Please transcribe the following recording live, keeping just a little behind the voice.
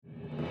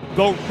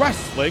The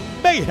Wrestling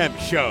Mayhem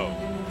Show.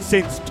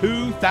 Since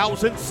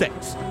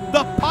 2006,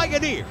 the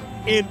pioneer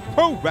in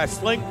pro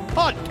wrestling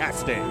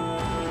podcasting.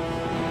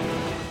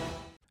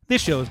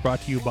 This show is brought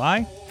to you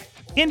by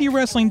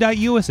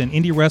IndieWrestling.us and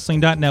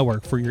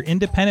IndieWrestling.network for your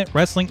independent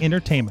wrestling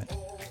entertainment.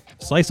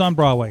 Slice on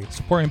Broadway,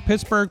 supporting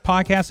Pittsburgh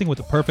podcasting with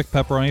the perfect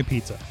pepperoni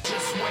pizza.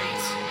 Just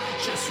wait,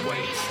 just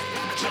wait,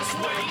 just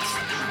wait,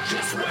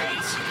 just wait, just wait.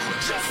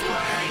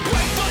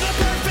 Wait for the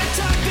perfect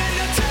time,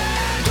 then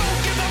attack.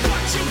 Don't give up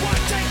what you want,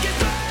 take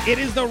it back. It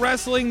is the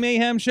Wrestling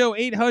Mayhem Show,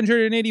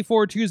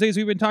 884 Tuesdays.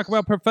 We've been talking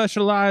about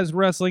professionalized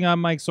wrestling.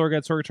 I'm Mike Sorg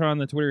at Sorgatron on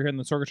the Twitter here in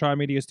the Sorgatron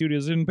Media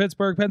Studios in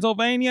Pittsburgh,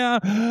 Pennsylvania.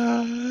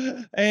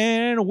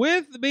 And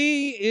with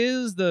me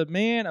is the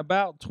man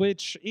about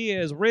Twitch. He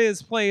is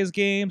Riz Plays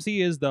Games.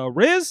 He is the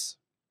Riz.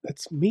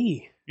 That's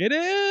me. It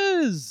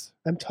is.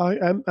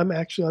 I'm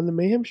actually on the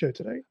Mayhem Show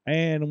today.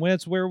 And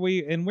that's where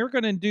we're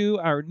gonna do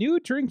our new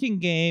drinking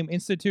game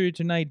instituted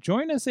tonight.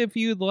 Join us if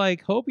you'd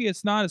like. Hope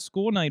it's not a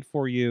school night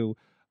for you.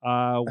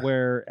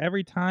 Where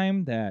every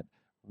time that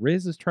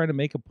Riz is trying to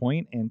make a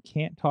point and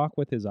can't talk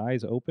with his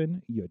eyes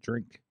open, you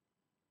drink.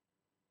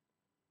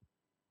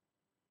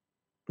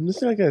 I'm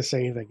just not gonna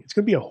say anything. It's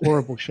gonna be a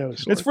horrible show.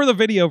 It's for the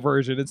video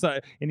version. It's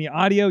not in the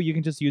audio. You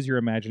can just use your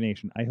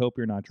imagination. I hope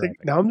you're not driving.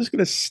 Now I'm just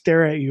gonna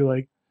stare at you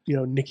like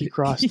Nikki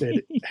Cross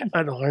did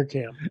on the hard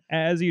cam.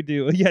 As you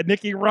do. Yeah,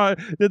 Nikki Cross,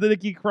 the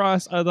Nikki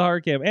Cross of the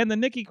hard cam, and the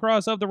Nikki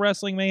Cross of the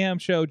Wrestling Mayhem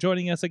Show.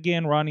 Joining us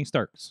again, Ronnie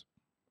Starks.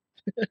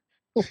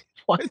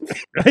 What?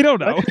 I don't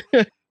know.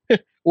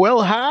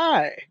 Well,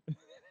 hi.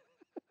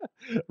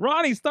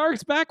 Ronnie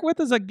Starks back with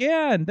us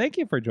again. Thank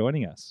you for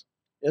joining us.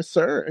 Yes,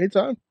 sir.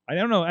 Anytime. I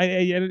don't know.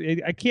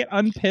 I can't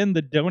unpin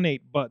the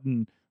donate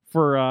button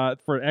for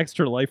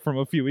Extra Life from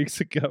a few weeks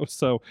ago.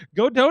 So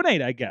go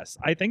donate, I guess.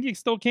 I think you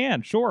still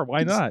can. Sure,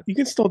 why not? You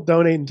can still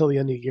donate until the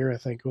end of the year, I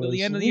think. Until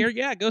the end of the year,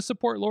 yeah. Go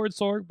support Lord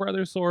Sorg,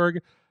 Brother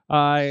Sorg.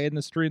 In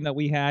the stream that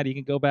we had, you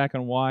can go back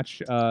and watch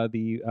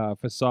the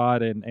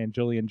Facade and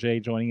Julian J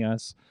joining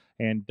us,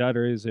 and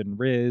Dutters and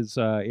Riz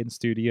in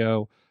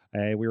studio.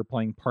 We were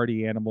playing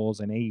Party Animals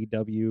and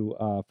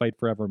AEW Fight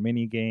Forever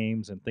mini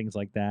games and things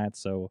like that.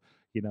 So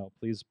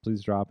please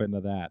drop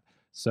into that.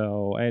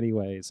 So,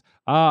 anyways,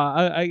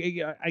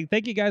 I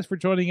thank you guys for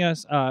joining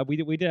us.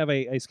 We did have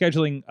a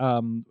scheduling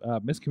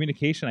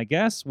miscommunication, I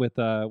guess, with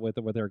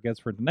our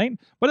guests for tonight,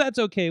 but that's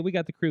okay. We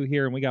got the crew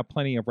here, and we got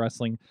plenty of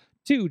wrestling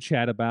to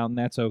chat about, and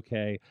that's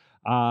okay.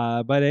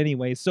 But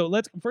anyway, so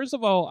let's first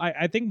of all,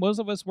 I think most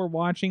of us were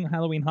watching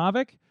Halloween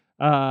Havoc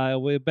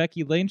with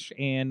Becky Lynch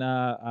and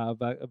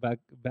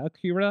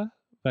Valkyria.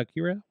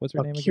 What's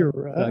her name again?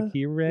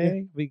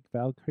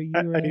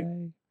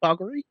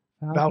 Valkyrie.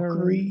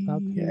 Valkyrie.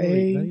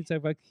 Valkyrie. It's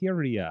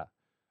Valkyria.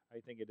 I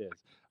think it is.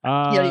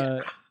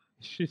 Yeah.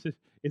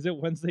 Is it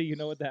Wednesday? You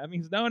know what that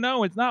means?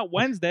 No, it's not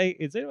Wednesday.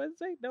 Is it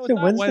Wednesday? No, it's it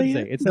not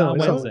Wednesday. It's no,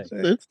 not Wednesday.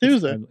 It's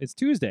Tuesday. It's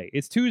Tuesday.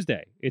 It's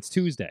Tuesday. It's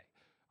Tuesday.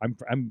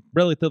 I'm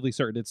relatively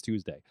certain it's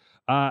Tuesday.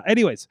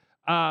 Anyways,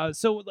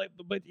 so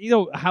but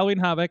Halloween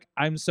Havoc.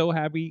 I'm so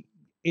happy.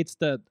 It's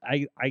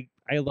I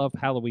love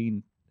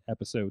Halloween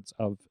episodes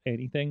of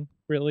anything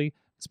really,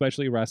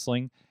 especially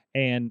wrestling.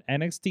 And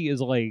NXT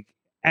is like,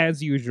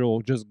 as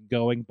usual, just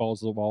going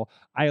balls to the wall.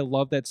 I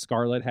love that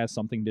Scarlett has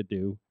something to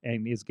do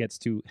and gets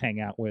to hang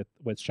out with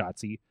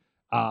Shotzi.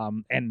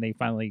 And they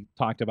finally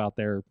talked about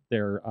their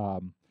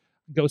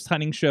ghost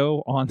hunting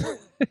show on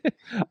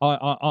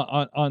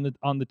on the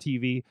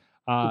TV.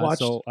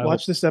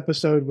 Watch this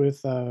episode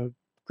with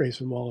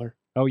Grayson Waller.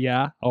 Oh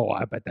yeah. Oh,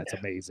 I bet that's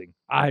amazing.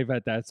 I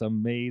bet that's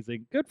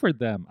amazing. Good for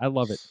them. I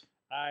love it.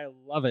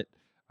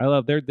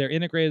 They're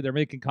integrated. They're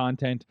making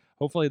content.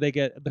 Hopefully they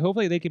can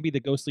be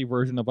the ghostly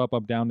version of Up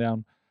Up Down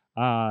Down.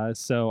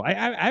 So I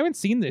haven't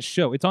seen this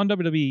show. It's on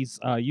WWE's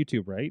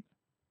YouTube, right?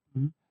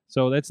 Mm-hmm.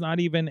 So that's not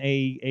even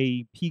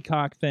a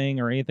Peacock thing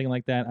or anything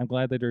like that. I'm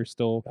glad that they're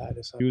still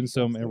doing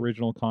some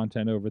original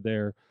content over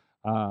there.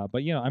 But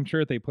I'm sure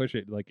if they push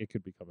it, like, it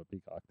could become a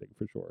Peacock thing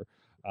for sure.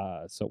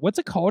 So what's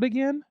it called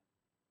again?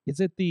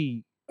 Is it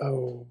the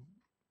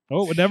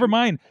never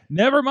mind.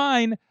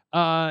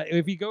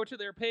 If you go to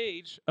their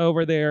page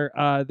over there,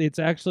 it's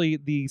actually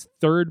the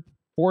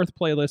fourth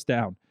playlist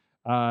down.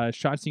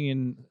 Shotzi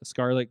and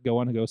Scarlett go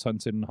on ghost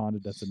hunts in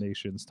haunted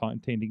destinations,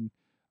 taunting.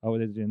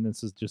 And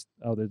this is just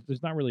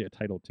there's not really a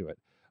title to it.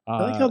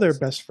 I like how they're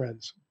best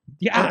friends.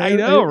 Yeah, I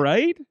know,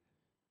 right?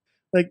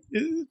 Like,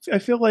 I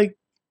feel like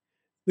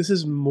this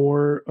is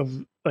more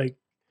of like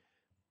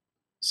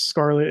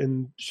Scarlett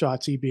and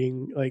Shotzi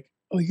being like,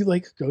 "Oh, you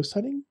like ghost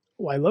hunting?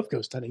 Oh, I love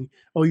ghost hunting.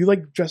 Oh, you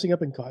like dressing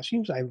up in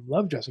costumes? I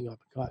love dressing up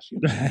in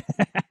costumes."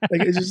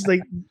 Like, it's just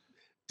like,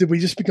 did we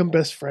just become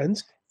best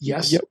friends?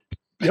 Yes. Yep.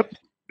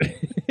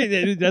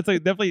 That's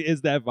definitely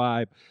is that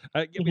vibe.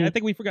 I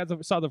think we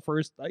saw the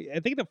first.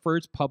 I think the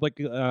first public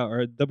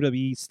or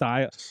WWE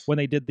style when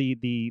they did the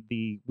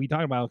we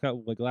talked about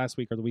like last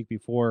week or the week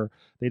before,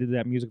 they did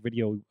that music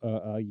video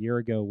a year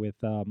ago with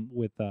the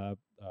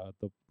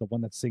one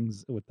that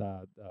sings with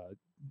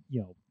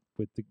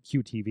with the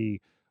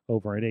QTV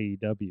over at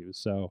AEW.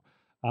 So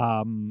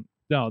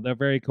No, they're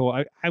very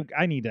cool.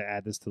 I need to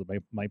add this to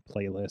my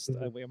playlist.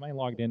 Mhm. Am I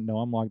logged in? No,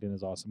 I'm logged in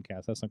as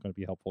AwesomeCast. That's not going to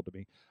be helpful to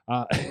me.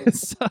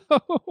 So,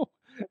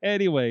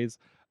 anyways,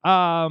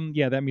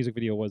 yeah, that music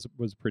video was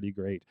pretty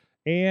great.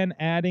 And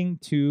adding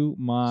to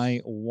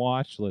my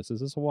watch list.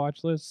 Is this a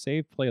watch list?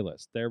 Save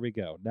playlist. There we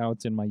go. Now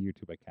it's in my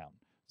YouTube account,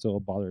 so it'll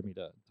bother me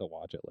to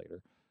watch it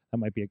later. That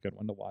might be a good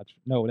one to watch.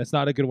 No, that's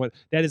not a good one.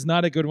 That is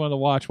not a good one to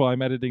watch while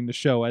I'm editing the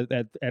show at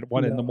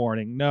 1 in the No.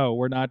 morning. No,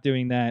 we're not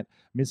doing that.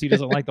 Missy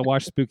doesn't like to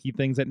watch spooky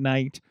things at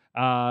night,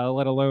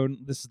 let alone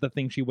this is the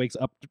thing she wakes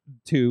up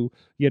to,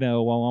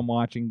 while I'm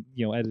watching,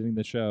 editing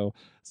the show.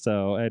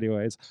 So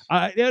anyways,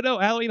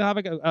 Halloween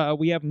Havoc,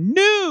 we have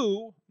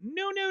new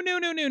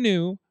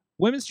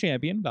women's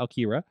champion,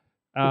 Valkyra.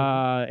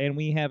 And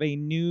we have a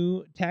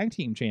new tag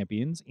team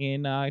champions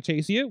in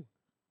Chase U.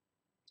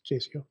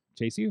 Chase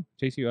you.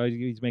 Chase U.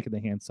 He's making the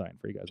hand sign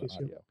for you guys Chase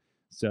on U. audio.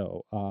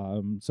 So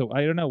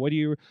I don't know. What do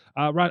you,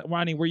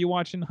 Ronnie? Were you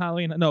watching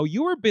Halloween? No,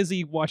 you were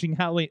busy watching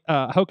Halloween,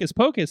 Hocus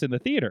Pocus in the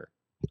theater.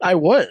 I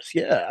was,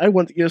 yeah. I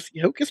went to go see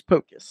Hocus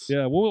Pocus.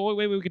 Yeah,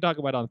 maybe we could talk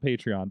about it on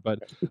Patreon. But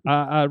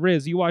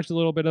Riz, you watched a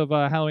little bit of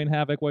Halloween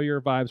Havoc. What are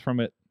your vibes from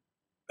it?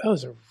 That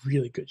was a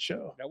really good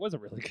show. That was a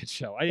really good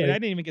show. I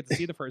didn't even get to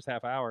see the first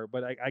half hour,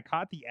 but I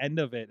caught the end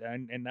of it,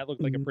 and that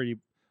looked like a pretty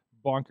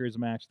bonkers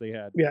match they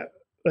had. Yeah,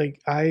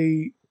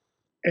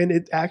 and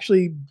it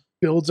actually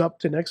builds up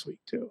to next week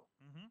too.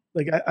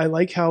 Like I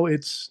like how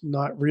it's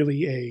not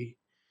really a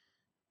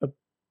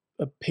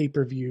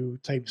pay-per-view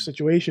type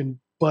situation,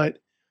 but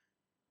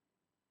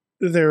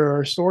there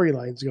are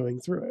storylines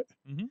going through it.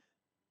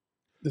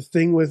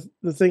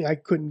 The thing I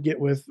couldn't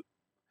get with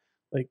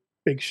like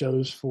big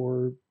shows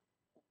for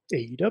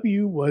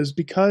AEW was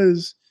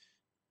because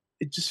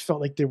it just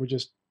felt like they were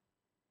just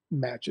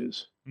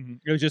matches.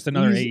 It was just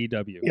another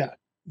AEW. Yeah,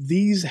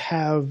 these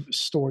have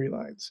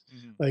storylines,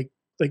 like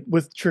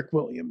with Trick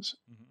Williams,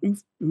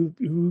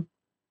 who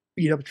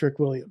beat up Trick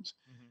Williams.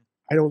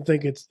 I don't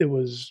think it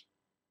was.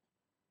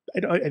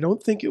 I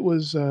don't think it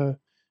was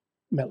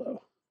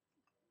Mello.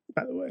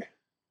 By the way,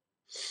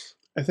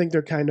 I think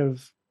they're kind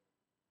of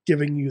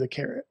giving you the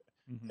carrot,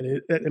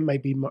 and it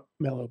might be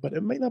Mello, but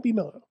it might not be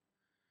Mello.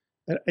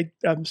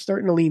 I'm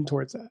starting to lean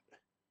towards that.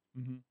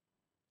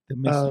 The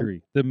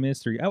mystery. I mean,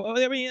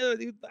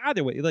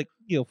 either way,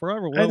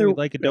 forever, what we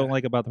like and don't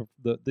like about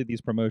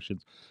these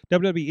promotions.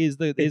 WWE is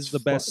the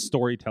best fun.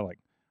 Storytelling,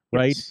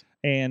 right? Yes.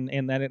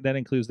 And that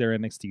includes their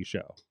NXT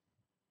show.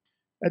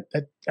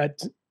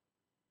 That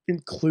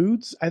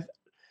includes.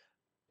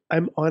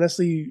 I'm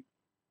honestly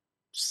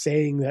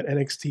saying that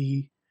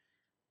NXT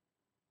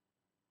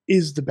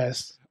is the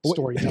best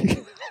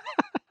storytelling.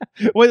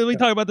 We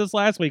talked about this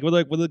last week with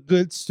a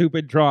good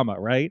stupid drama,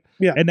 right?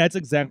 Yeah, and that's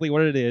exactly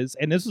what it is.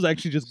 And this was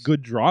actually just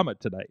good drama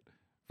tonight,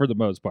 for the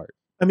most part.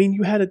 I mean,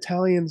 you had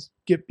Italians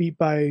get beat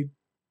by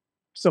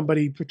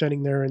somebody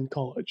pretending they're in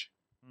college.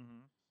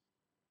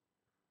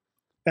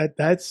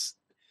 That's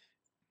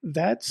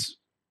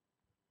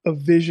a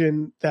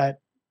vision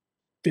that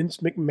Vince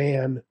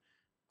McMahon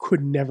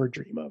could never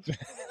dream of,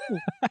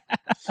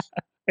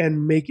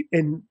 and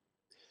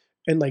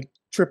like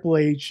Triple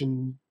H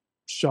and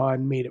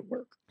Shawn made it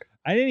work.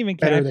 I didn't even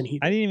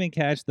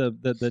catch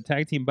the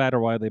tag team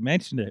battle while they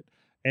mentioned it,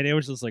 and it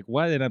was just like,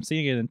 what? And I'm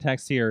seeing it in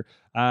text here.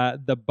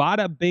 The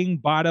Bada Bing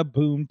Bada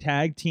Boom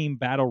Tag Team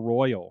Battle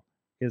Royal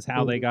is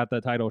how they got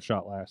the title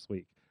shot last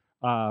week,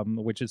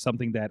 which is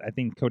something that I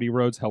think Cody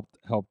Rhodes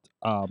helped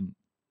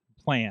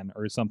plan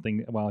or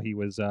something while he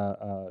was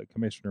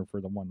commissioner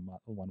for the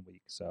one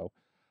week. So,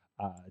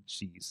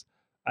 jeez.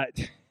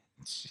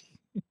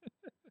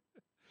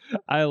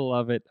 I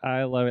love it.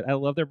 I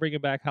love they're bringing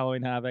back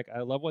Halloween Havoc.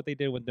 I love what they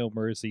did with No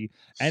Mercy.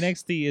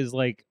 NXT is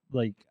like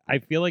I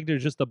feel like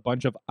there's just a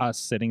bunch of us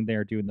sitting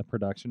there doing the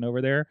production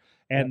over there,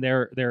 and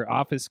they're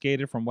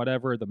obfuscated from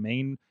whatever the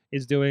main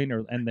is doing,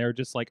 and they're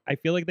just like, I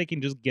feel like they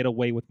can just get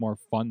away with more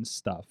fun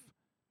stuff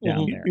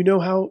down there. You know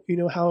how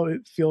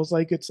it feels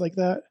like it's like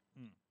that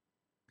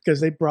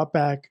because they brought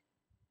back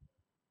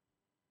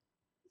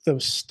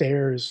those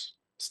stairs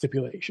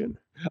stipulation.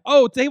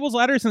 Oh, tables,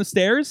 ladders, and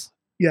stairs.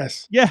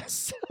 Yes.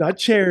 Not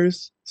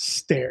chairs,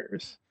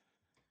 stairs.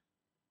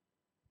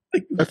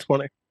 Like, that's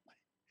funny.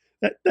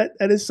 That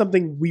is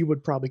something we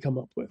would probably come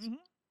up with.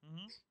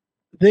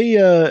 They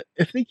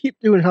if they keep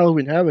doing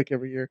Halloween Havoc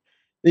every year,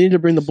 they need to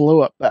bring the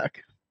blow up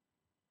back.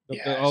 The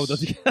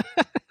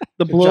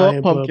blow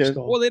up pumpkin.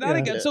 Well, they not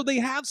again. So they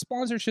have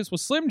sponsorships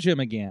with Slim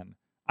Jim again.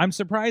 I'm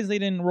surprised they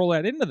didn't roll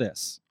that into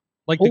this,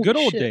 like the good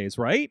old days,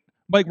 right?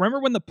 Like, remember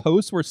when the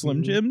posts were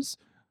Slim Jims?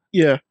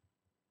 Yeah.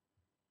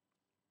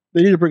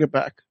 They need to bring it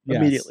back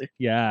immediately.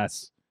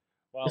 Yes.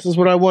 Well, this is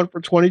what I want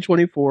for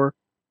 2024.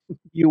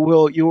 You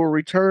will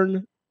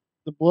return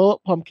the blow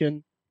up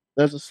pumpkin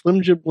that has a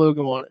Slim Jim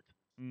logo on it,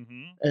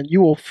 and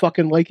you will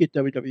fucking like it,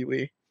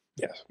 WWE.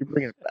 Yes, you're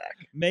bringing it back.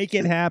 Make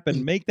it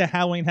happen. Make the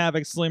Halloween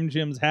Havoc Slim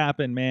Jims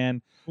happen,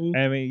 man.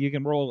 I mean, you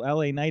can roll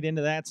LA Knight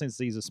into that since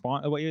he's a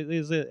sponsor.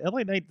 Is it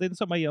LA Knight? Then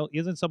somebody else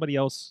isn't somebody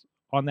else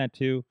on that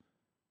too,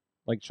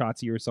 like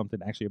Shotzi or something.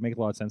 Actually, it makes a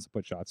lot of sense to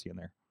put Shotzi in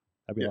there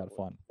That'd be a lot of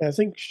fun. I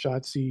think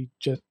Shotzi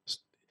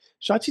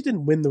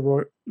didn't win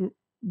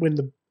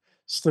the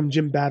Slim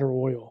Jim Battle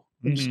Royal.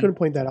 I'm just going to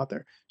point that out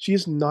there. She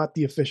is not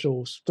the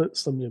official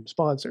Slim Jim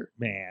sponsor.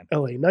 Man,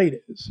 LA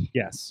Knight is.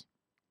 yes.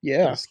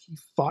 Yeah. He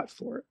fought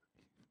for it.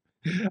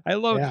 I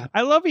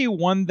love he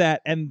won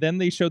that, and then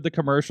they showed the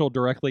commercial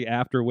directly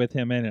after with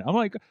him in it. I'm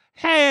like,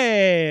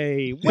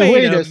 hey,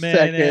 wait a minute.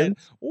 Second.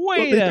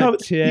 Wait a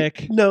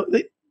tick. No,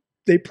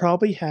 they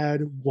probably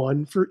had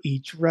one for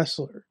each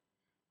wrestler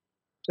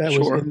that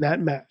was in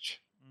that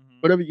match.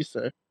 Whatever you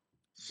say.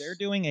 They're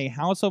doing a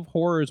House of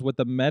Horrors with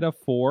the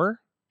Meta-4.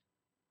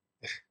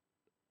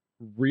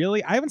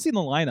 Really? I haven't seen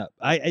the lineup.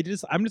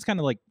 I'm just kind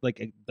of like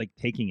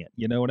taking it.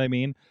 You know what I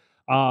mean?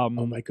 Oh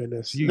my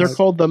goodness. They're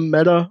called the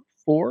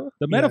Meta-4?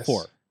 The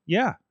Meta-4.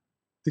 Yeah.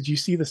 Did you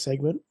see the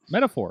segment?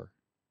 Meta-4.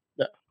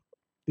 No.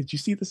 Did you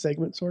see the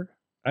segment, Sorg?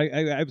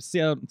 I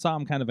saw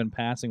him kind of in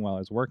passing while I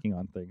was working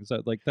on things.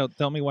 So, like,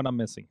 tell me what I'm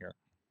missing here.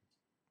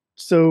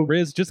 So,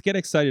 Riz, just get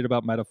excited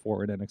about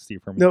Meta-4 in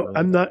NXT for me. No,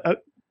 I'm not.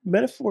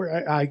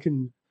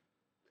 Meta-4,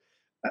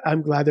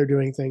 I'm glad they're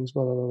doing things,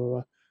 blah, blah, blah,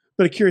 blah.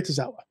 But Akira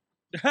Tozawa.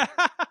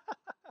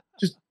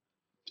 Just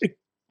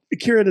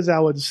Akira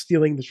Tozawa just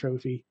stealing the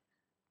trophy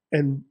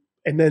and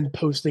then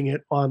posting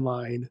it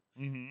online.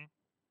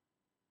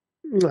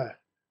 Mwah.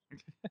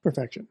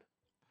 Perfection.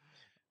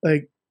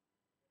 Like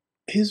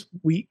his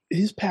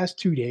past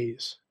 2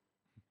 days,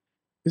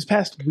 his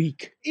past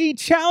week, he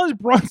challenged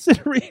Bronson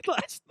Reed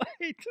last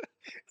night,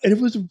 and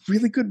it was a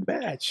really good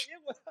match.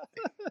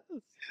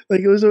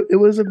 Like it was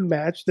a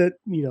match that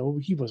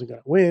he wasn't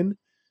gonna win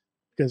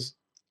because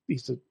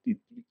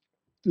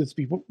let's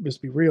be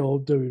real,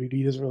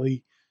 WWE doesn't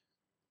really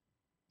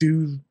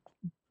do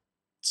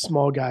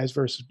small guys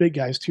versus big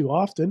guys too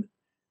often,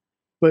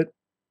 but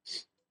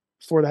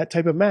for that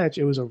type of match,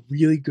 it was a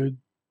really good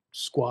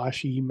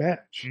squashy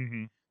match.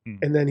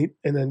 And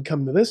then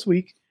come to this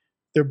week,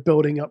 they're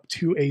building up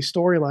to a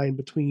storyline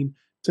between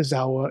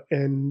Tozawa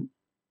and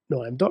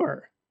Noam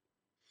Dar,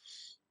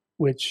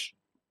 which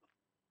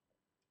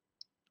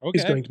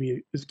is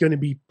going to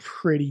be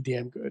pretty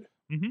damn good.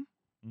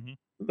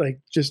 Like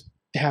just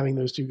having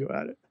those two go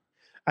at it.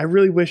 I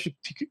really wish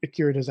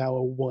Akira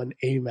Tozawa won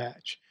a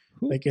match,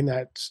 like in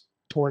that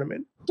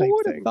tournament. Who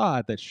would have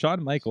thought that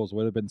Shawn Michaels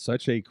would have been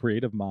such a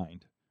creative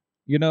mind?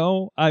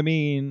 I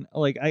mean,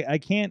 like I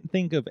can't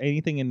think of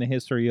anything in the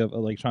history of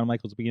like Shawn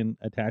Michaels being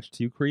attached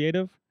to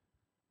creative,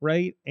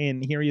 right?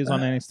 And here he is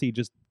on NXT,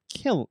 just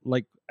kill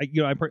like he's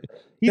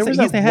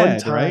the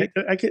head, right?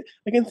 I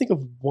can think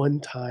of one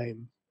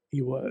time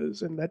he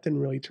was, and that didn't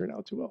really turn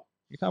out too well.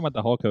 You're talking about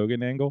the Hulk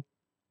Hogan angle?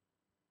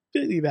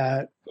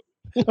 That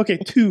okay,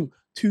 two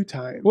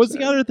times. What's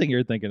the other thing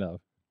you're thinking of?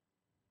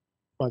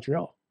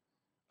 Montreal.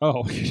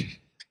 Oh,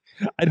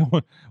 I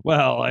don't.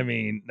 Well, I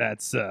mean,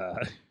 that's.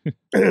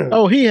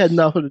 Oh, he had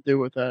nothing to do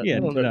with that. Yeah,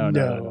 no,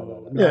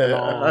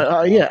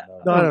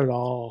 not at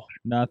all.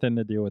 Nothing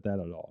to do with that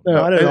at all.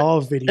 Not at all,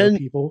 video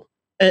people.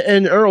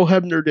 And Earl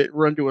Hebner didn't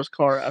run to his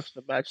car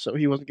after the match, so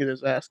he wasn't getting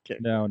his ass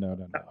kicked. No.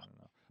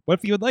 But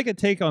if you would like a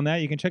take on that,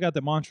 you can check out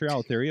the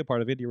Montreal Theory, a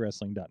part of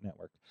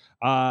IndieWrestling.network.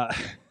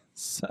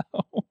 So,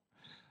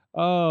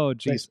 oh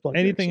geez. Nice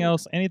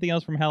Anything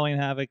else from Halloween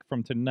Havoc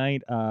from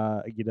tonight?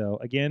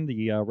 Again,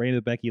 the reign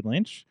of Becky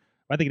Lynch.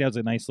 I think it was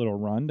a nice little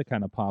run to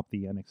kind of pop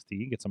the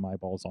NXT, get some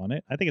eyeballs on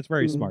it. I think it's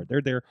very smart.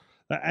 They're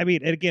I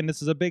mean, again,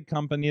 this is a big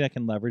company that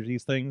can leverage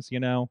these things,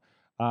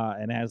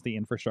 and has the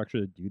infrastructure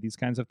to do these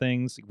kinds of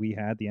things. We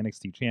had the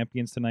NXT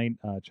champions tonight,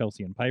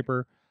 Chelsea and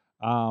Piper.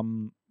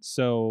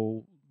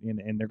 So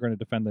they're going to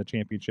defend the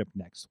championship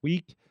next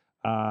week.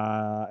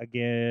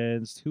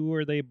 Against who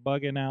are they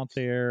bugging out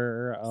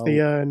there?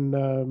 Thea and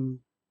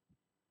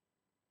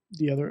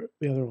the other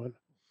one.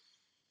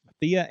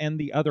 Thea and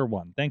the other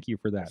one. Thank you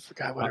for that. I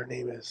forgot what her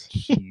name is.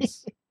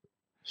 Jeez.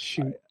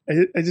 Shoot.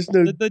 I just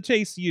know the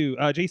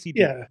JC.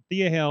 Yeah.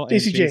 Thea Hale and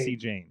JC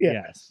Jane. Yeah.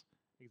 Yes.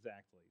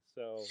 Exactly.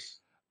 So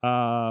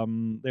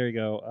there you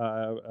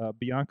go.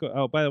 Bianca.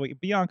 Oh, by the way,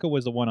 Bianca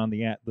was the one on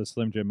the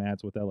Slim Jim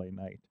ads with LA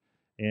Knight.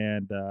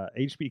 And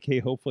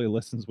HBK hopefully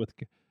listens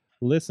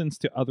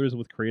to others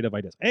with creative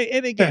ideas.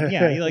 And again,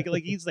 yeah,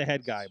 like he's the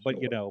head guy, but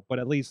but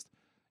at least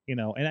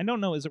and I don't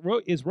know, is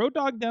Road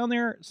Dogg down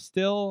there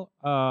still?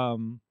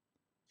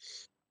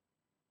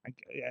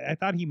 I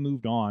thought he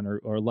moved on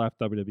or left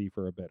WWE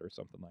for a bit or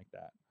something like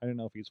that. I don't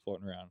know if he's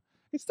floating around.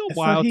 It's still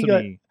wild to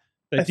me.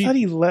 I thought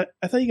he left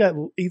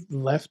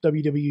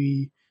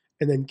WWE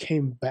and then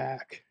came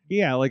back.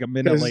 Yeah, like a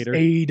minute later.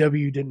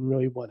 AEW didn't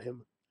really want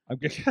him. I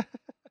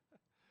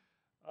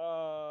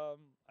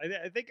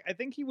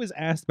think he was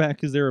asked back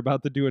because they were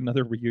about to do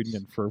another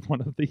reunion for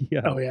one of the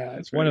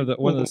that's one of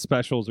the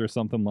specials or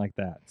something like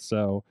that.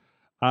 So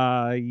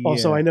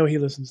also I know he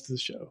listens to the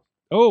show.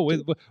 Oh,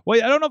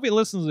 well, I don't know if he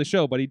listens to the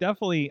show, but he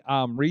definitely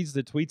reads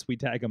the tweets we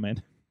tag him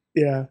in.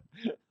 Yeah.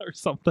 Or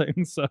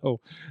something. So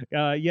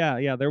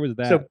yeah, there was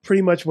that. So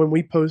pretty much when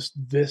we post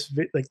this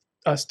like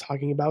us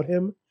talking about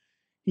him,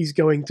 he's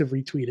going to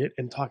retweet it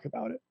and talk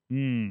about it.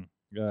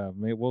 Yeah,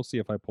 maybe we'll see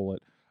if I pull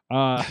it.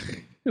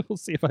 We'll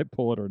see if I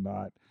pull it or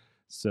not.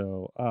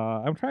 So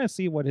I'm trying to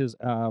see what his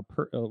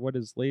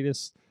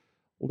latest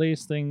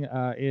thing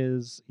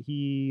is.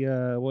 He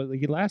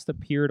he last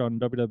appeared on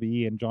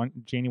WWE in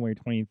January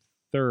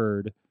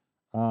 23rd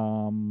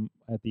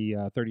at the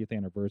 30th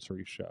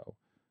anniversary show.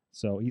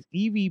 So he's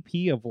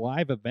EVP of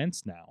live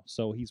events now.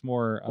 So he's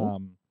more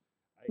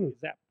is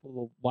that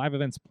live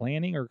events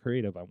planning or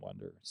creative? I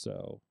wonder.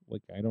 So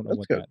like I don't know That's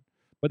what good. that.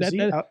 But Is that, he,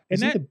 that out, and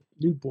is he that the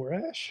new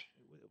Borash?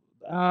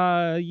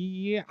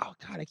 yeah. Oh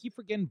God, I keep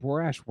forgetting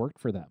Borash worked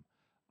for them.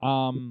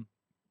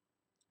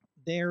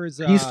 There's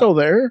He's still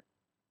there.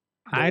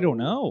 I don't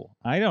No. know.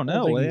 I don't I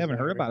don't know. think I he's haven't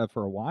heard there. about it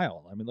for a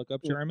while. I mean, look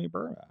up Yeah. Jeremy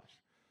Borash.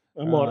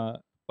 I'm on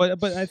it.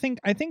 But I think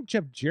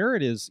Jeff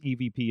Jarrett is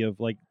EVP of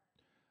like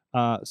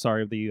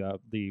sorry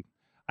the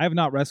I have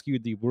not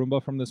rescued the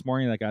Roomba from this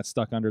morning that got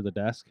stuck under the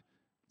desk.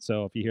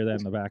 So if you hear that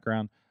in the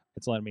background,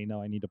 it's letting me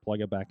know I need to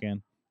plug it back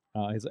in.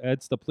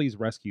 It's the please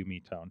rescue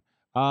me tone.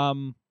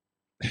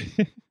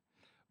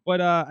 But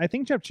I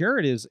think Jeff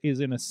Jarrett is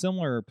in a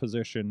similar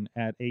position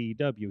at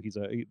AEW.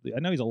 I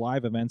know he's a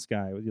live events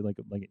guy, like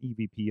an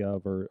EVP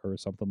of or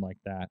something like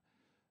that.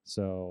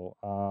 So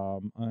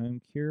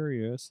I'm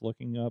curious,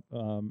 looking up.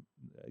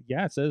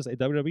 Yeah, it says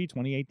WWE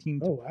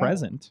 2018 to Oh, wow.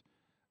 present.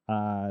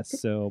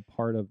 So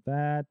part of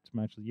that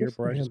match of the year. Good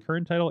for Barash's him.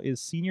 current title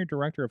is Senior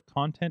Director of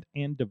Content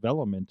and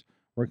Development,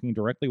 working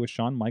directly with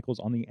Shawn Michaels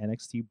on the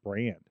NXT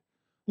brand.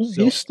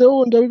 So- He's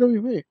still in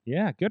WWE.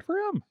 Yeah, good for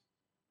him.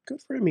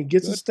 Good for him. He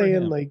gets Good to for stay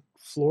in him. like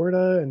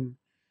Florida and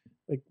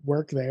like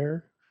work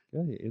there.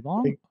 Good.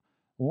 Like-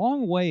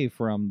 Long way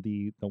from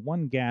the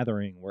one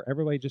gathering where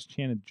everybody just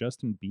chanted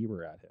Justin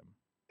Bieber at him.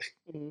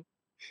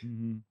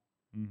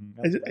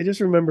 I just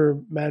remember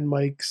Mad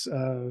Mike's.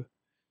 I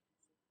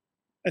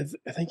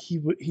think he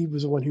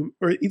was the one who,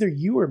 or either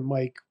you or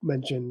Mike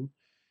mentioned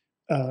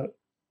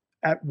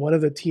at one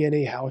of the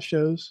TNA house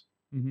shows.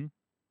 Mm-hmm.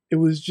 It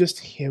was just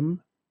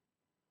him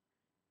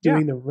Yeah.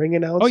 doing the ring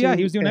announcing. Oh yeah,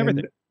 he was doing and,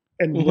 everything.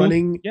 and Mhm.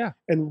 running. Yeah.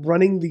 and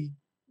running the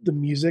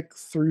music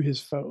through his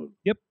phone.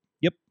 Yep.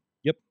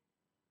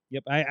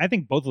 I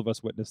think both of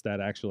us witnessed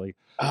that actually.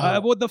 Oh,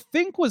 Well, the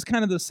Fink was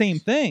kind of the same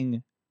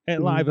thing at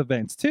Mhm. live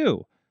events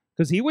too,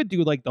 because he would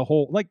do like the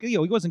whole he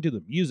wasn't do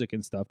the music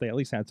and stuff. They at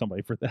least had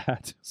somebody for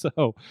that.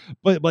 So,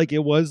 but like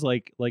it was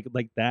like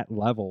that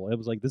level. It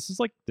was like this is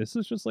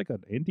just like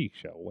an indie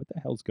show. What the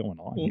hell's going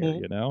on here?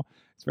 Mhm. You know,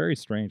 it's very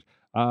strange.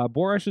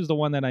 Borash is the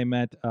one that I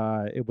met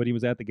when he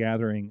was at the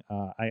gathering.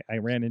 I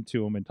ran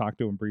into him and talked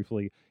to him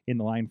briefly in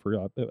the line for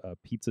a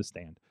pizza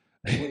stand.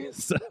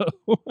 So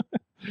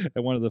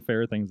at one of the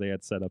fair things they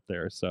had set up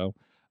there. So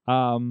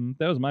that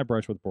was my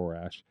brush with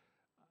Borash.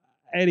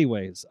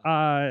 Anyways,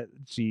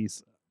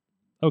 geez.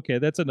 Okay,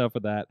 that's enough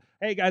of that.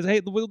 Hey guys,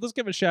 let's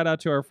give a shout out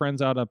to our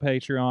friends out on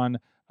Patreon.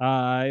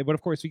 But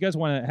of course, if you guys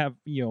want to have,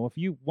 if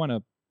you want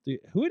to,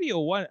 who do you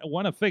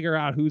want to figure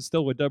out who's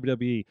still with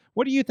WWE?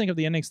 What do you think of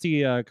the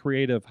NXT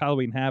creative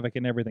Halloween Havoc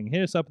and everything?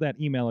 Hit us up at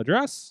that email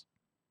address.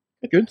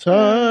 Good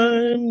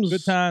times.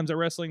 Good times at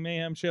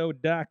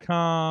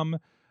WrestlingMayhemShow.com.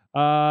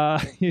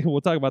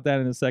 We'll talk about that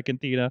in a second,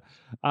 Tina.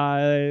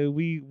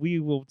 We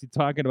will be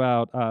talking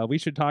about. We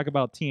should talk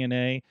about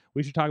TNA.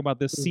 We should talk about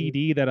this Mhm.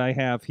 CD that I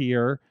have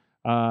here.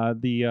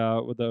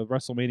 The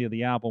WrestleMania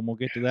the album. We'll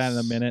get to that in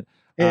a minute.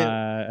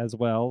 As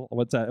well.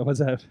 What's that? What's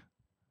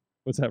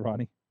that,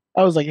 Ronnie?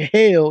 I was like,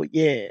 hell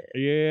yeah.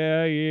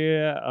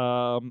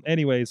 Yeah.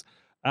 Anyways,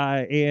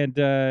 and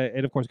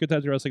of course, Good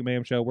Times Wrestling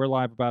Mayhem Show. We're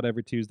live about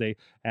every Tuesday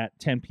at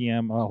 10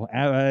 p.m. Oh,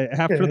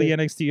 after the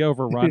NXT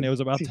overrun, it was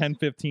about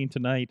 10:15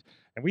 tonight,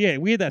 and we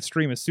had that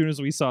stream as soon as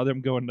we saw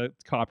them go into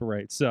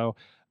copyright. So,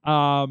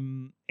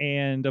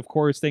 and of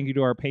course, thank you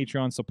to our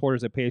Patreon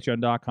supporters at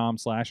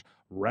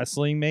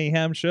patreon.com/Wrestling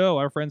Mayhem Show.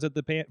 Our friends at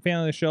the fan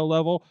of the show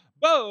level,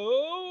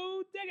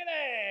 Bo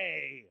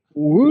Diggity.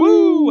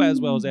 Woo!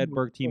 As well as Ed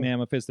Burke, Team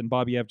Amethyst, and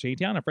Bobby F. J.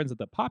 Town. Our friends at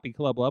the Poppy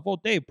Club level,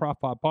 Dave Prof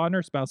Pop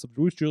Podner, spouse of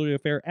Bruce Jewelry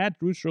Affair at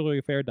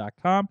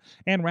BruceJewelryAffair.com,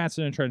 and Rats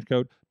in a Trench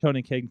Coat,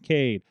 Tony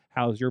Kincaid.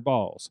 How's your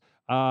balls?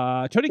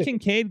 Tony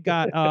Kincaid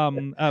got,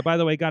 by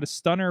the way, got a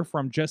stunner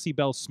from Jesse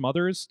Bell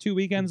Smothers 2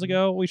 weekends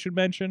ago, we should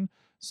mention.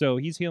 So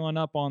he's healing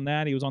up on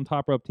that. He was on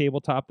Top Rope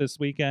Tabletop this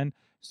weekend.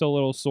 Still a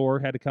little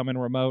sore, had to come in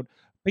remote.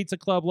 Pizza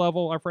Club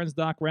level, our friends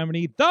Doc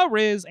Remedy, The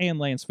Riz, and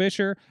Lance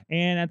Fisher.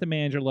 And at the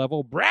manager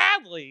level,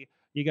 Bradley.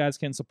 You guys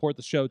can support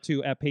the show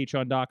too at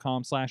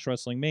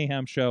patreon.com/Wrestling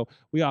Mayhem Show.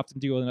 We often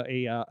do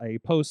a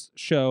post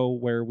show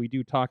where we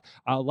do talk.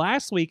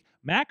 Last week,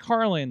 Matt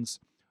Carlins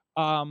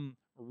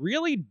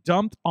really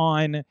dumped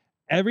on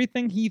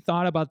everything he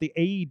thought about the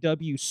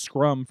AEW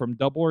scrum from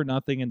Double or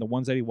Nothing and the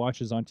ones that he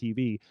watches on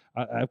TV.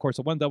 Of course,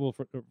 the one Double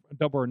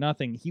or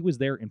Nothing, he was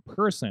there in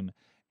person.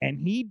 And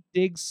he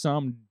digs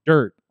some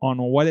dirt on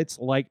what it's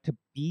like to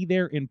be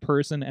there in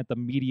person at the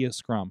media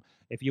scrum.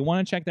 If you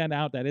want to check that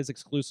out, that is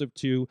exclusive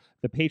to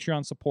the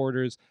Patreon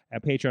supporters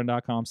at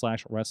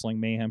patreon.com/Wrestling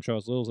Mayhem Show.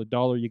 As little as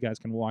 $1, you guys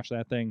can watch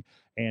that thing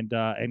and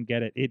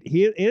get it. It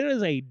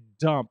is a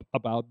dump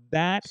about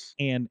that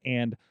and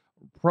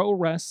pro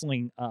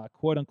wrestling,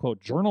 quote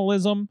unquote,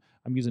 journalism.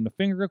 I'm using the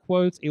finger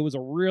quotes. It was a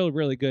really,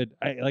 really good.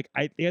 I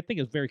think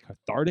it's very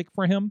cathartic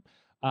for him.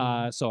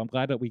 So I'm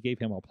glad that we gave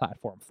him a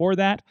platform for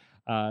that.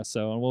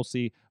 So, and we'll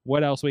see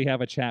what else we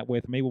have a chat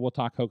with. Maybe we'll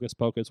talk Hocus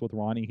Pocus with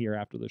Ronnie here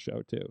after the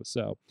show too.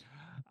 So,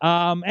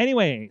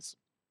 anyways,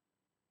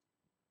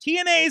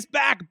 TNA's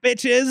back,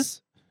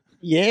 bitches.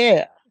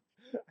 Yeah.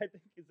 I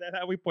think, is that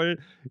how we put it?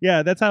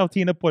 Yeah, that's how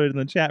Tina put it in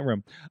the chat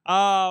room.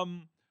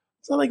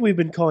 It's not like we've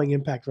been calling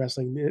Impact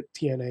Wrestling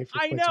TNA for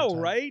I quite know, some time.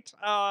 right?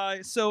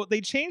 So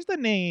they changed the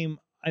name,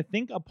 I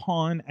think,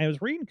 upon I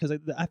was reading because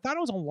I thought it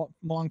was a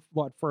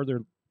lot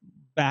further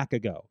back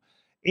ago.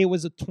 It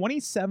was a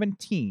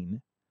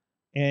 2017,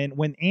 and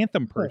when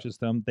Anthem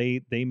purchased them,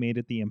 they made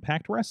it the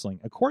Impact Wrestling.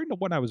 According to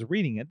what I was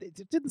reading,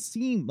 it didn't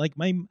seem like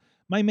my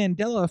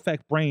Mandela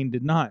effect brain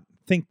did not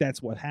think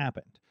that's what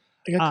happened.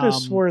 Like I could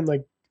have sworn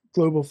like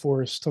Global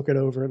Force took it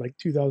over in like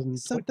 2000,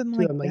 something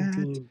like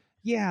 2019. that.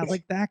 Yeah,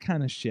 like that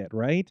kind of shit,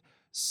 right?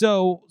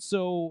 So,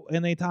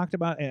 and they talked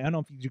about. I don't know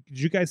if did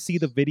you guys see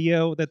the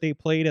video that they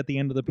played at the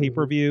end of the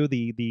pay-per-view?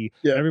 The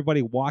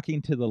everybody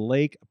walking to the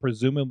lake,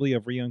 presumably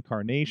of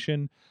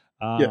reincarnation.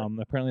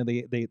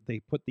 Apparently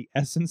they put the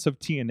essence of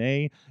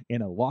TNA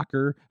in a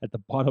locker at the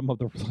bottom of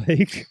the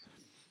lake.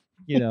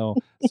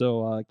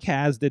 So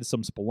Kaz did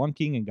some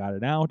spelunking and got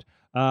it out.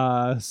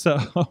 No,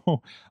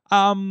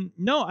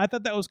 I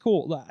thought that was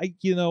cool.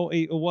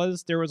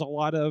 There was a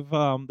lot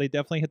of they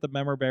definitely hit the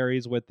member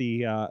berries with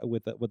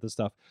the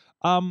stuff.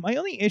 My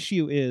only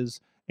issue is,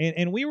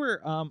 and we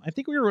were I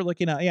think we were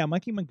looking at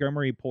Mikey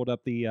Montgomery pulled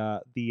up the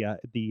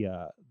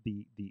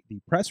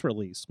press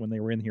release when they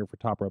were in here for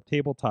Top Rope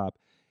Tabletop.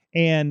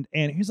 And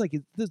he's like,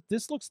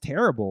 this looks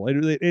terrible.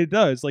 It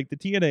does. Like the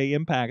TNA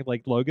Impact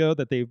like logo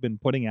that they've been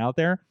putting out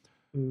there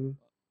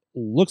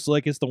looks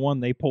like it's the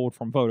one they pulled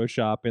from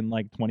Photoshop in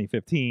like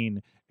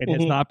 2015 and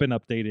has not been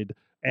updated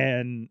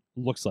and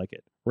looks like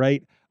it,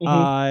 right?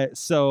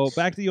 So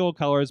back to the old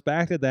colors,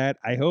 back to that.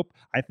 I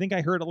think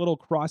I heard a little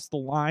cross the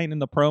line in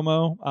the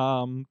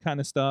promo kind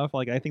of stuff.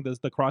 Like I think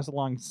the cross the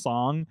line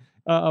song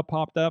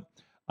popped up.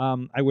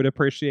 I would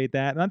appreciate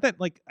that. Not that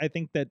I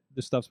think that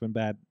the stuff's been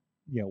bad,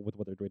 with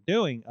what they're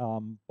doing.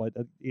 But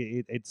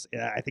it's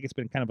I think it's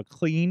been kind of a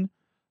clean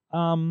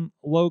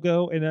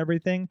logo and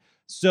everything.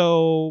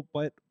 So,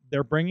 but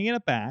they're bringing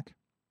it back.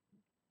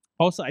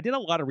 Also, I did a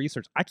lot of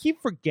research. I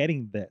keep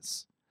forgetting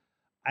this.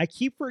 I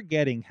keep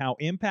forgetting how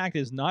Impact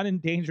is not in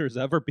danger of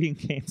ever being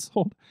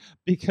canceled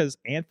because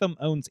Anthem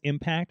owns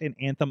Impact and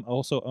Anthem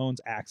also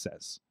owns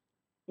Access.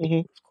 Of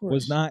course.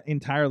 Was not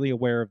entirely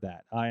aware of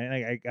that.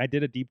 I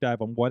did a deep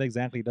dive on what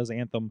exactly does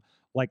Anthem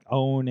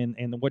own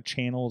and what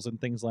channels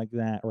and things like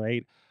that,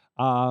 right?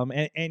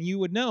 And you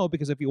would know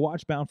because if you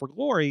watch Bound for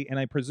Glory, and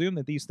I presume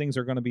that these things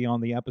are going to be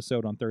on the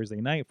episode on Thursday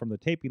night from the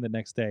taping the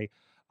next day.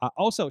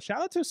 Also,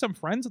 shout out to some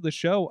friends of the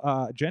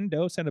show. Jen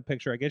Doe sent a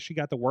picture. I guess she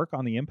got to work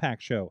on the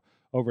Impact show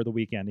over the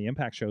weekend. The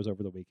Impact shows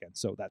over the weekend,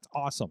 so that's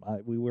awesome.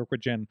 We work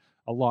with Jen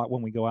a lot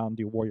when we go out and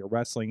do Warrior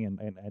Wrestling,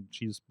 and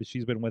she's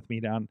been with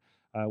me down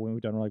when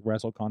we've done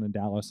WrestleCon in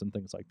Dallas and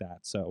things like that.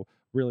 So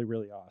really,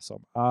 really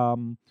awesome.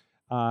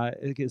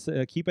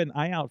 Keep an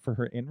eye out for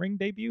her in-ring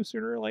debut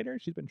sooner or later.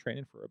 She's been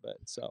training for a bit.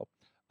 So,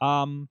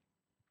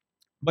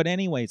 but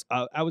anyways,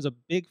 I was a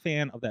big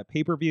fan of that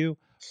pay-per-view.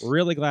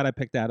 Really glad I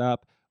picked that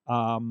up.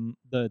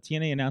 The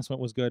TNA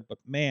announcement was good, but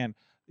man,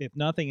 if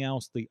nothing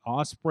else, the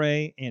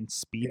Ospreay and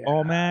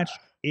Speedball match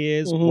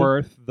is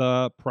worth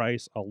the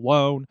price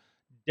alone.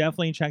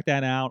 Definitely check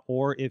that out.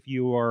 Or if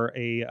you are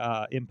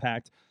a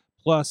Impact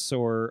Plus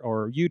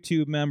or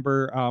YouTube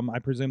member, I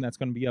presume that's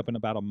going to be up in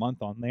about a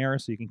month on there,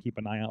 so you can keep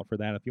an eye out for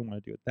that if you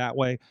want to do it that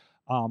way.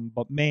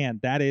 But man,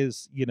 that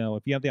is,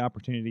 if you have the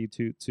opportunity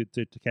to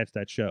catch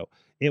that show,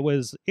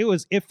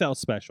 it felt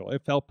special.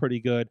 It felt pretty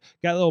good.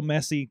 Got a little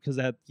messy because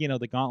that,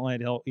 the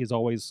Gauntlet is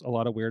always a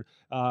lot of weird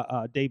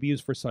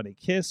debuts for Sunny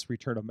Kiss,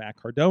 return of Matt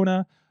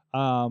Cardona.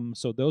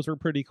 So those were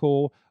pretty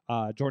cool.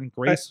 Jordan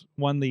Grace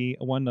won the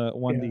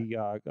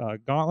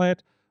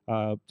Gauntlet.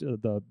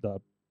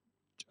 The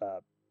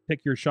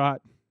pick your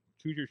shot,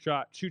 choose your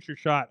shot, shoot your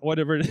shot,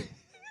 whatever it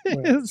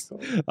is.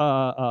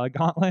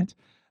 Gauntlet.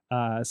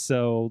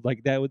 So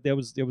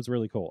it was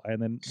really cool.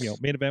 And then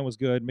main event was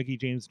good. Mickey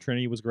James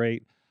Trinity was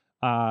great.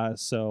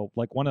 So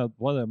one of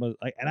them,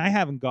 and I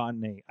haven't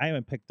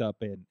picked up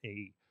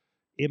a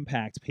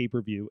Impact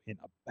pay-per-view in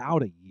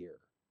about a year,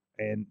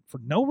 and for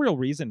no real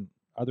reason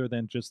other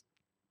than just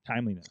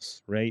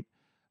timeliness, right?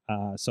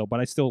 But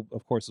I still,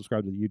 of course,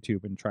 subscribe to the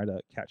YouTube and try to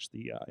catch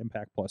the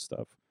Impact Plus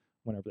stuff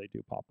whenever they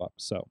do pop up.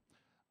 So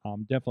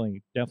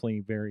definitely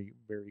very,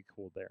 very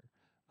cool there.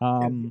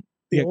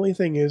 The only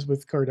thing is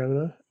with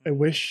Cardona, I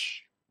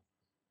wish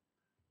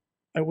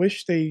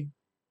they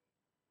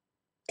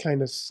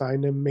kind of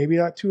signed him, maybe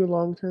not too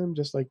long term,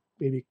 just like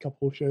maybe a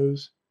couple of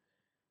shows,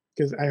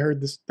 because I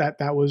heard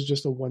that was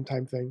just a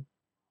one-time thing.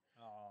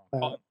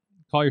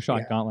 Call your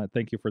shot, Gauntlet.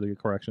 Thank you for the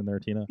correction there,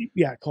 Tina.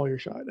 Yeah, call your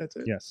shot. That's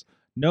it. Yes.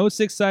 No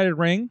six-sided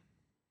ring.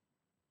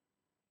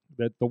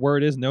 That the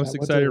word is no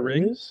six-sided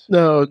ring.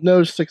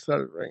 No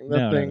six-sided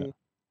ring.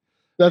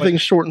 That thing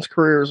shortens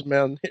careers,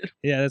 man.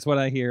 Yeah, that's what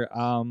I hear.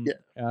 Yeah.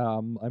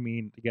 I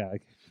mean, yeah,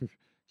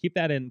 keep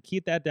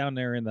that down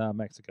there in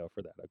Mexico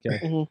for that,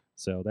 okay? Mhm.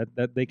 So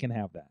that they can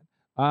have that.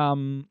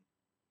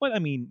 But I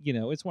mean,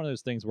 it's one of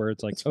those things where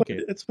it's like,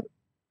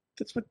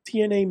 That's what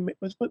TNA.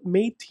 That's what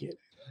made TNA.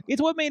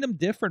 it's what made them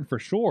different for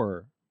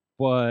sure.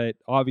 But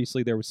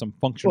obviously, there was some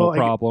functional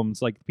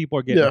problems. Like people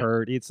are getting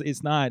hurt.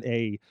 It's not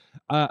a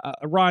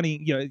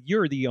Ronnie.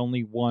 You're the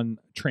only one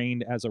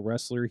trained as a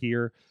wrestler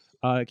here.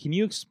 Can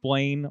you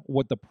explain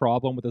what the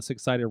problem with the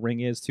 6-sided ring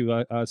is to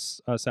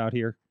us out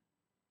here?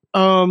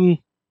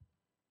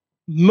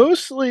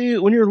 Mostly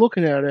when you're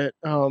looking at it,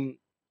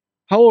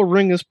 how a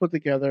ring is put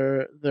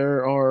together,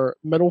 there are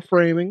metal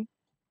framing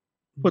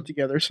put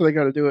together, so they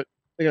got to do it.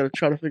 They got to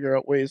try to figure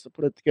out ways to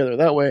put it together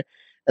that way,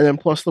 and then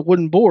plus the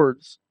wooden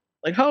boards.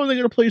 Like, how are they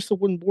going to place the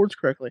wooden boards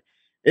correctly?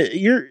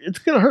 It's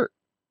going to hurt.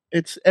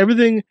 It's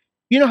everything.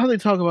 You know how they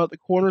talk about the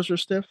corners are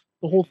stiff?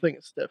 The whole thing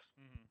is stiff.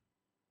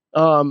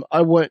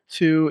 I went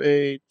to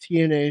a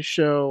TNA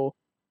show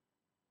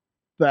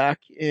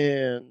back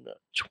in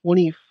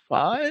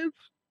 25,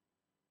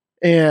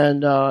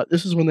 and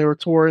this is when they were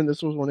touring.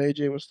 This was when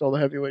AJ was still the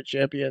heavyweight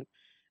champion,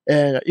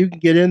 and you can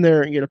get in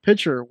there and get a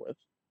picture with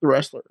the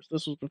wrestlers.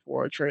 This was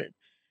before I trained,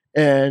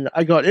 and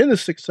I got in the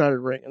 6-sided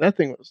ring, and that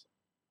thing was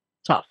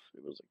tough.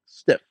 It was like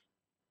stiff.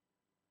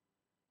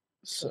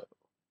 So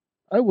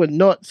I would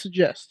not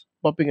suggest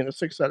bumping in a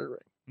 6-sided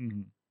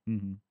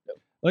ring.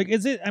 Like,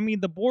 is it? I mean,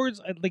 the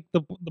boards. Like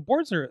the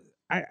boards are.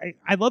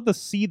 I love to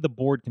see the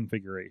board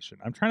configuration.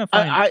 I'm trying to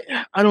find.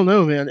 I don't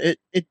know, man.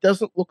 It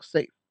doesn't look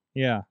safe.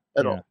 Yeah.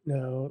 At all.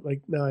 No,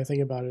 like now I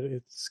think about it,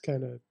 it's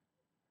kind of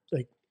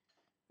like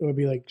it would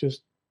be like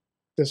just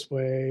this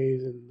way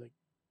and like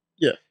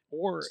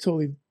or it's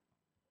totally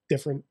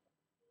different.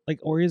 Like,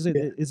 or is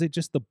it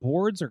just the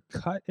boards are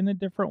cut in a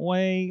different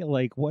way?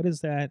 Like, what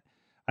is that?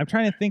 I'm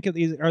trying to think of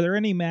these. Are there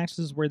any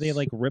matches where they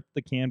like rip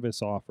the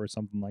canvas off or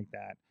something like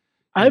that?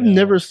 I've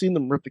never seen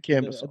them rip the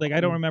canvas off. Like, I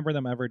don't remember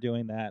them ever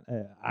doing that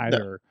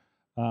either.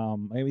 No.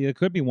 Maybe there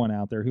could be one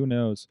out there. Who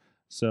knows?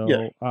 So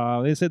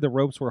they said the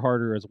ropes were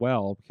harder as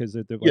well because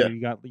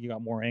you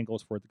got more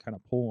angles for it to kind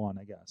of pull on,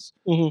 I guess.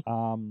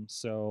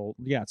 So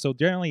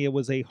generally it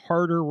was a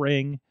harder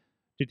ring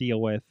to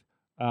deal with.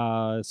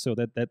 So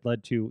that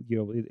led to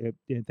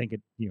I think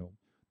the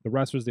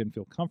wrestlers didn't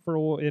feel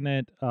comfortable in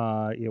it.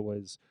 It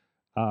was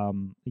a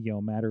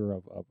matter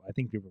of I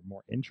think there were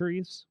more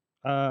injuries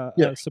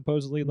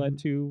supposedly led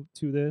to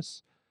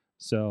this.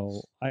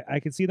 So I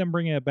could see them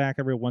bringing it back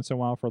every once in a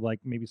while for like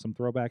maybe some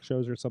throwback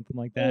shows or something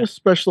like that.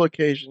 Special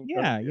occasion.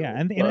 Yeah,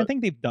 and I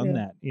think they've done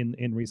that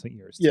in recent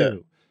years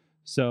too.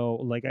 So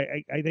like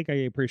I think I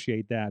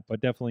appreciate that, but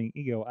definitely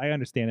I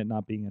understand it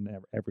not being an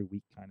every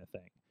week kind of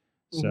thing.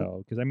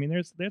 So because I mean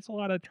there's a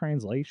lot of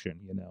translation,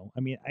 I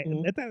mean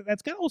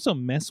that's gonna also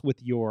mess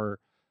with your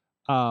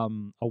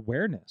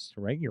awareness,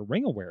 right? Your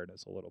ring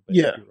awareness a little bit.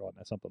 If you're on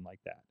something like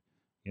that,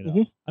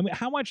 I mean,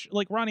 how much,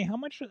 like Ronnie, how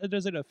much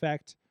does it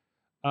affect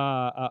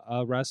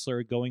a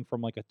wrestler going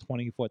from like a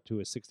 20-foot to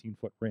a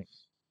 16-foot ring?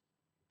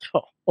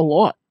 Oh, a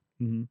lot.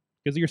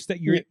 Because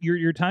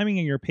your timing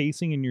and your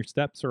pacing and your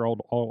steps are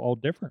all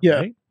different.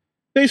 Right?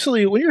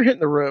 Basically, when you're hitting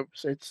the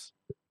ropes, it's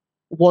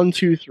 1,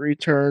 2, 3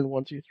 turn,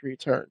 1, 2, 3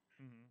 turn.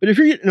 But if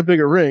you're getting a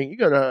bigger ring, you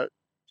got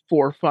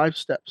 4 or 5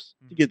 steps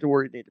to get to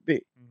where you need to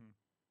be,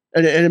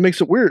 and it makes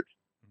it weird.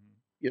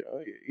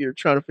 You're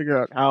trying to figure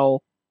out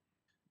how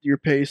you're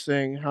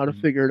pacing, how to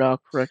figure it out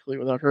correctly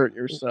without hurting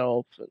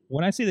yourself.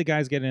 When I see the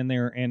guys getting in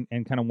there and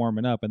kind of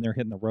warming up and they're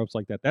hitting the ropes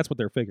like that, that's what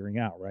they're figuring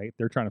out, right?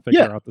 They're trying to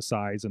figure out the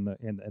size and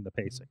the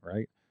pacing,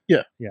 right?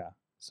 Yeah.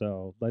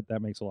 So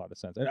that makes a lot of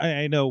sense. And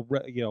I know,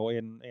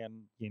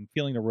 in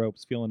feeling the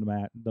ropes, feeling the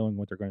mat, knowing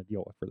what they're going to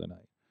deal with for the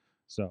night.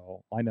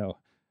 So I know.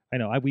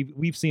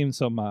 We've seen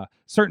some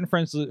certain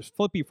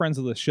flippy friends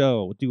of the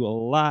show do a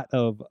lot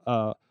of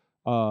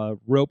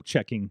rope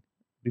checking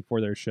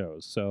before their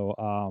shows. So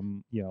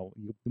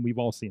we've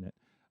all seen it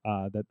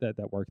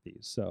that work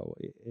these. So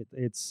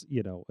it's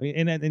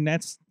and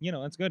that's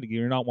that's good.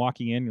 You're not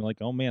walking in, you're like,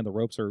 oh man, the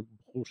ropes are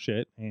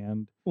bullshit,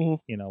 and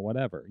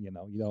whatever. You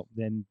don't,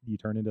 then you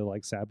turn into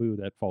like Sabu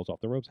that falls off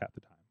the ropes half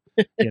the time.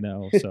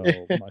 So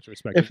much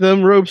respect. If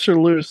them ropes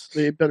are loose,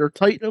 they better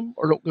tighten them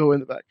or don't go in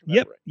the back.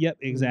 Yep,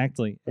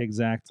 exactly.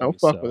 Don't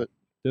fuck with it.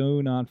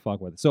 Do not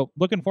fuck with it. So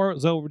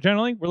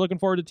generally we're looking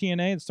forward to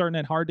TNA. It's starting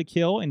at Hard to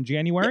Kill in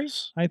January,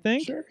 I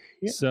think. Sure.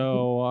 Yeah.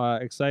 So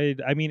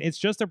excited. I mean, it's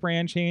just a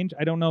brand change.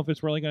 I don't know if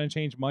it's really going to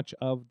change much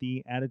of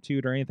the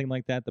attitude or anything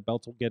like that. The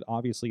belts will get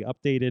obviously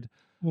updated.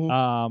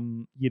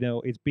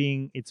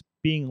 It's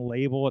being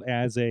labeled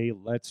as a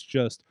let's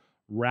just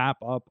wrap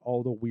up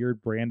all the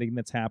weird branding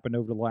that's happened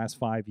over the last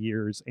 5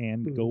 years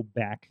and go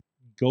back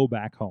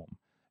home.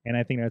 And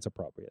I think that's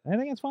appropriate. I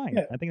think it's fine.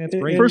 I think that's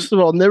great. First of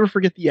all, never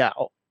forget the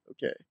owl.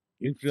 Okay.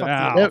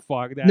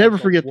 Never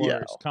forget the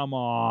owl. Come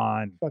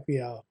on. Fuck the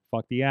owl.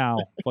 Fuck the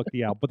owl. Fuck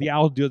the owl. But the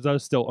owl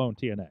does still own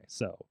TNA,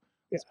 so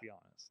let's be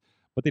honest.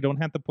 But they don't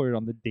have to put it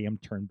on the damn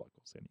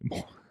turnbuckles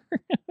anymore.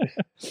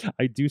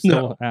 I do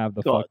still have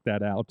the Fuck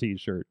That Owl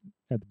t-shirt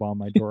at the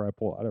bottom of my drawer. I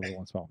pull out every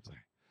once in a while. I was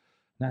like,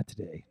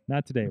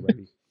 not today,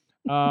 Reggie.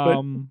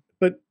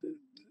 But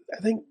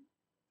I think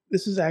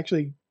this is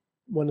actually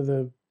one of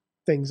the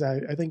things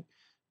I think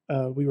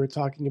we were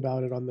talking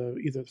about it on the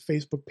either the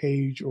Facebook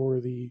page or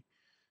the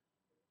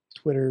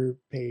Twitter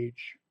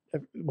page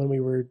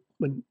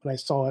when I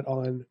saw it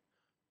on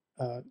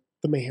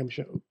the Mayhem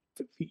Show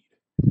feed.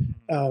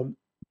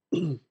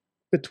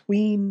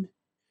 Between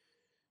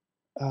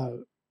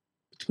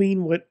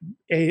what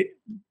if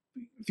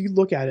you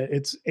look at it,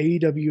 it's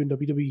AEW and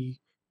WWE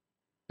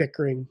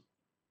bickering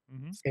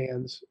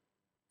fans,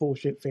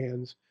 bullshit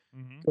fans,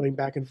 going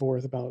back and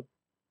forth about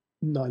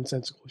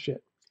nonsensical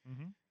shit.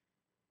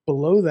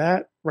 Below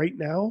that, right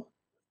now,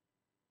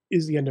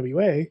 is the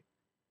NWA,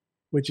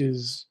 which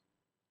is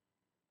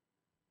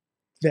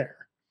there.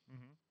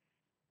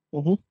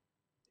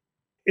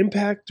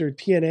 Impact or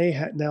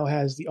TNA now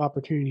has the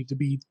opportunity to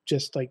be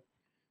just like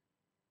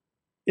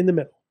in the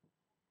middle.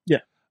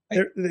 Yeah.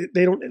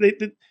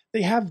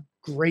 They have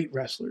great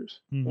wrestlers.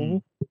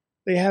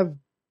 They have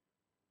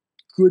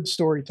good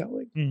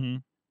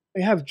storytelling.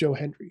 They have Joe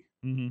Hendry.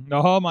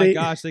 Oh my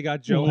gosh, they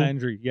got Joe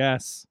Hendry.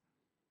 Yes.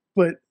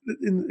 But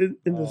in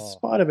the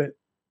spot of it,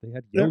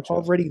 they're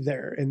already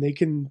there, and they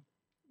can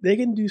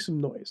do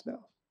some noise now.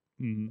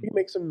 They can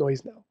make some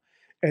noise now,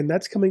 and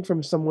that's coming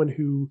from someone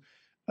who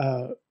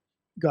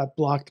got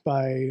blocked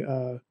by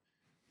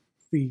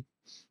the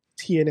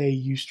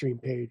TNA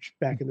Ustream page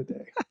back in the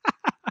day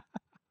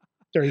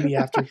during the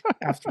after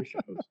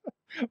shows.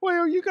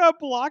 Wait, you got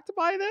blocked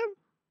by them?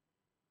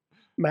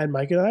 Mad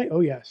Mike and I? Oh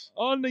yes.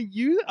 On the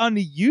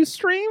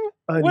Ustream?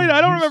 Wait,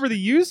 I don't remember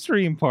the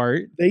Ustream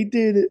part. They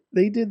did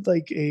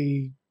like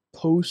a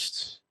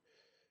post.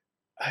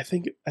 I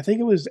think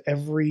it was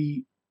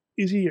either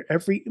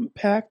every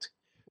Impact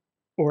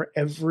or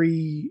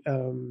every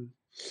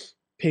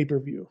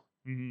pay-per-view.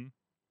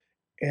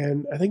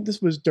 And I think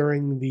this was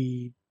during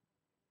the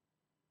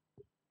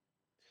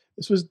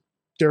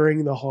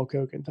Hulk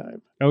Hogan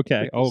time.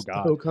 Okay. Oh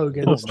god. Hulk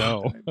Hogan. Oh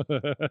no.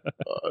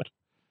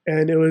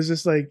 And it was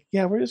just like,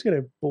 yeah, we're just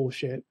gonna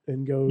bullshit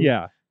and go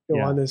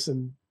on this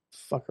and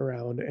fuck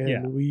around.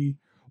 And we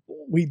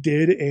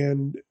did,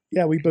 and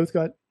we both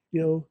got,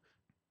 I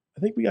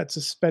think we got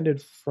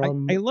suspended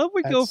from. I love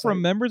we go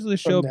from members of the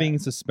show being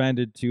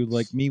suspended to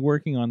like me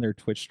working on their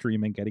Twitch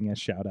stream and getting a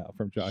shout out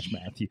from Josh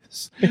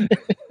Matthews.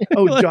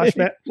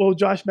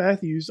 Josh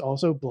Matthews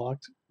also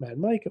blocked Mad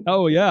Mike.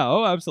 Oh yeah.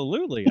 Oh,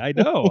 absolutely. I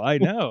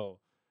know.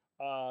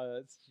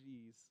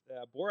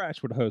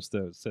 Borash would host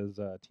those, says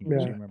Team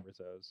remembers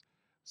those.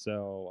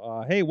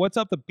 So, hey, what's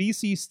up, the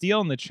BC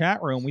Steel in the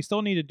chat room? We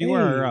still need to do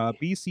our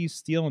BC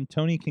Steel and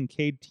Tony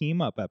Kincaid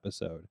team up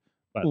episode,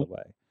 by the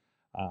way,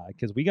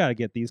 because we got to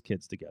get these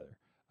kids together.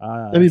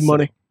 That'd be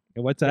money.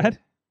 What's that?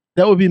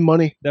 That would be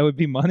money. That would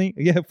be money.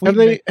 Yeah.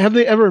 Have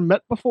they ever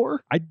met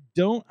before?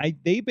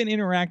 They've been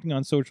interacting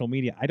on social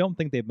media. I don't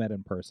think they've met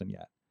in person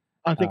yet.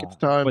 I think it's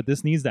time. But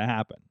this needs to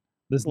happen.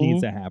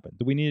 Needs to happen.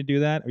 Do we need to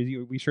do that? Are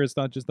we sure it's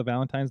not just the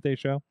Valentine's Day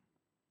show?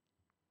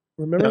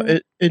 Remember, no,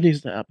 it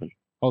needs to happen.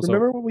 Also,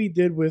 remember what we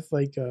did with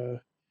like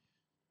what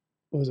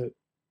was it?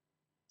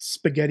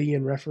 Spaghetti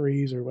and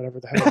referees or whatever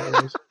the hell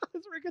it was.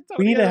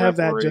 We need to have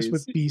that just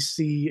with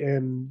BC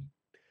and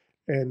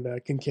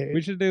Kincaid.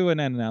 We should do an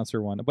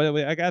announcer one. By the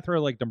way, I gotta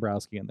throw like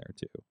Dombrowski in there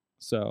too.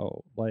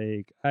 So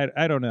like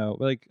I don't know,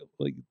 like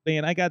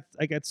man, I got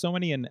so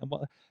many, and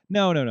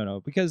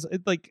no, because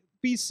it, like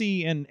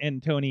BC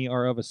and Tony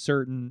are of a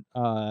certain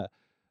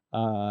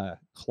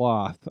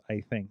cloth.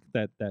 I think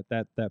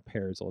that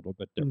pairs a little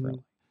bit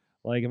differently.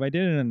 Like if I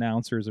did an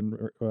announcers and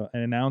what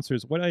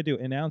do I do?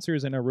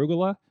 Announcers and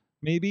arugula,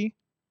 maybe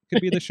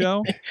could be the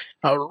show.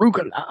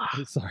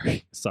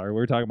 Arugula. Sorry, we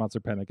were talking about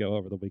Serpentico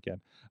over the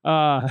weekend.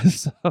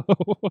 So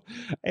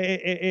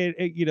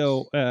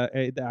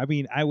I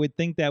mean, I would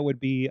think that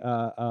would be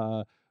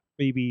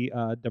maybe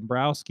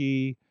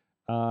Dombrowski,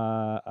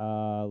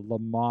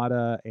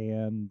 LaMotta,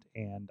 and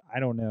I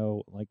don't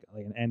know, like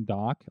and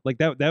Doc, like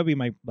that would be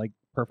my like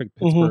perfect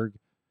Pittsburgh,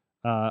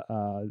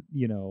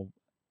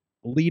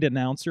 lead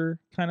announcer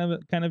kind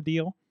of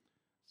deal.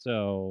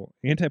 So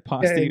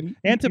antipasto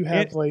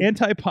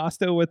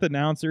with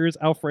announcers,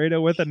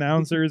 Alfredo with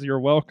announcers. You're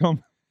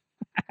welcome.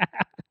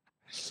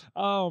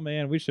 Oh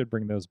man, we should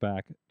bring those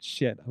back.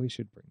 Shit, we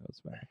should bring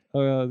those back.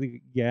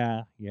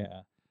 Yeah.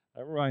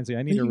 That reminds me,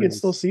 I need to. You can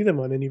still see them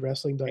on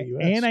IndieWrestling.us.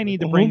 And I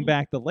need to bring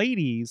back the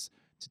ladies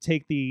to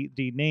take the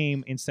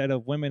name instead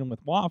of women with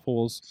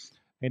waffles.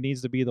 It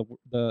needs to be the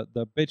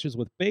bitches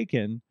with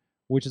bacon,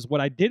 which is what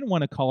I didn't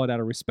want to call it out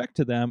of respect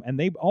to them. And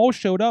they all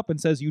showed up and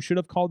says, you should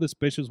have called this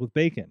Bitches with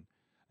Bacon.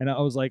 And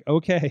I was like,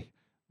 okay,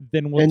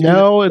 then we'll. And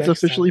now it's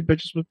officially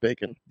Bitches with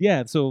Bacon.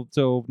 Yeah.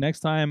 So next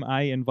time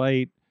I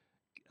invite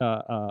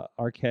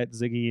Arquette,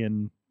 Ziggy,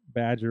 and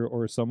Badger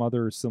or some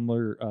other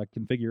similar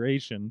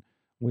configuration,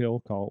 we'll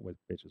call it with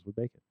Bitches with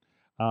Bacon.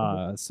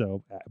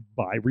 So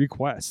by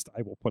request,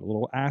 I will put a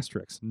little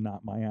asterisk,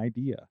 not my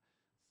idea.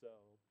 So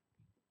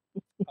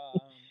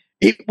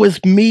it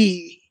was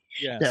me.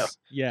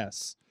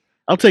 Yes.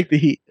 I'll take the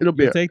heat. It'll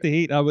be You'll take the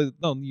heat.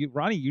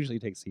 Ronnie usually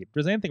takes the heat. If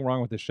there's anything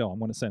wrong with the show, I'm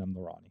going to send him to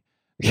Ronnie.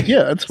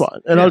 yeah, that's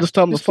fine. And I'll just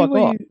tell him to Just do fuck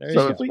what off. you- There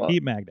So you it's go. fine.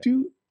 Heat magnet.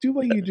 Do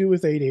what you do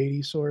with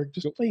 880, Sorg.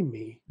 Just blame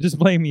me. Just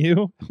blame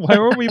you. Why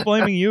were we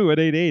blaming you at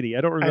 880?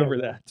 I don't remember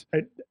know.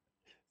 that.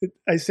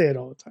 I say it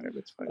all the time.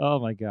 It's fine. Oh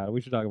my god,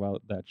 we should talk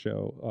about that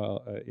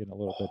show in a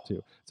little bit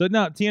too. So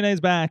no,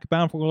 TNA's back.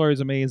 Bound for Glory is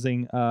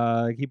amazing.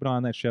 Keep it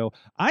on that show.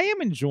 I am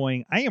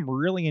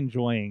really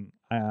enjoying.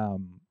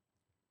 I'm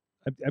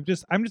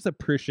just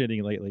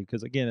appreciating lately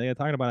because again,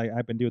 talking about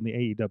I've been doing the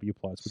AEW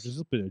Plus, which has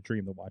just been a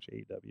dream to watch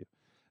AEW.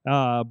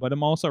 But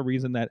I'm also a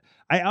reason that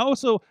I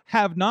also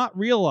have not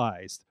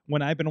realized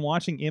when I've been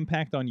watching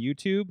Impact on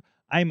YouTube,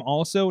 I'm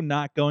also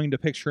not going to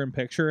picture in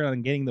picture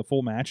and getting the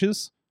full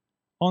matches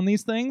on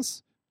these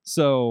things.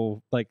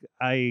 So like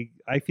I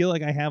feel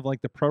like I have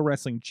like the pro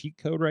wrestling cheat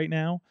code right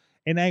now,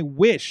 and I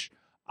want,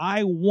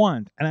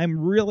 and I'm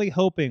really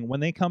hoping when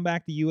they come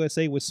back to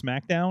USA with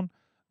SmackDown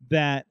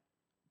that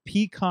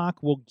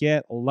Peacock will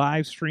get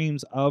live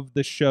streams of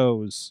the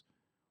shows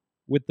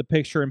with the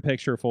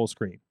picture-in-picture full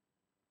screen.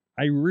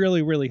 I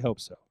really, really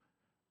hope so.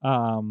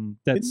 Didn't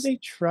That's they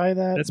try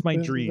that? that's my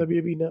with dream. The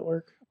WWE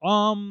Network.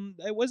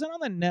 It wasn't on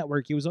the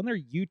network. It was on their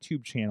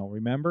YouTube channel.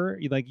 Remember,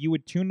 you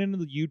would tune into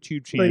the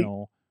YouTube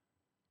channel,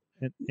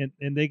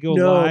 and they go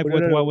live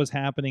with what was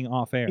happening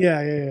off air. Yeah.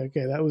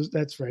 Okay,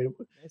 that's right.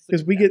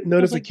 Because we get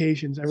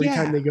notifications every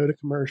time yeah. they go to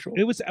commercial.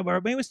 It was,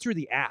 or maybe it was through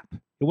the app.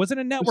 It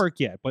wasn't a network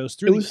yet, but it was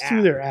through the app.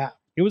 through their app.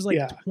 It was like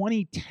yeah.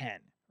 2010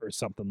 or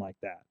something like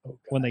that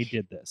when they gosh.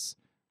 did this.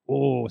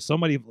 Oh,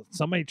 somebody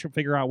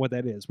figure out what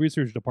that is.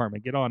 Research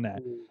department, get on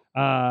that. Ooh.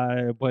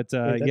 That's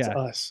That's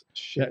us.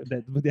 Shit.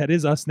 that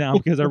is us now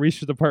because our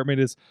research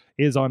department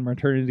is on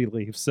maternity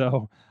leave.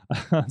 So,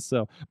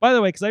 by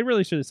the way, because I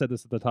really should have said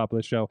this at the top of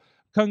the show.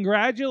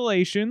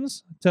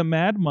 Congratulations to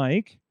Mad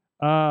Mike.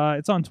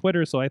 It's on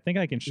Twitter, so I think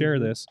I can share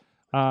this.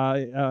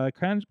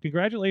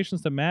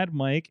 Congratulations to Mad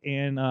Mike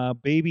and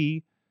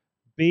baby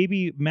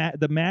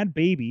Matt, the Mad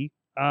Baby.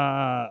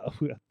 I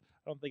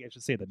don't think I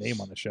should say the name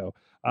on the show,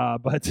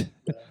 but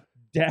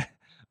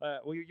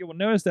you will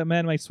notice that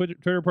Mad Mike's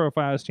Twitter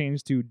profile has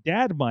changed to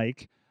Dad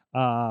Mike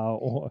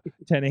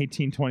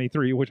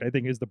 10/18/23, which I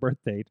think is the birth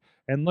date.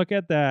 And look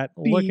at that.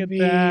 Look at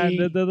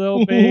that. The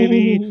little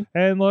baby.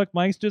 And look,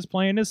 Mike's just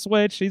playing his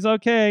Switch. He's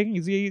okay.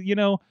 He's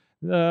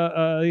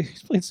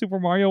played Super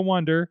Mario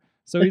Wonder,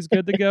 so he's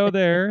good to go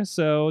there.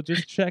 So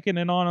just checking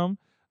in on him.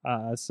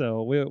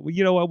 So we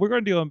you know what, we're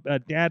going to do a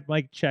Dad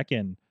Mike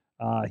check-in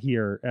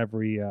here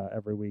every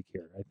week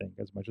here, I think,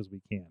 as much as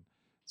we can.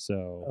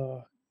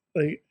 So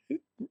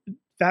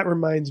that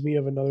reminds me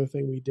of another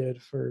thing we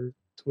did for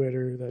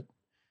Twitter that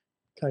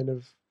kind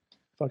of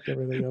fucked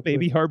everything up.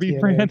 Baby with Harvey TNA.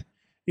 brand.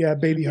 Yeah,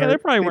 Baby Harvey. Yeah, they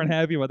probably weren't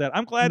happy about that.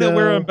 I'm glad that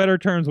we're on better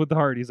terms with the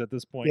Hardys at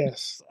this point.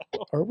 Yes.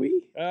 So. Are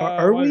we?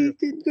 Are we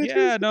in good terms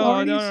with the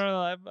Hardys? No.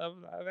 I've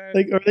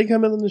Like, are they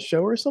coming on the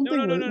show or something?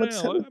 No.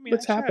 What's I mean,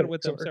 what's I chatted happening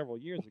with them Sorg? several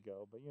years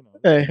ago, but you know.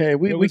 Hey,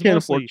 we can't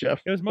afford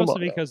Jeff. It was Come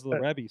mostly on because of the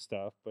Rebby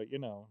stuff, but you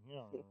know.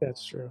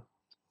 That's true.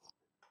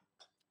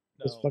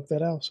 No. Let's fuck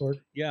that out, Sorg.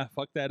 Yeah,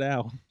 fuck that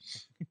out.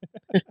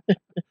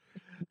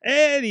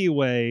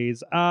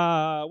 Anyways,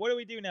 what do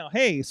we do now?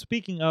 Hey,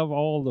 speaking of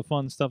all the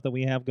fun stuff that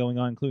we have going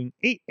on, including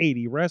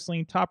 880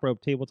 Wrestling, Top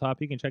Rope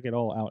Tabletop, you can check it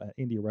all out at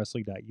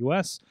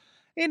indiewrestling.us.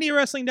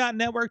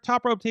 IndieWrestling.network,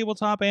 Top Rope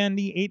Tabletop, and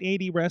the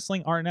 880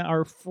 Wrestling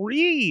are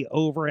free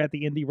over at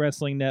the Indie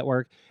Wrestling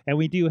Network. And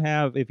we do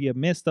have, if you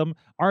missed them,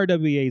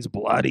 RWA's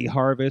Bloody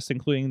Harvest,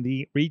 including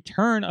the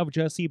return of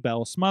Jesse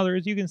Bell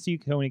Smothers. You can see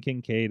Tony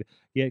Kincaid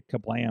get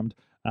kablammed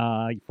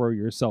for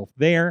yourself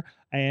there,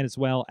 and as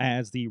well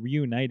as the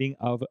reuniting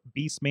of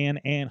Beastman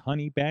and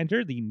Honey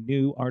Badger, the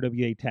new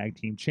RWA Tag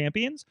Team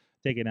Champions,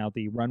 taking out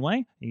the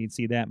runway. You can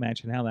see that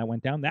match and how that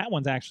went down. That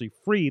one's actually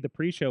free. The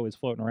pre-show is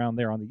floating around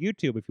there on the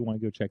YouTube if you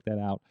want to go check that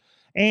out.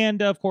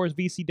 And, of course,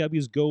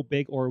 VCW's Go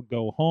Big or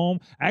Go Home.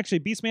 Actually,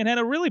 Beastman had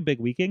a really big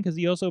weekend because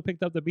he also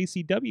picked up the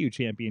VCW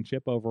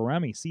Championship over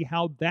Remy. See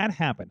how that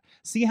happened.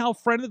 See how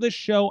friend of the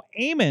show,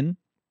 Eamon,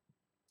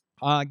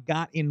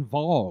 got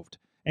involved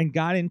and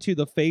got into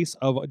the face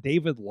of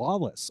David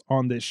Lawless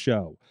on this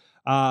show.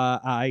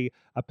 I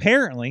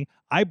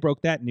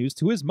broke that news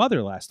to his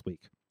mother last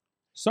week.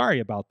 Sorry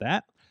about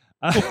that.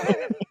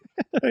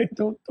 Hey,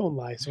 don't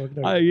lie, Sorg.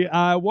 No,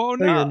 I won't.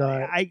 No, you're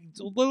not.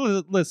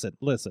 Listen.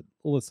 We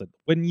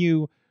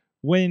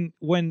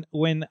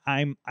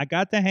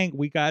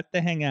got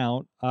to hang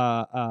out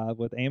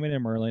with Eamon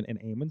and Merlin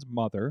and Eamon's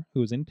mother,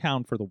 who's in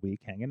town for the week,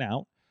 hanging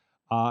out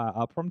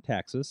up from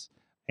Texas.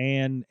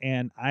 And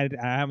I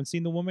haven't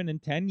seen the woman in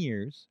 10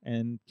 years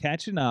and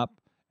catching up.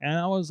 And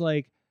I was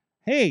like,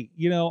 hey,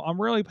 I'm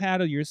really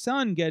proud of your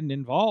son getting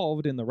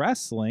involved in the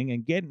wrestling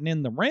and getting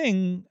in the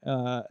ring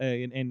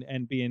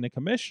and being a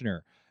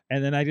commissioner.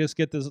 And then I just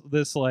get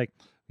this like,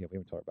 yeah, we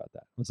haven't talked about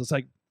that. It's just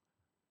like,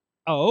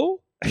 oh,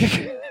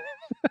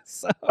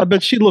 So, I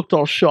bet she looked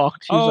all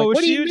shocked. She was like, "What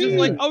do she you was mean?" just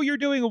like, "Oh, you're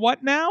doing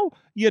what now?"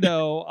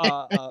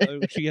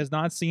 She has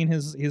not seen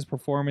his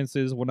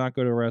performances. Will not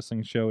go to a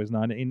wrestling show. Is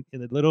not a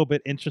little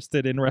bit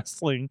interested in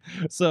wrestling.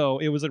 So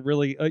it was a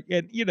really,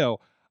 and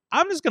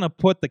I'm just gonna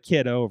put the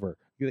kid over.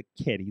 The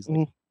kid, he's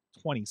like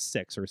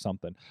 26 or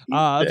something.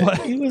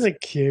 But He was a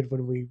kid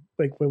when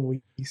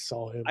we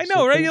saw him. I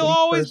know, right? when He'll he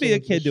always first be a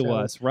went to the kid to show,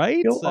 us, right?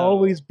 He'll So-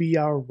 always be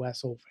our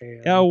Wessel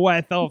fan. a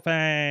Wethel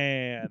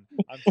fan.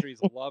 I'm sure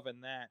he's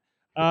loving that.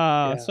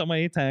 Yeah.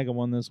 Somebody tag him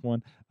on this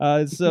one.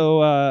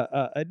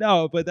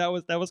 No, but that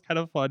was kind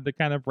of fun to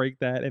kind of break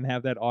that and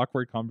have that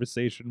awkward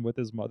conversation with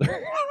his mother.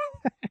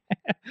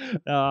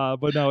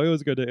 But no, it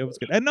was good. It was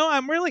good. And no,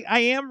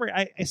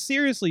 I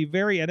seriously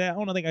very, and I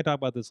don't think I talked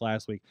about this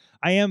last week.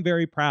 I am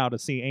very proud to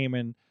see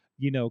Eamon,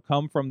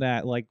 come from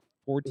that like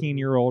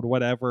 14-year-old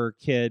whatever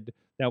kid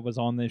that was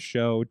on this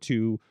show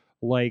to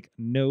like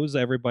knows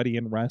everybody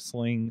in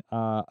wrestling.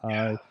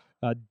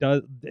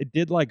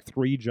 Did like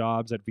 3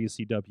 jobs at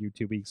VCW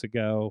 2 weeks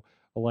ago,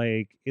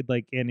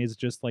 and is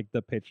just like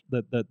the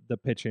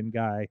pitch-in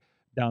guy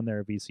down there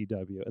at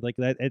VCW. Like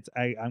that,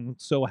 I'm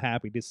so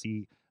happy to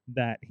see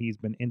that he's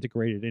been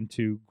integrated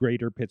into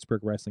greater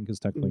Pittsburgh wrestling, because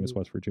technically it's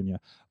West Virginia.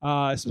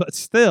 But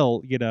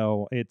still,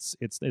 it's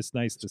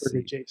nice to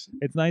see. Jason.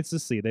 It's nice to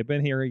see. They've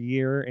been here a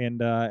year,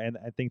 and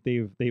I think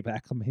they've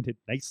acclimated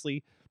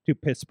nicely to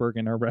Pittsburgh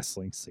and our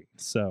wrestling scene.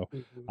 So,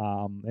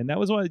 and that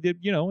was what I did.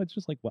 It's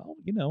just like, well,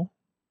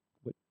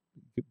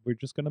 we're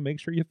just gonna make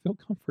sure you feel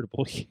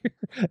comfortable here.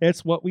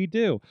 It's what we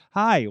do.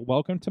 Hi,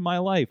 welcome to my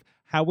life.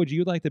 How would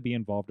you like to be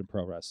involved in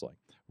pro wrestling,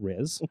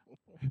 Riz?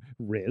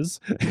 Riz.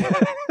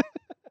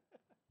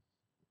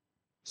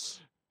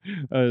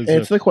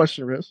 Answer the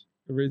question, Riz.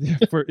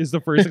 Is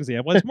the first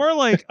example. It's more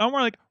like I'm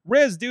more like,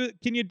 Riz,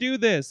 can you do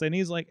this? And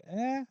he's like,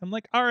 I'm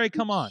like, all right,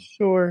 come on.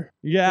 Sure.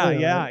 Yeah.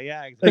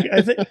 Like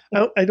I think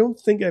I don't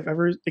think I've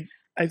ever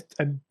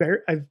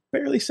I've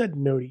barely said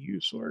no to you,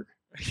 Sorg.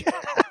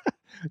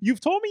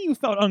 You've told me you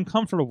felt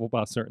uncomfortable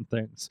about certain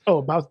things.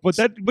 Oh,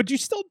 but you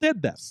still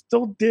did them.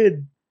 Still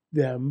did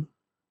them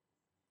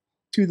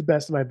to the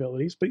best of my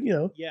abilities, but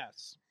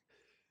Yes,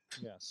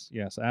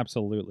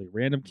 absolutely.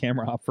 Random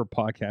camera op for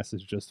podcasts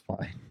is just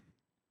fine.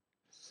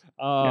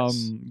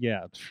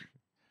 Yeah.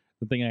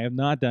 The thing I have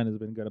not done has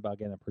been good about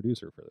getting a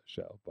producer for the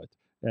show, but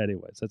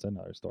anyways, that's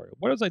another story.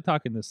 What was I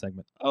talking this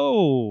segment?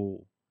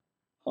 How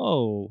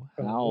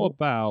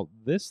about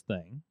this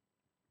thing?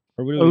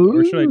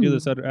 Or should I do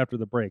this after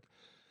the break?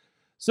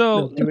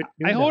 So No, do it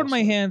I hold in now,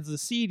 my Sorg. hands the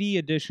CD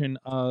edition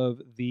of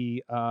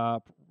the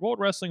World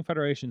Wrestling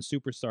Federation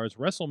Superstars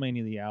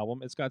WrestleMania the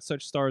album. It's got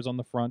such stars on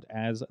the front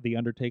as The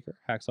Undertaker,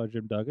 Hacksaw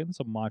Jim Duggan,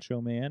 some Macho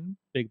Man,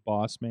 Big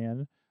Boss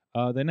Man,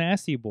 the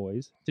Nasty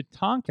Boys,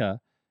 Tatanka,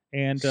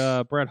 and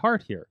Bret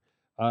Hart here.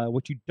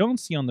 What you don't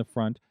see on the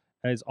front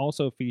is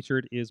also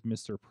featured is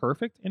Mr.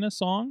 Perfect in a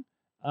song,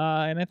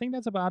 and I think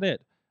that's about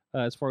it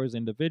as far as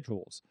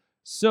individuals.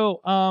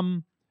 So,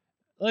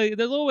 like,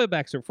 there's a little bit of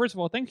backstory. First of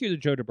all, thank you to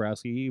Joe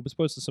Dabrowski. He was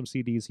posting some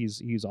CDs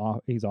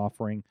he's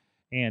offering,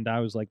 and I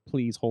was like,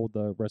 please hold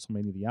the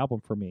WrestleMania the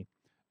album for me.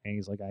 And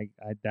he's like, I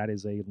that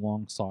is a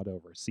long sought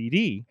over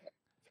CD.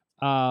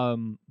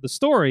 The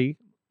story,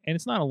 and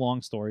it's not a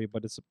long story,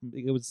 but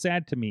it was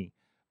sad to me.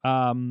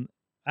 I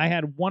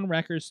had one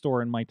record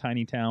store in my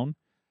tiny town,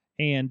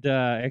 and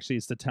actually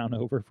it's the town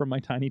over from my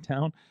tiny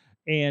town.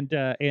 And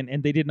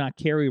they did not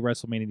carry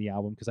WrestleMania the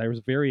album, because I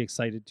was very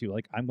excited to,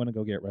 like, I'm going to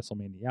go get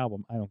WrestleMania the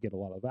album. I don't get a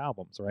lot of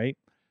albums, right?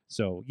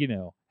 So,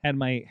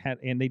 and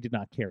they did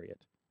not carry it.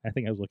 I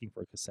think I was looking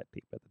for a cassette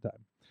tape at the time.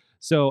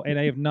 So, and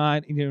I have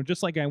not,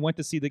 just like I went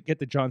to get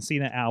the John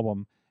Cena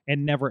album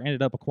and never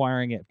ended up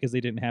acquiring it because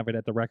they didn't have it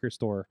at the record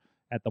store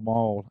at the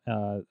mall,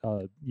 a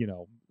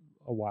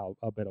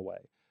bit away.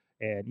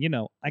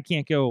 And, I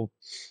can't go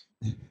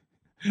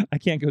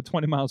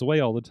 20 miles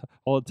away all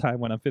the time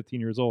when I'm 15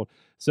 years old.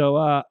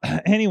 So,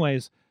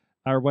 anyways,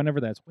 or whenever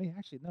that's. Wait,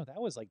 actually, no,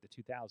 that was like the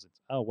 2000s.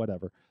 Oh,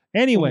 whatever.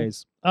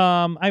 Anyways,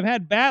 I've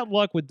had bad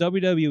luck with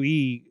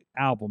WWE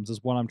albums,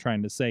 is what I'm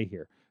trying to say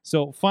here.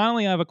 So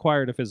finally, I've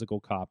acquired a physical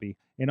copy,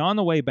 and on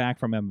the way back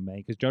from MMA,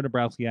 because Joe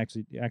Dabrowski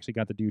actually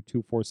got to do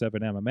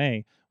 247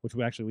 MMA, which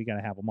we got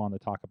to have him on to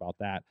talk about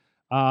that.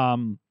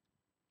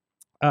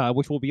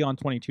 Which will be on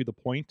 22 The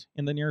Point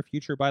in the near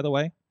future, by the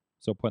way.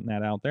 So putting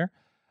that out there.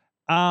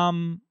 I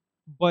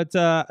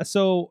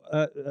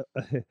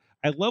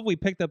love we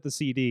picked up the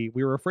CD.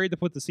 We were afraid to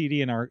put the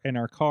CD in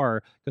our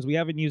car because we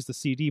haven't used the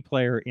CD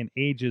player in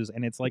ages,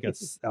 and it's like a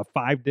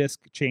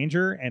 5-disc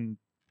changer, and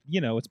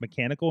it's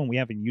mechanical, and we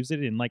haven't used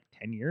it in like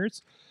 10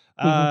 years.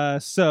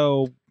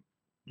 So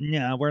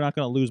yeah, we're not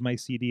going to lose my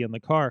CD in the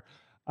car.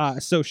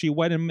 So she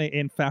went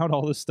and found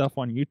all this stuff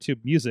on YouTube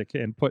Music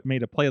and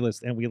made a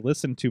playlist, and we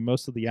listened to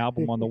most of the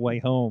album on the way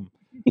home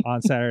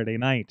on Saturday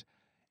night.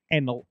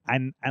 And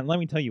let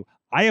me tell you,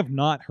 I have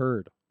not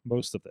heard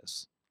most of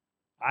this.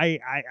 I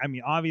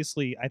mean,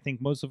 obviously, I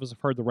think most of us have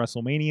heard the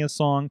WrestleMania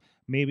song.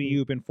 Maybe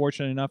you've been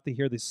fortunate enough to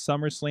hear the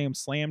SummerSlam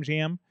Slam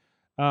Jam.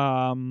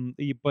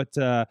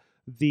 But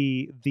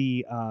the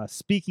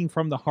Speaking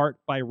from the Heart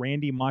by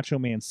Randy Macho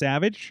Man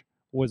Savage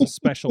was a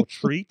special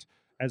treat,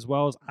 as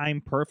well as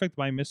I'm Perfect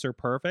by Mr.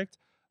 Perfect.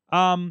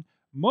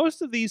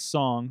 Most of these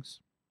songs,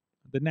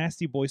 the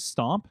Nasty Boy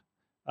Stomp,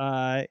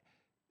 uh,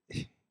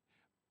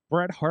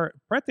 Bret the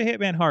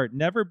Hitman Hart,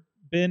 never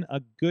been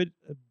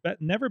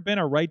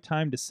a right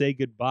time to say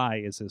goodbye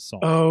is his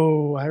song.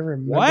 Oh, I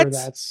remember What?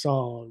 that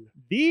song.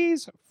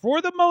 These,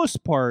 for the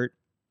most part,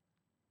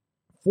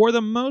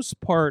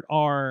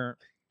 are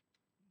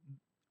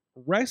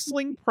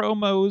wrestling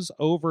promos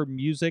over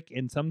music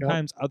and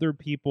sometimes other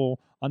people,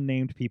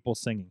 unnamed people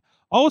singing.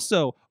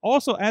 Also,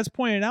 as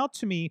pointed out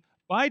to me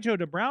by Joe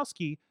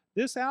Dabrowski,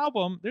 this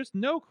album, there's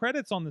no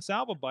credits on this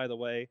album, by the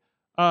way.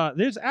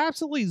 There's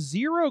absolutely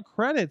zero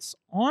credits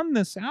on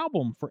this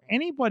album for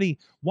anybody.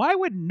 Why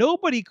would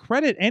nobody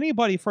credit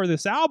anybody for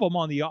this album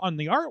on the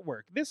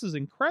artwork? This is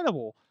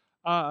incredible.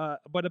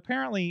 But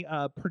apparently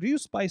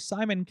produced by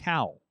Simon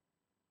Cowell.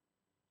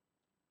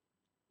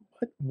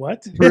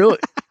 What? Really?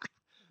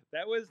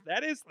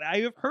 That is I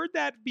have heard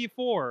that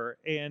before,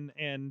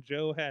 and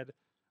Joe had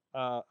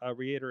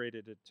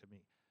reiterated it to me.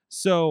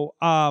 So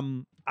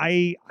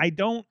I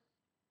don't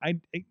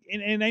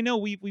and I know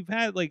we've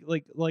had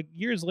like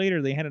years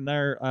later they had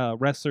another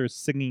wrestlers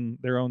singing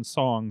their own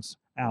songs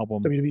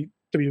album,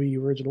 WWE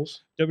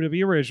Originals.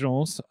 WWE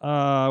Originals,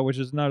 which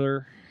is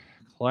another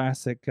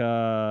classic.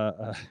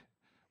 Well,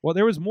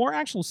 there was more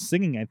actual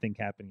singing, I think,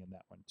 happening in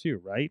that one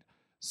too, right?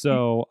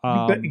 So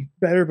You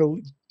better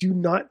believe. Do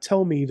not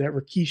tell me that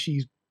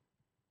Rikishi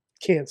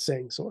can't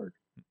sing, Sorg.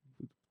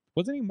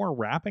 wasn't he more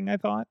rapping? I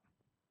thought.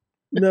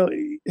 No,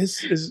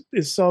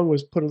 his song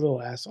was "Put a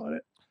Little Ass on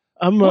It."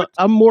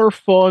 I'm more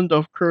fond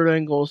of Kurt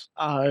Angle's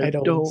I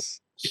don't don't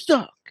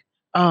suck.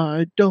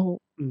 I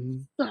don't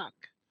Mhm. suck.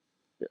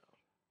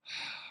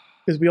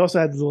 Because we also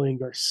had Lillian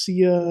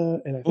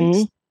Garcia and I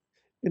think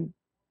and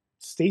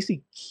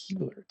Stacy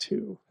Keibler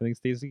too. I think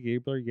Stacy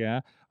Gabler,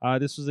 yeah.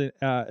 This was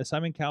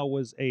Simon Cowell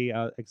was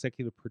a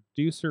executive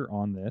producer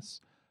on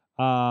this,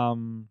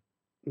 Mhm.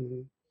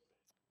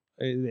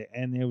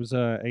 and it was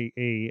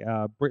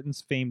a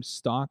Britain's famed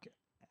stock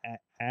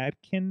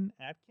Adkin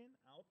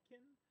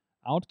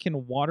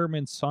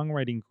Waterman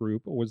songwriting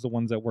group was the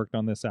ones that worked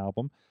on this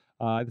album.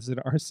 This is an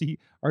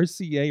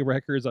RCA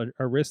Records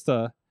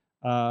Arista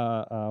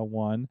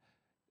one.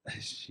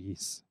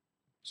 Jeez.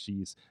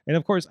 And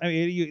of course,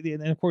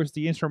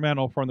 the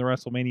instrumental from the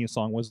WrestleMania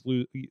song was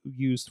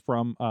used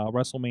from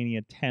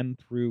WrestleMania 10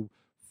 through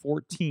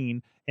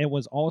 14, and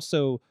was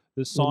also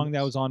the song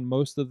that was on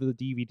most of the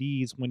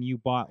DVDs when you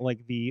bought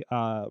like the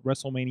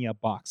WrestleMania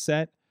box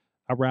set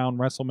around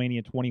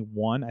WrestleMania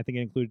 21. I think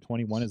it included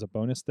 21 as a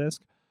bonus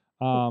disc.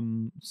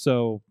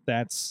 So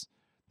that's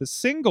the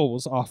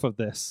singles off of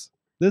this.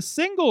 The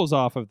singles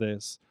off of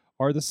this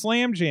are the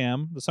Slam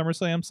Jam, the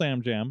SummerSlam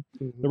Slam Jam,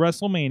 the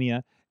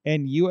WrestleMania,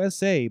 and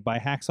USA by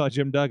Hacksaw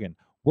Jim Duggan.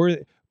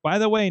 By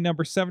the way,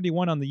 number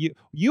 71 on the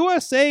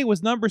USA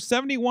was number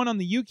 71 on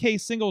the UK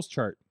singles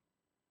chart.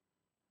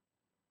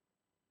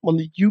 On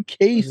the UK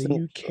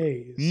The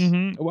UK's.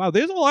 Mm-hmm. Wow,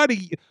 there's a lot of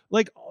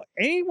like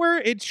anywhere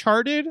it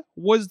charted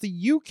was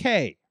the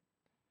UK.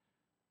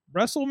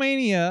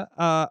 WrestleMania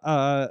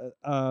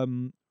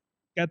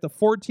got the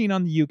 14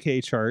 on the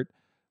UK chart.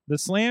 The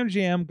Slam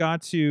Jam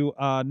got to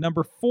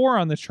number 4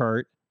 on the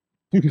chart.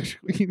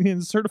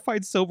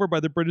 Certified silver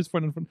by the British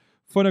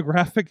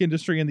phonographic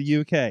industry in the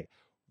UK.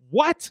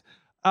 What?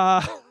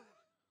 What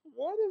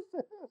is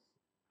this?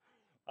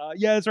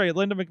 Yeah, that's right.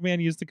 Linda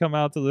McMahon used to come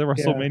out to the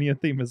WrestleMania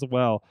theme as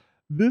well.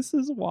 This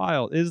is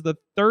wild. It is the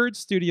 3rd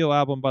studio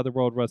album by the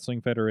World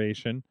Wrestling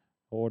Federation.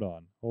 Hold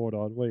on,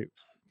 wait,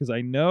 because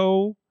I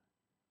know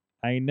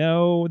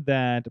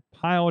that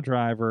Pile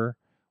Driver,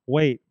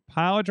 the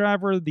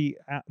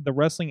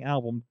wrestling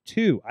album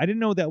 2. I didn't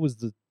know that was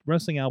the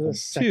wrestling album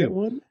 2.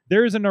 One?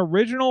 There's an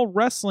original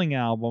wrestling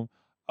album.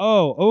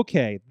 Oh,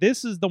 okay.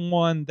 This is the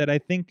one that I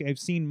think I've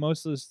seen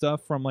most of the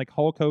stuff from, like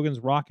Hulk Hogan's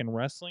Rock and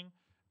Wrestling.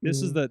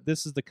 This is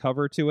the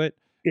cover to it.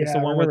 Yeah, it's the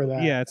one I remember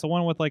that. Yeah, it's the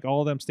one with like all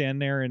of them standing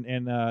there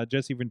and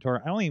Jesse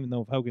Ventura. I don't even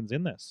know if Hogan's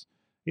in this.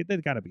 They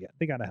gotta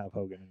have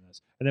Hogan in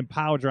this. And then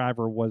Pile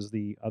Driver was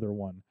the other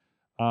one.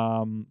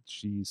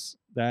 Jeez,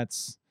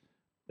 that's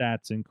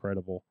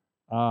incredible.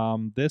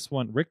 This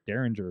one, Rick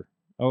Derringer.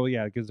 Oh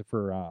yeah, because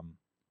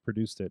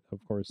produced it,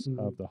 of course,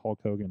 of the Hulk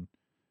Hogan.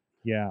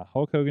 Yeah,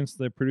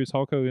 they produced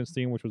Hulk Hogan's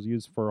theme, which was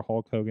used for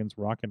Hulk Hogan's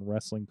Rock and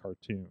Wrestling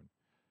cartoon.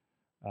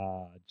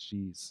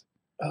 Jeez.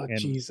 Oh,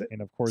 jeez.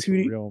 And of course,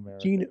 Real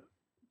America.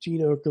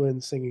 Gene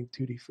Okerlund singing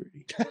Tutti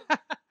Frutti.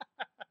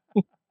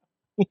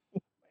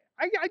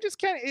 I just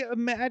can't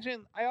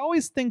imagine. I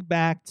always think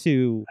back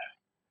to,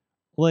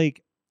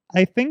 like,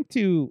 I've been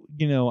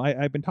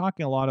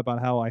talking a lot about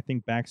how I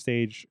think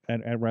backstage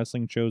at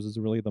wrestling shows is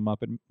really the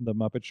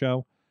Muppet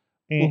Show.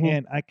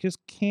 And I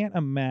just can't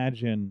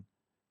imagine,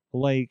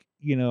 like,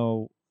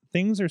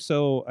 things are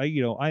so,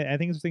 I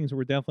think things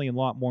were definitely a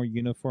lot more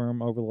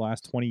uniform over the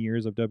last 20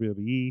 years of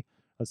WWE,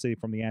 let's say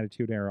from the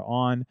Attitude Era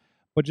on.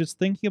 But just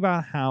thinking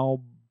about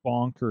how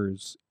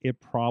bonkers it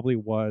probably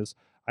was.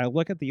 I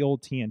look at the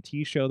old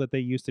TNT show that they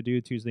used to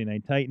do, Tuesday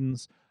Night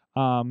Titans.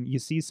 You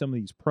see some of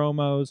these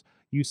promos.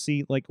 You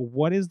see, like,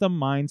 what is the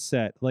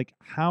mindset? Like,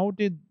 how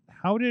did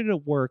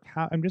it work?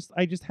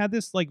 I just had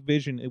this like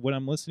vision when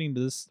I'm listening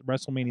to this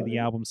WrestleMania the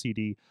album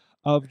CD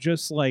of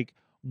just like,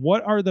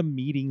 what are the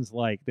meetings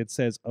like that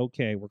says,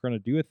 okay, we're going to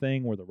do a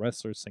thing where the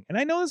wrestlers sing. And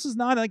I know this is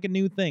not like a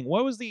new thing.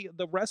 What was the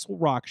Wrestle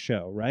Rock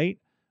show, right?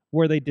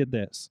 Where they did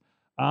this.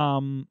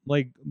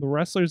 Like the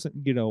wrestlers,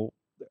 you know,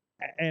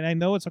 and I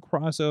know it's a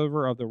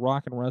crossover of the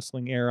rock and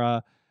wrestling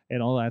era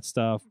and all that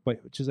stuff,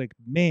 but just like,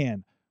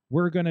 man,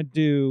 we're going to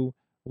do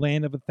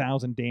Land of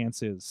 1,000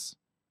 Dances.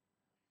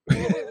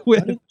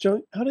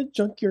 How did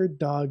Junkyard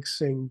Dog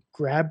sing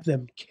 "Grab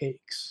Them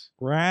Cakes"?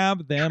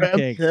 Grab them Grab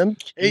cakes. them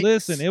cakes.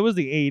 Listen, it was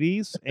the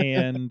 80s,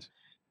 and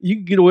You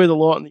could get away with a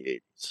lot in the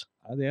 80s.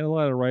 they had a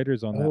lot of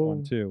writers on that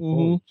one too. Mhm.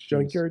 Holy jeez.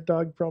 Junkyard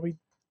Dog probably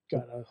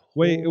got a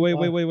Wait. whole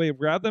lot-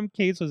 Grab Them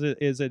Cakes is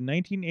a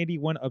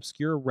 1981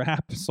 obscure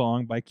rap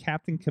song by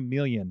Captain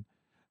Chameleon.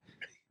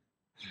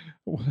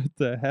 What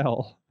the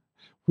hell?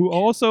 Who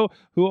also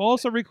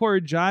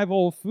recorded Jive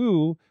Ol'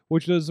 Foo,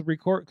 which was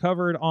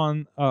covered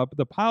on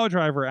the Pile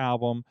Driver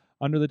album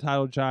under the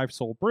title Jive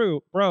Soul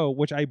Bro,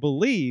 which I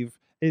believe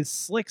is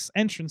Slick's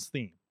entrance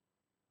theme,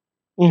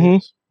 Mm-hmm.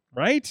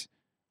 right?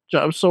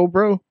 Job so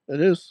bro. It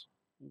is.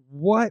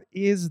 What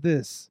is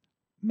this?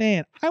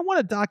 Man, I want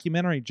a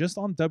documentary just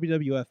on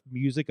WWF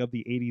music of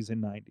the 80s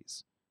and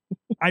 90s.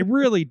 I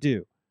really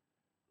do.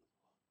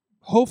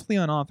 Hopefully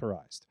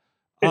unauthorized.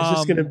 It's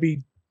just going to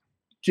be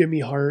Jimmy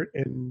Hart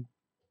and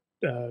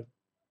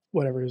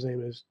whatever his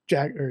name is,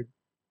 Jack or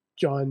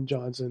John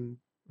Johnson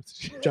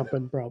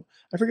jumping. Problem.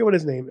 I forget what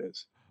his name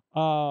is.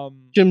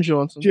 Jim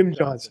Johnson. Jim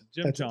Johnson.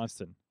 Jim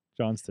That's it.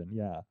 Johnston,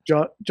 yeah.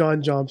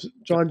 John Johnson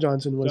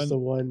was the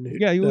one.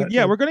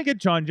 We're gonna get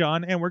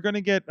John, and we're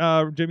gonna get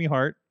Jimmy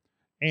Hart,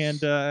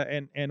 and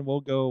we'll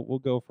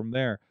go from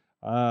there.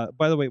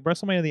 By the way,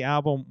 WrestleMania the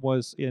album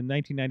was in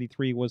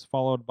 1993, was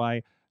followed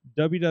by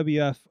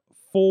WWF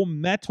Full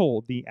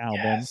Metal the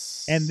album,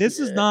 Yes. and this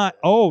is not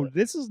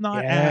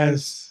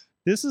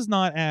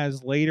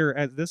as later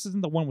as this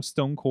isn't the one with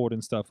Stone Cold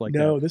and stuff like that.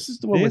 No, this is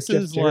the one This with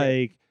Jeff is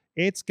Jarrett. like,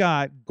 it's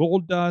got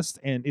Gold Dust,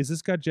 and is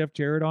this got Jeff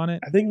Jarrett on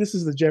it? I think this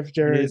is the Jeff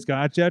Jarrett. It's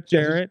got Jeff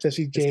Jarrett.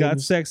 Jesse James. It's got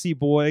Sexy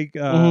Boy.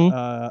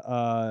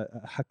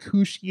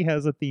 Hakushi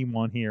has a theme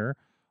on here.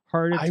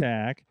 Heart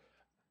Attack.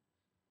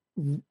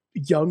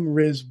 Young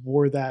Riz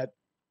wore that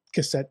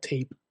cassette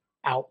tape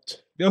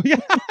out. Oh yeah.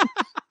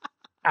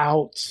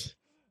 Out.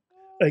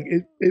 Like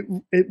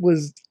it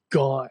was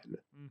gone.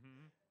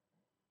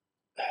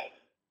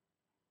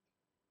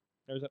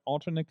 There's an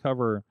alternate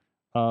cover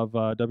of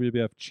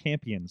WWF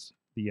Champions,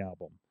 the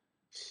album.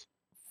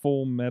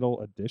 Full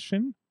Metal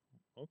Edition.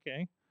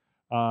 Okay.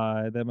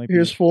 That might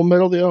Here's be. Full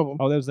Metal, the album.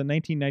 Oh, that was the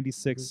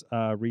 1996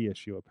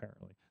 reissue,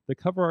 apparently. The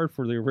cover art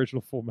for the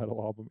original Full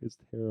Metal album is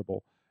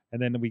terrible.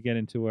 And then we get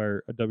into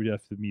our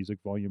WWF The Music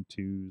Volume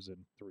 2s and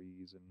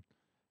 3s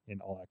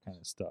and all that kind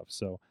of stuff.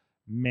 So,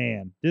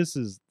 man, this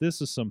is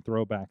some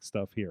throwback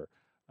stuff here.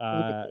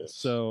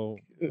 So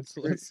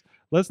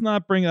let's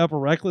not bring up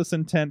Reckless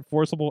Intent,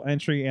 Forcible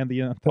Entry, and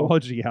the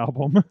Anthology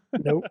album.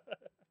 Nope.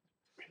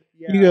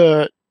 You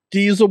got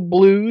Diesel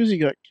Blues. You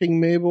got King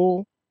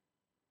Mabel.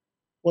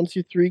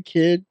 123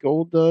 Kid,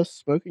 Gold Dust,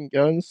 Smoking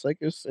Guns,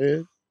 Psycho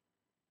Sid.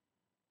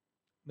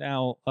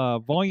 Now,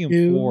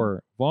 Volume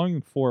 4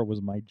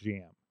 was my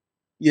jam.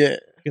 Yeah.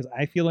 Because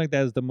I feel like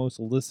that is the most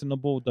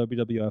listenable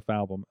WWF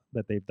album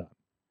that they've done.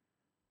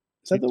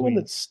 Is that the one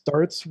that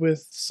starts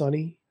with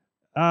Sonny?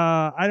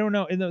 I don't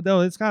know.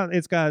 No, it's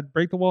got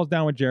Break the Walls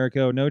Down with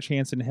Jericho, No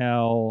Chance in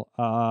Hell,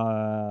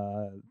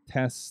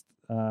 Test,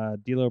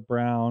 D'Lo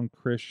Brown,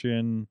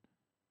 Christian,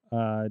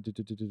 got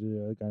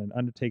an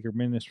Undertaker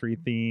Ministry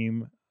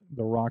theme,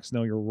 The Rocks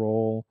Know Your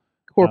Role,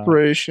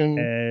 Corporation,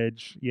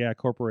 Edge,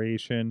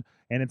 Corporation,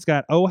 and it's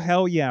got Oh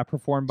Hell Yeah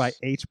performed by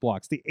H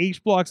Blocks. The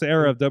H Blocks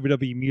era of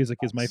WWE music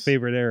is my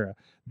favorite era.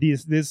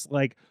 This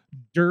like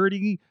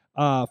dirty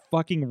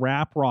fucking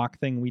rap rock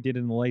thing we did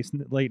in the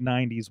late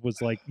 90s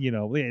was like,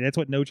 that's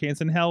what No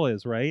Chance in Hell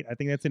is, right? I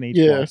think that's an H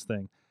Blocks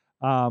thing.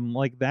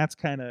 Like that's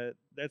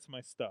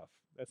my stuff.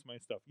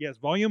 Yes,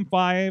 Volume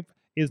 5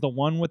 is the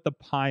one with the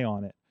pie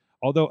on it.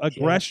 Although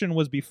Aggression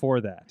was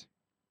before that,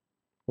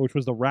 which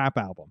was the rap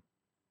album.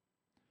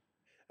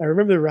 I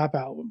remember the rap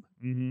album.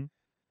 Mm-hmm.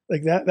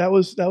 Like that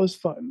was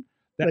fun.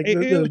 It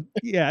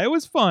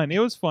was fun. It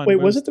was fun. Wait,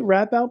 was it the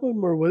rap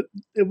album or what?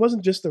 It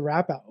wasn't just the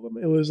rap album.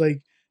 It was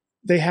like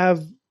they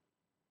have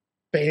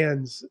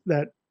bands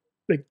that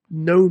like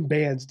known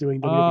bands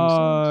doing WWE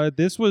songs.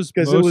 This was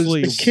because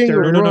mostly it was King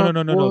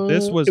no.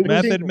 This was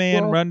Method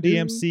Man, Rock, Run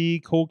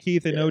DMC, Cold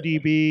Keith, and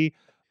ODB.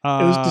 It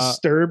was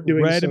Disturbed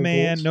doing Red So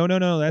Man. Cold.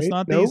 No. That's Right?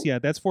 not No? these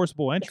yet. That's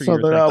Forcible Entry. So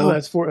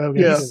That's for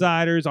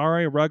Eastsiders,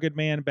 R.A. Rugged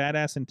Man,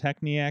 Badass and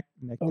Techniac.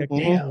 Oh,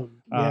 damn.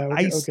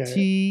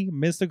 Ice-T,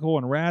 Mystical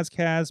and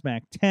Razkaz,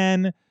 Mac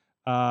 10,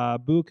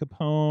 Boo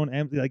Capone.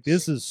 And like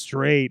this is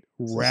straight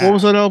rap. What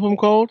was that album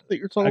called that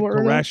you're talking about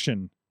right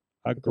now?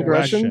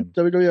 Aggression.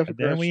 WWF And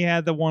then we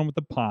had the one with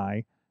the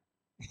pie.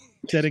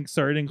 that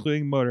started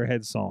including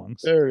Motorhead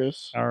songs. There it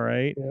is. All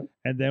right. Yep.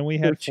 And then we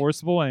had 13.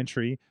 Forcible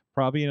Entry,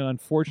 probably an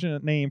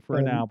unfortunate name for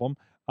an album.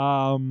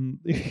 But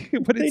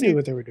They knew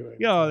what they were doing.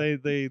 Yeah,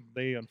 they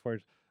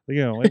unfortunately,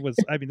 it was.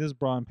 I mean, this is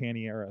bra and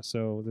panty era,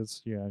 so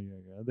this, yeah.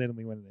 Then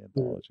we went into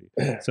anthology.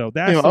 So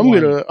that's the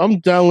one. I'm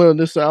downloading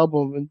this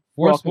album and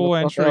Forcible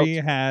rocking the fuck Entry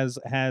out.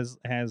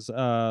 has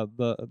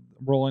the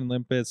Rolling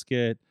Limp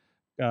Bizkit,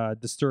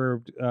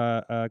 Disturbed,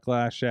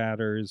 Glass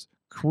Shatters,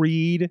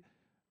 Creed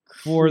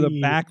for the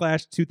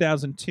Backlash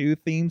 2002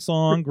 theme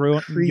song,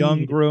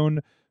 Young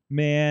Grown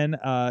Man,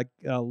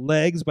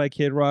 Legs by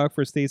Kid Rock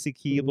for Stacy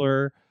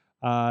Keibler,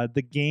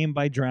 The Game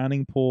by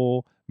Drowning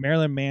Pool,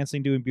 Marilyn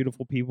Manson doing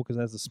Beautiful People because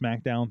that's the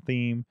SmackDown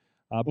theme,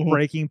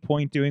 Breaking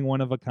Point doing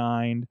One of a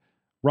Kind,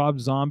 Rob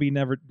Zombie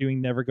Never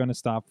Gonna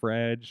Stop for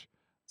Edge.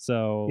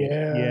 So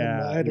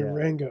Night of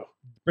Rango.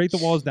 Break the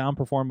Walls Down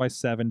performed by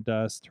Seven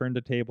Dust, Turn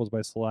the Tables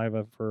by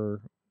Saliva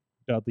for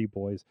Dudley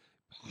Boys.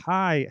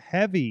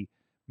 Heavy.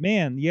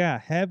 Man, yeah,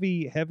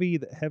 heavy,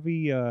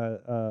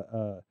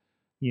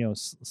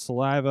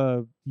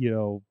 Saliva,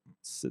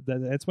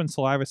 that's when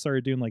Saliva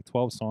started doing like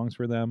 12 songs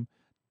for them.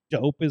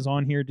 Dope is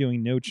on here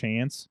doing No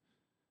Chance.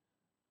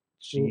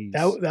 Jeez.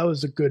 That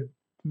was a good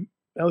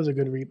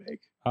remake.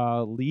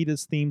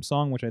 Lita's theme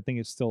song, which I think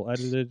is still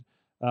edited.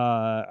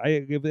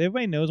 If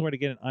everybody knows where to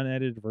get an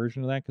unedited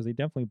version of that, because they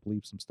definitely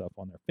bleep some stuff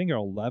on there. Finger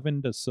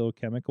 11 does So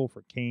Chemical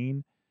for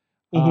Kane.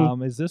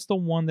 Is this the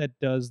one that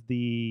does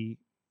the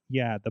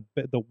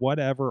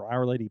whatever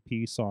Our Lady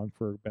Peace song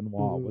for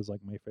Benoit was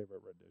like my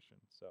favorite rendition.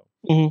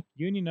 So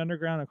Union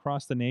Underground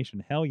Across the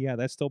Nation, hell yeah,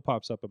 that still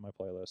pops up in my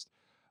playlist.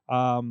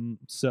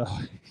 So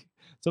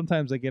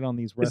sometimes I get on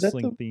these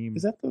wrestling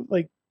themes. Is that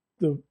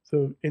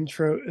the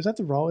intro? Is that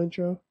the Raw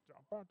intro?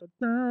 The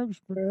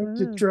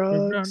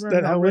drugs,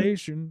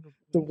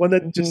 the one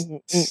that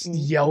just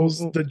yells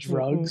the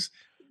drugs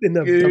in the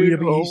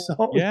WWE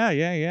song. Yeah.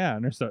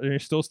 And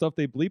there's still stuff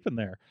they bleep in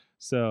there.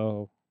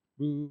 So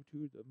move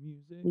to the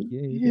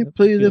music. Yeah,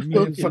 play the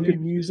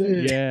fucking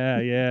music.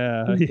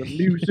 Yeah. The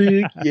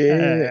music,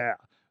 yeah.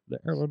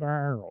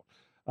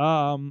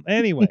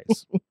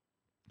 Anyways.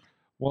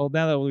 Well,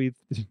 now that we've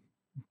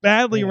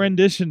badly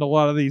renditioned a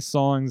lot of these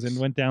songs and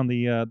went down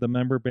the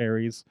member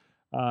berries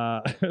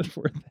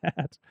for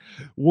that,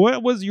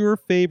 what was your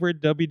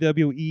favorite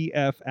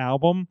WWEF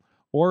album,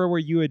 or were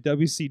you a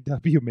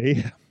WCW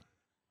Mayhem?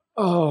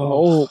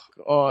 Oh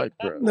God,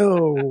 bro.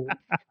 No.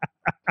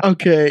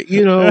 Okay,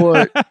 you know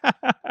what?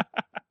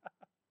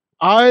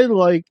 I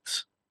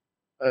liked.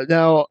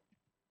 Now,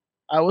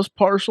 I was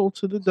partial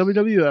to the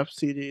WWF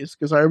CDs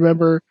because I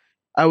remember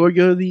I would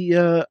go to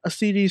the a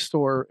CD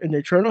store in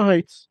Natrona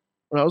Heights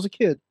when I was a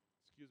kid,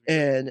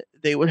 and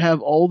they would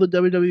have all the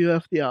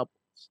WWF the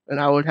albums, and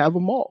I would have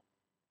them all.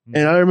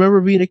 And I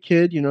remember being a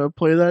kid,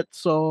 play that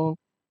song,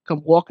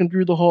 come walking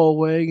through the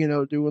hallway,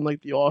 doing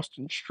like the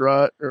Austin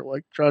Strut or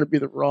like trying to be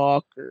the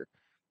Rock or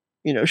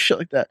shit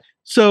like that.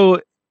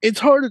 So it's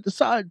hard to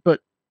decide, but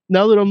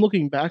now that I'm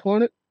looking back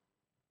on it,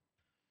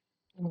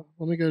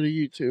 let me go to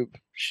YouTube.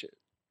 Shit,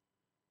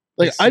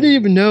 like I didn't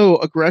even know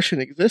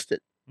Aggression existed.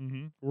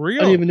 Really?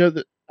 I didn't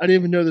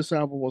even know this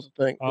album was a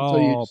thing.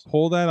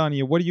 Pull that on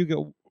you. What do you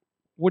go?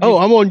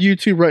 I'm on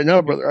YouTube right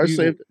now, brother. I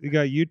saved it. You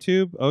got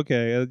YouTube?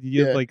 Okay.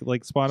 You have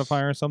like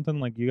Spotify or something?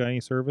 Like you got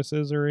any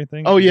services or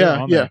anything? Oh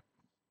yeah.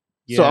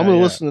 So I'm gonna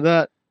listen to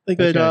that.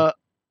 But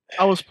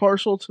I was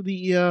partial to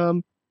the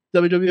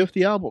WWF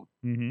the album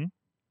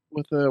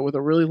with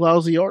a really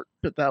lousy art,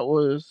 but that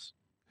was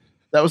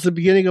the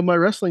beginning of my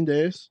wrestling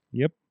days.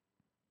 Yep.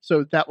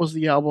 So that was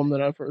the album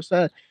that I first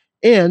had,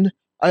 and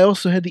I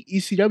also had the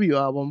ECW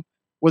album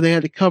where they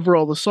had to cover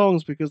all the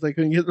songs because they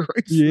couldn't get the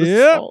rights to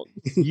the songs.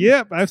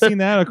 Yep, I've seen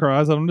that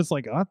across. I'm just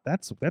like, oh,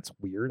 that's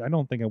weird. I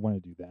don't think I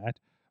want to do that.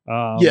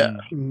 Yeah.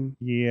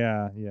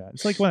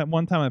 It's like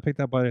one time I picked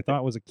up what I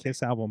thought was a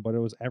Kiss album, but it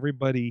was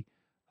everybody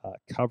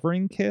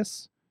covering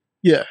Kiss.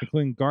 Yeah,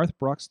 including Garth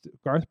Brooks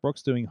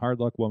doing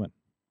Hard Luck Woman,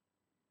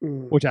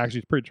 which actually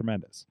is pretty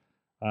tremendous.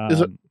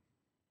 Is it?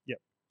 Yep.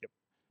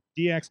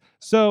 DX.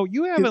 So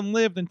you haven't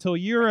lived until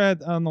you're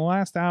on the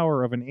last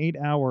hour of an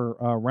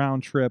 8-hour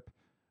round trip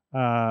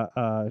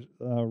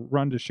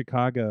run to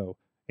Chicago,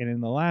 and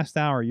in the last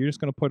hour you're just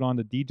going to put on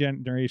the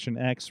D-Generation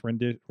X Run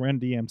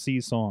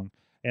DMC song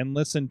and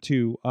listen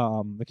to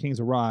the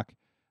Kings of Rock,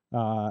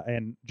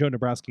 and Joe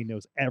Dabrowski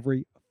knows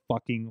every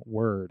fucking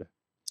word.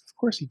 Of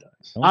course he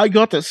does. I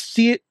got to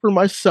see it for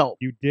myself.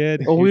 You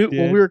did. When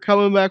we were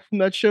coming back from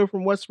that show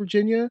from West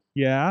Virginia.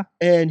 Yeah.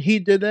 And he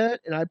did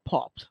that, and I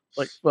popped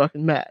like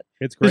fucking mad.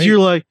 It's great. Because you're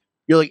like,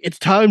 it's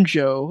time,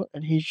 Joe,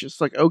 and he's just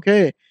like,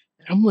 okay.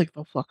 And I'm like,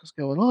 the fuck is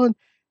going on?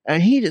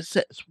 And he just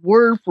says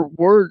word for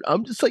word.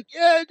 I'm just like,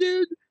 yeah,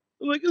 dude.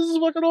 I'm like, this is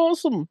fucking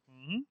awesome.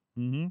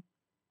 It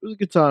was a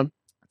good time.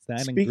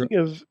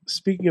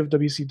 Speaking of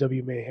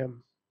WCW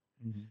Mayhem,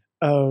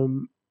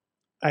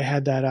 I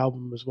had that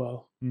album as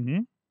well.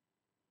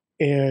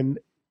 And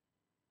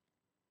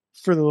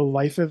for the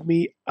life of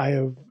me, I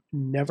have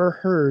never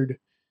heard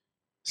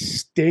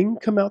Sting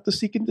come out to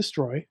Seek and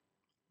Destroy.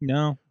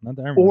 No, not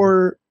that I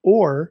remember.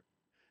 Or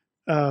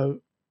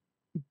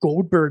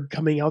Goldberg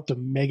coming out to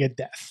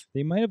Megadeth.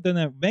 They might have done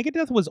that.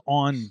 Megadeth was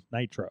on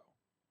Nitro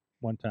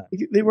one time.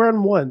 They were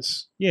on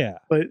once, Yeah.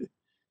 but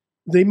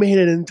they made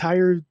an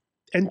entire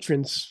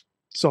entrance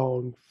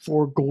song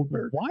for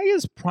Goldberg. Why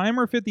is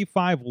Primer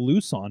 55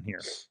 loose on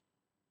here?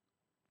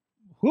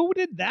 Who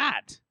did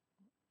that?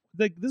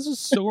 Like, this is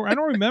so. I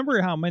don't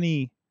remember how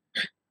many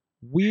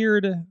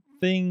weird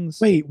things.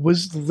 Wait,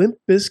 was Limp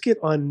Bizkit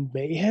on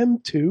Mayhem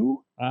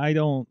too? I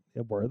don't.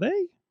 Were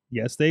they?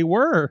 Yes, they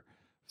were.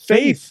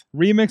 Faith.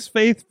 Remix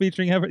Faith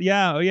featuring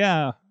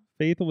yeah.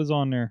 Faith was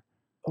on there.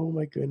 Oh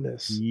my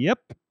goodness. Yep.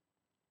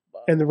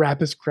 And the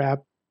Rap is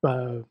Crap.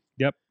 Yep.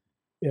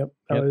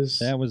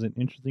 That was an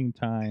interesting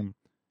time.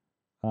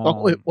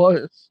 Oh, it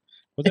was.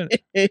 Wasn't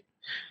it?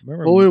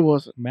 Remember, Oh, it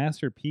wasn't.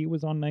 Master P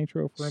was on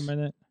Nitro for a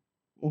minute.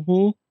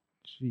 Mm-hmm.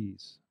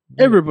 Jeez.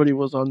 Everybody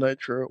was on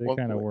Nitro at They one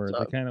kind of point were. in They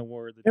time. kind of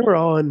were. They were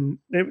on.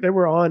 They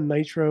were on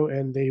Nitro,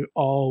 and they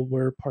all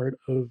were part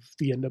of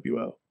the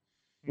NWO.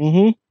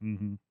 Mm-hmm.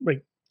 Mm-hmm.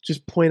 Like,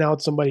 just point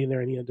out somebody in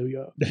there in the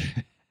NWO.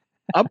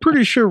 I'm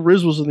pretty sure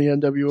Riz was in the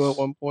NWO at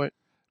one point.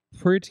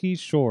 Pretty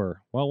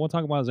sure. Well, we'll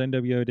talk about his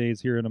NWO days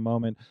here in a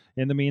moment.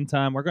 In the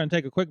meantime, we're going to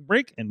take a quick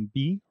break and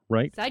be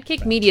right Sidekick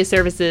back. Media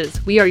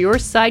Services. We are your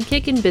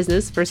sidekick in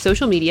business for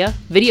social media,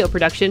 video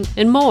production,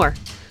 and more.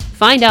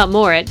 Find out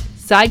more at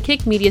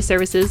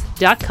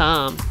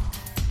sidekickmediaservices.com.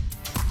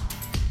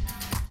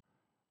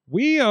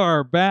 We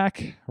are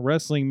back.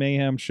 Wrestling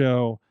Mayhem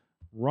show.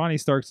 Ronnie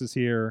Starks is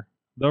here.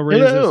 The Riz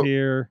Hello. is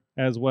here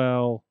as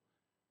well.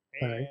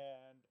 Hi. And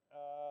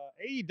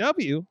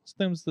AEW,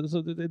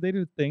 so they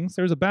did things.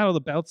 There was a Battle of the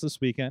Belts this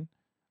weekend.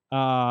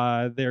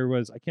 There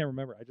was, I can't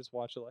remember. I just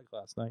watched it like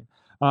last night.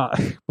 But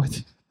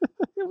it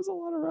was a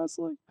lot of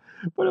wrestling.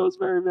 But it was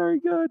very,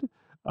 very good.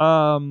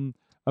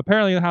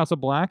 Apparently the House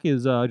of Black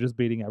is just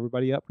beating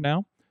everybody up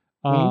now.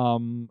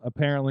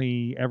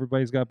 Apparently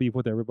everybody's got beef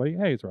with everybody.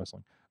 Hey, it's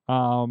wrestling.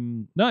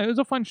 No, it was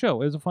a fun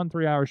show. It was a fun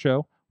 3-hour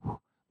show.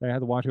 I had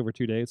to watch over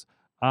 2 days.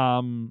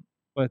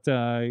 But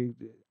I'm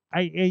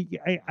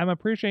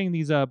appreciating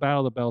these Battle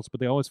of the Belts, but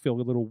they always feel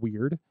a little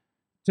weird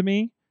to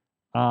me.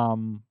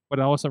 But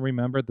I also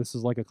remember this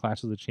is like a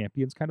Clash of the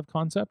Champions kind of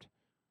concept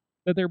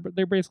that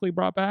they're basically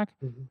brought back.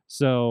 Mhm.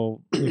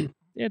 So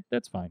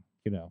that's fine,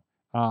 you know.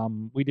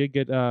 We did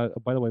get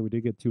by the way, we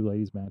did get 2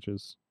 ladies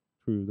matches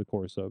through the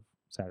course of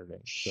Saturday.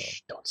 So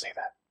Shh, don't say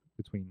that.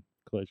 between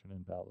Collision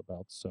and Battle of the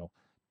Belts. So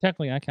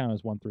technically I count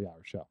as 1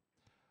 3-hour show.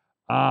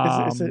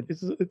 It's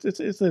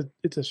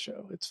a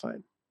show. It's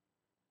fine.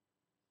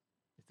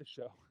 It's a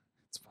show.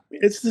 It's fine.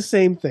 It's the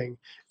same thing.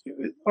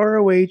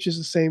 ROH is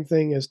the same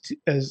thing as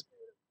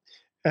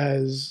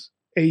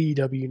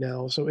AEW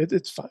now, so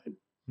it's fine.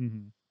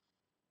 Mm-hmm.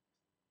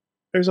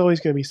 There's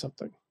always going to be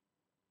something.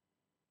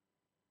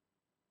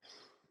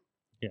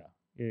 Yeah,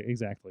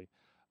 exactly.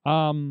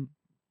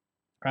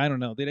 I don't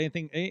know. Did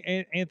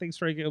anything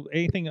strike you?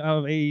 Anything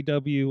of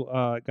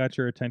AEW got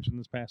your attention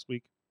this past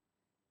week?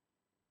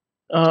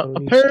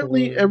 Tony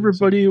Apparently, Storm,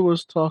 everybody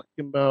was talking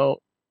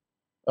about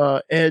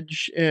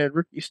Edge and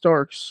Ricky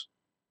Starks.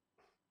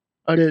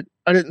 I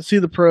didn't see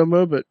the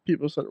promo, but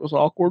people said it was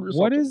awkward. Or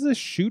What something. is the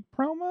shoot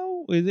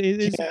promo?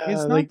 It's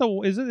Yeah, not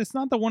it's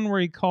not the one where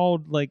he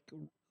called like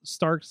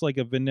Starks like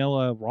a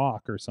vanilla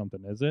rock or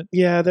something, is it?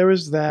 Yeah, there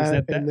was Is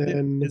that, that and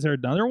then is there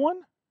another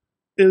one?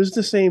 it was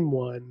the same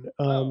one.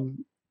 Oh.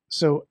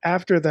 So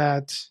after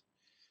that,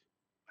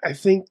 I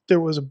think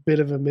there was a bit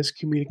of a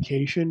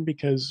miscommunication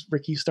because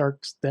Ricky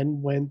Starks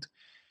then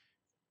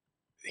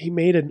he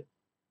made an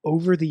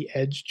over the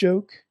edge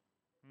joke,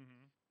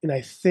 and I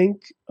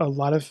think a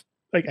lot of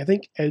I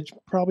think Edge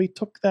probably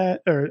took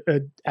that, or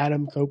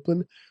Adam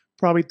Copeland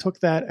probably took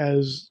that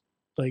as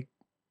like,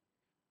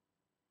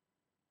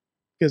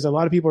 because a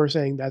lot of people are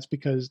saying that's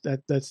because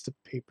that's the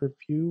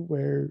pay-per-view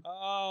where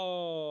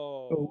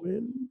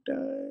Owen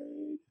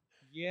died.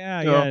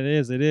 Yeah, it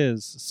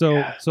is. So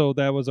Yeah. so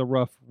that was a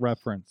rough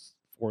reference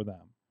for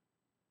them.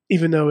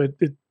 Even though it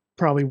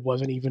probably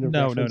wasn't even a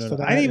No. reference to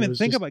that. I didn't it even was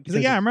think just about it because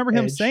because I of remember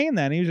him Edge. saying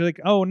that, and he was like,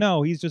 "Oh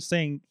no, he's just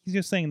saying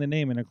the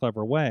name in a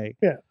clever way."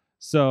 Yeah.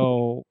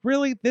 So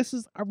really, we're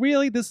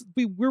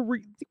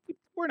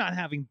not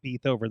having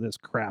beef over this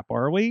crap,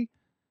 are we?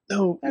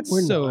 No, That's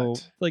we're so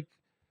not. like,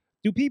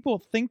 do people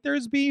think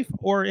there's beef,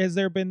 or has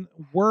there been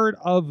word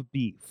of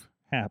beef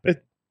happening?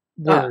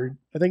 Word.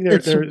 I think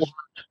it's a there's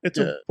it's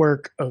a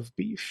work of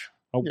beef.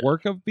 A yeah.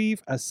 work of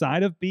beef, a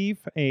side of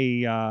beef,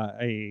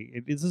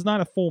 this is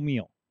not a full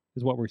meal,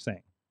 is what we're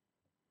saying.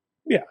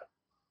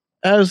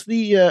 As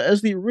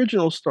the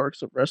original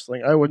Starks of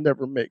wrestling, I would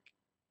never make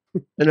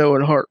an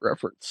Owen Hart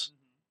reference.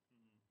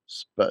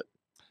 But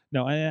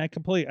No, I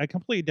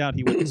completely doubt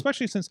he would,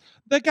 especially since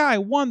the guy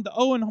won the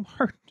Owen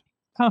Hart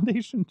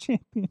Foundation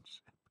Championship.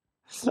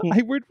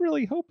 I would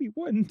really hope he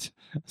wouldn't.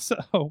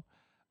 So,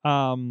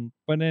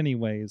 but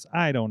anyways,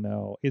 I don't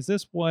know. Is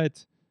this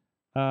what?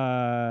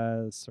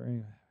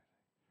 Sorry.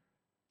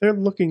 they're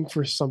looking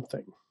for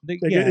something. Like,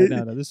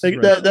 no, this is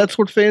Like right. that's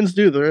what fans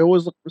do. They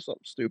always look for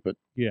something stupid.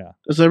 Yeah,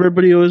 Because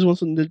everybody always wants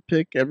to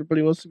nitpick.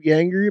 Everybody wants to be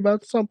angry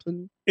about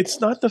something. It's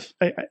not the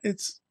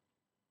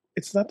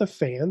it's not the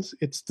fans.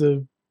 It's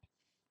the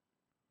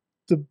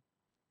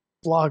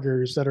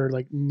bloggers that are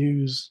like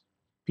news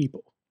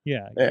people.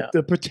 yeah. Yeah.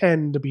 The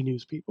pretend to be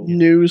news people.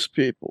 News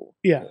people.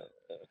 Yeah.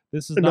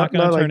 This is Not- not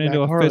going not to like turn into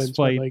Matt a Harlan's, fist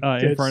but, fight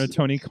like, in front of it's-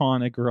 Tony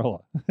Khan at Gorilla.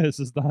 This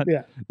is not.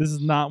 Yeah. This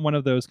is not one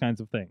of those kinds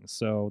of things.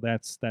 So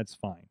that's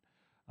fine.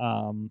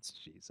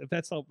 Jeez, if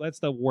that's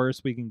the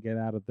worst we can get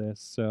out of this.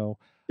 So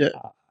Yeah.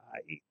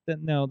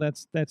 no,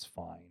 that's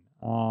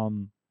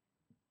fine.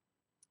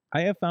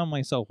 I have found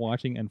myself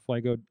watching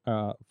Fuego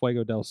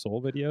del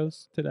Sol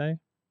videos today.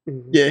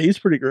 Mhm. Yeah, he's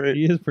pretty great.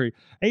 He is pretty.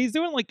 And he's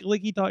doing like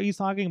he's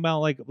talking about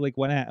like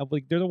what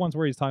like they're the ones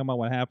where he's talking about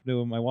what happened to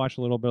him. I watched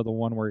a little bit of the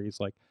one where he's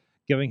like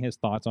giving his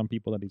thoughts on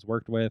people that he's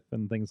worked with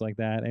and things like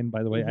that. And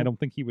by the way, I don't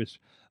think he was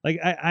like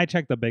I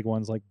checked the big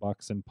ones like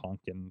Bucks and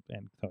Punk and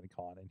Tony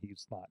Khan, and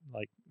he's not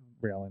like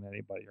railing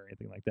anybody or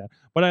anything like that.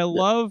 But I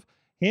love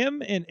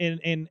him and has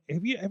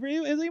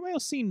anybody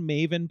else seen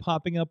Maven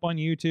popping up on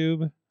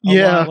YouTube a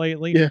Yeah, lot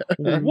lately?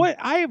 yeah. What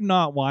I have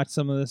not watched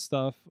some of this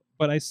stuff,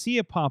 but I see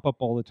it pop up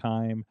all the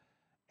time.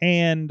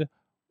 And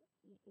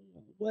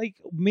like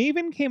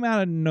Maven came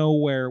out of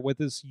nowhere with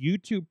this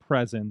YouTube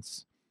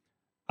presence.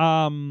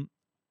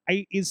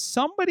 Is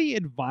somebody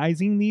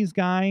advising these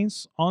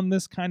guys on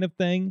this kind of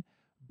thing?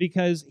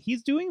 Because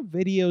he's doing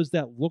videos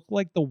that look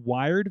like the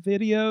Wired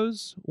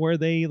videos where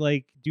they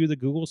like do the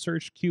Google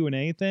search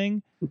Q&A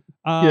thing.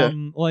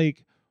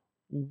 Like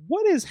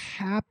what is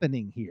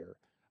happening here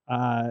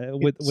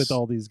with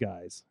all these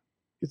guys?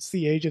 It's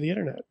the age of the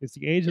internet. It's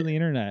the age of the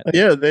internet.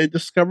 Yeah, they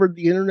discovered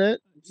the internet.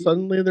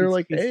 Suddenly they're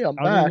like, It's- "Hey, I'm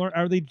Are back." they,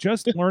 are they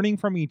just learning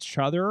from each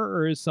other,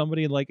 or is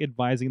somebody like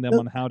advising them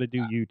on how to do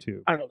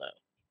YouTube? I don't know.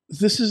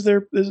 This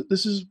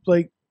is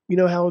like, you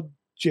know how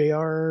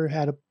JR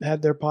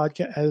had their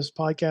podcast, had his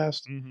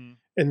podcast,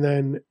 and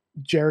then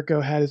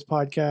Jericho had his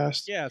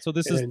podcast. Yeah, so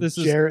this and is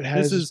Jarrett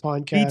has his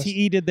podcast.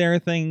 BTE did their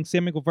thing.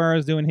 Sammy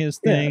Guevara's doing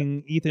his Yeah.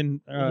 thing. Ethan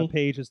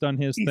Page has done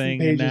his Ethan thing,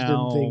 Page and has done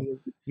now thing.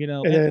 you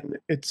know. And then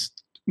it's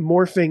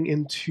morphing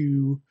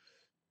into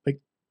like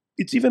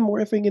it's even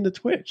morphing into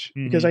Twitch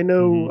because I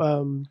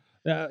know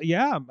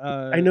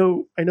I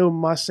know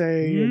Masse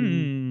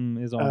and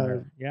is on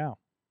there. Yeah,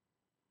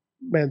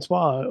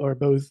 Mansois are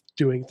both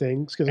doing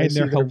things because I and see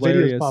they're their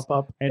hilarious, videos pop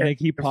up and they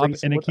keep every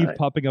single time.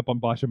 popping up on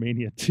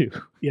Botchamania too.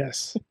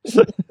 Yes.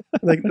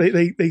 Like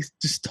they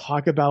just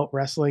talk about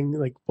wrestling,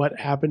 like what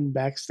happened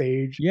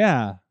backstage.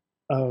 Yeah.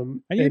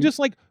 And And you're just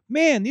like,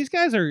 man, these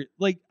guys are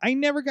like, I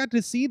never got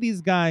to see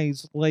these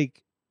guys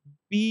like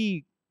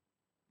be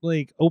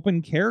like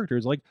open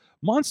characters. Like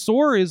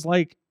Mansoor is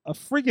like a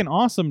freaking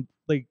awesome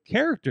like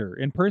character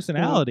and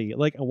personality.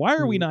 Like, why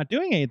are we not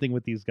doing anything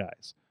with these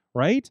guys?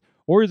 Right?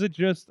 Or is it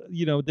just,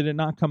 did it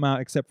not come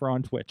out except for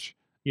on Twitch?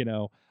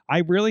 I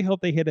really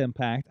hope they hit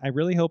Impact. I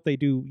really hope they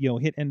do,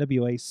 hit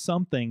NWA,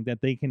 something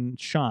that they can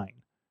shine.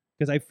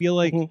 Because I feel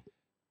like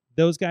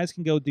those guys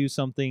can go do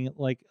something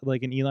like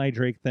an Eli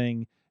Drake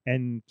thing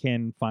and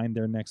can find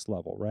their next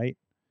level, right?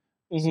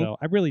 So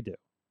I really do.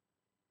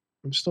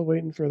 I'm still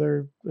waiting for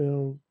their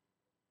run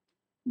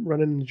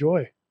and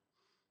enjoy.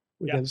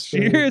 Yeah,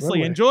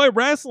 seriously, enjoy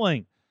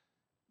wrestling.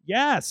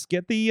 Yes,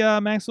 get the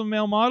Maximum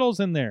Male Models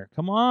in there.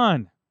 Come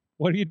on.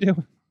 What are you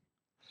doing?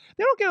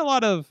 They don't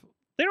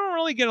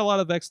really get a lot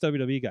of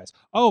ex-WWE guys.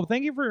 Oh,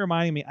 thank you for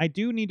reminding me. I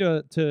do need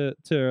to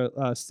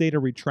state a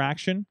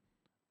retraction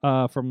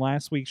from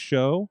last week's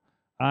show.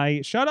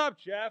 Shut up,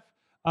 Jeff.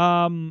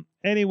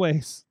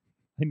 Anyways,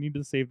 I need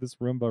to save this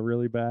Roomba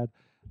really bad.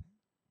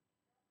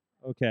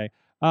 Okay.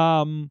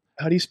 How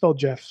do you spell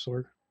Jeff,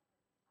 Sorg?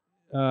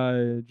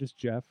 Just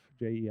Jeff.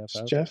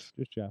 Jeff. Jeff?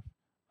 Just Jeff.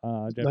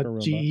 Not Jeff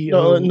Roomba.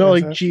 G-E-O-F-F? No,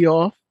 like G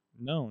off.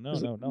 No.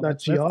 Not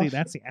That's G-off?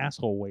 that's the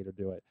asshole way to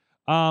do it.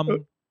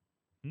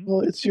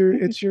 Well, it's your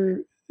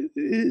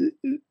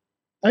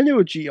I knew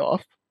a G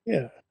off.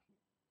 yeah,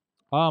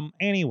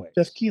 Anyways.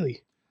 Jeff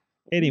Keighley.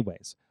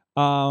 Anyways.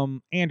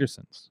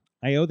 Andersons.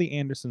 I owe the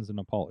Andersons an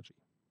apology.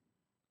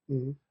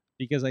 Mhm.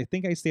 Because I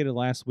think I stated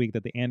last week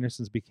that the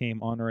Andersons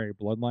became honorary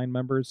bloodline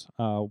members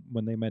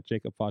when they met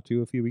Jacob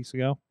Fatu a few weeks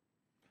ago.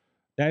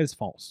 That is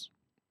false.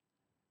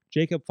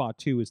 Jacob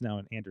Fatu is now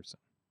an Anderson.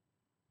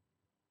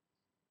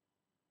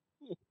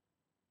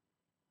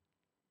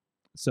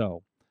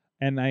 So,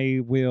 and I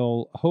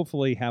will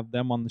hopefully have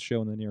them on the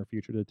show in the near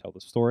future to tell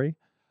the story.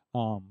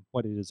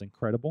 But it is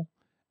incredible.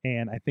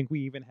 And I think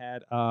we even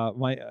had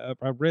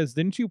Riz,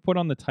 didn't you put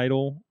on the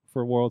title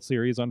for World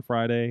Series on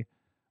Friday?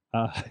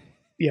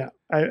 Yeah,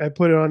 I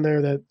put it on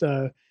there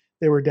that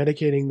they were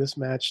dedicating this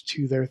match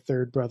to their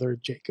third brother,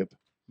 Jacob.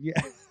 Yeah.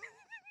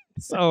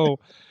 So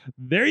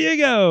there you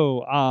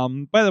go.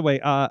 By the way,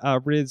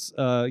 Riz,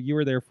 you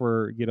were there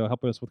for,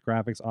 helping us with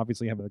graphics.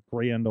 Obviously having a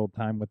great old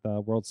time with the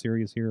World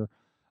Series here.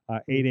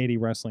 880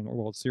 Wrestling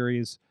World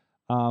Series.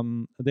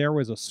 There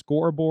was a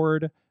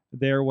scoreboard.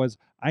 There was,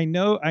 I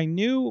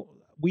knew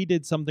we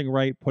did something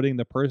right putting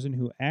the person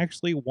who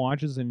actually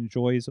watches and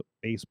enjoys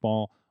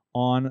baseball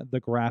on the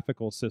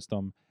graphical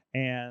system.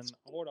 And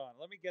hold on,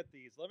 let me get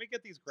these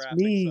graphics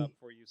me. up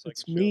for you so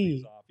It's I can show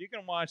these me. off. You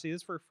can watch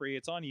these for free.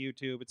 It's on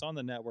YouTube. It's on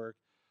the network.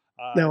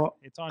 Now,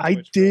 it's on I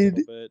Twitch for a little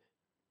did- bit.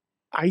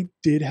 I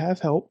did have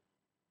help.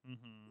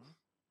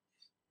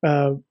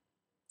 Mm-hmm.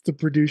 The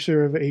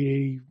producer of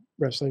 880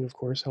 Wrestling, of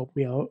course, helped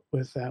me out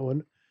with that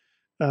one.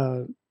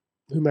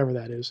 Whomever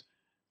that is.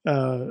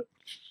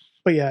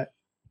 But yeah,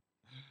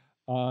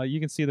 You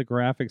can see the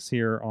graphics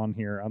here on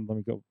here. Let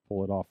me go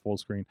pull it off full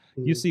screen.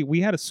 You Mhm. see,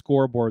 we had a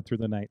scoreboard through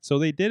the night. So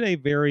they did a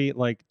very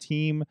like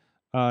team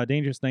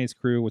Dangerous Knights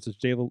crew, which is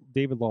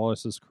David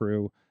Lawless's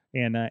crew,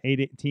 and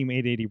Team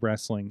 880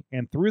 Wrestling.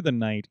 And through the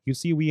night, you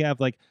see we have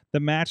like the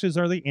matches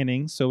are the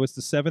innings. So it's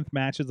the 7th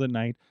match of the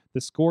night.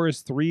 The score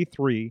is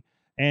 3-3.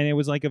 And it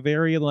was like a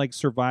very like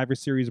Survivor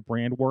Series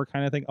brand war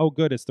kind of thing. Oh,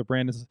 good. It's the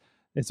Brandon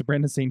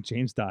St.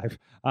 James dive.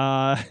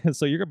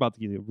 So you're about to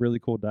get a really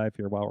cool dive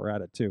here while we're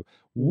at it too.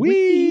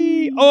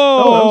 Whee!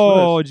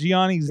 Oh, that was nice.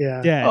 Gianni's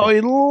Yeah. dead. Oh,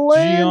 he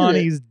landed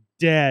it. Gianni's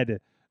dead.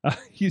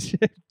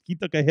 He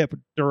took a hit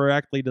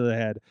directly to the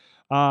head.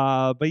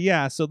 But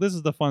yeah, so this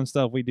is the fun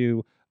stuff we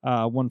do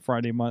one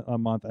Friday a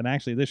month. And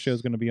actually, this show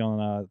is going to be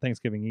on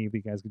Thanksgiving Eve.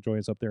 You guys can join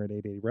us up there at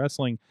 880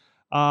 Wrestling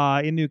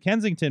in New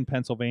Kensington,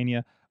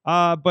 Pennsylvania.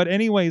 But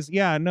anyways,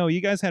 yeah, no, you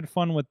guys had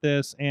fun with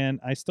this, and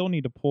I still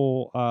need to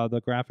pull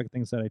the graphic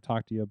things that I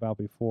talked to you about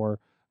before.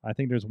 I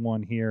think there's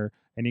one here,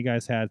 and you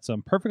guys had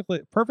some perfect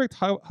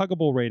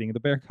huggable rating. The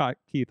Bear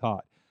Keith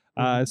Hot.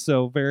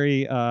 So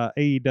very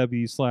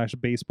AEW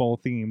 / baseball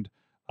themed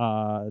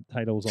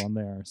titles on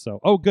there. So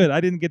good.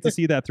 I didn't get to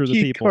see that through the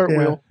Keith people.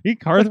 Cartwheel. He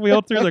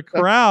cartwheeled through the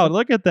crowd.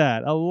 Look at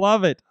that. I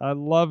love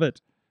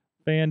it.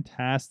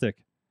 Fantastic.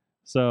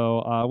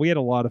 So we had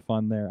a lot of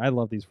fun there. I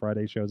love these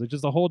Friday shows. It's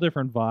just a whole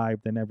different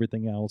vibe than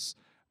everything else.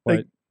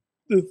 But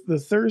Like, the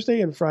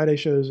Thursday and Friday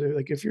shows,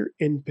 like if you're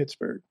in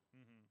Pittsburgh,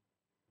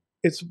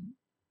 it's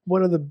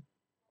one of the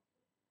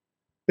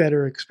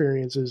better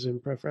experiences in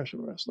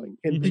professional wrestling.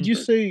 In Mhm. Did you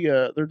Pittsburgh.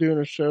 say they're doing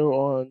a show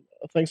on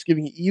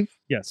Thanksgiving Eve?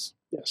 yes.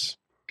 Yes.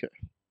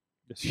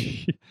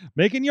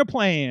 Making your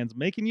plans.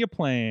 Wait,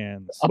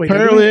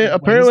 Apparently, isn't it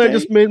apparently, I Wednesday?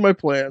 just made my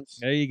plans.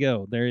 There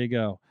you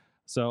go.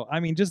 So I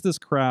mean, just this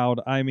crowd.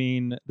 I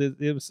mean,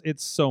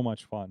 it's so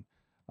much fun.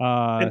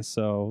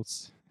 So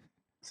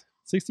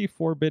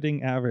 64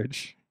 bidding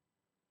average.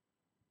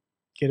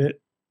 Get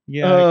it?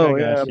 Yeah, Oh I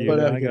got yeah, you. but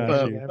I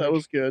got you. that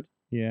was good.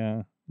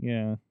 Yeah.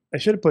 I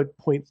should have put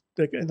point.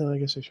 No, I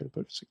guess I should have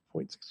put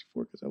 0.64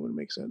 because that wouldn't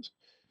make sense.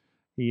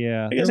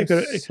 Yeah. I guess I there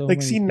could were have. so Like,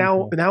 many see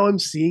now people. I'm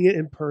seeing it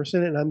in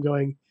person, and I'm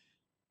going.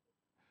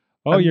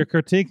 Oh, I'm you're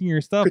critiquing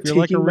your stuff. You're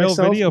like a critiquing real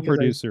myself video because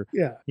producer.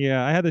 Yeah.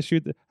 Yeah, I had to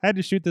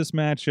shoot this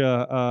match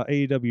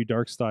AEW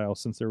Dark Style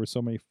since there were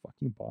so many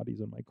fucking bodies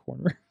in my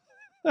corner.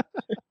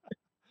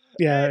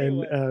 Yeah,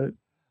 Anyway. and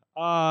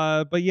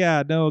but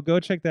yeah, no, go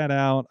check that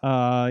out.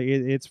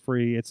 It's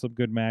free. It's some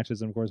good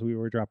matches, and of course, we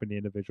were dropping the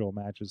individual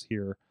matches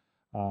here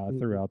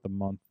throughout the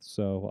month.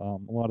 So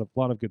a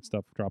lot of good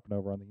stuff dropping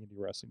over on the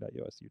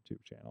IndieWrestling.us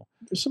YouTube channel.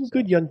 there's some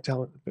good young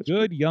talent in Pittsburgh.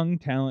 Good young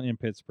talent in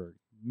Pittsburgh.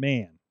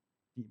 Man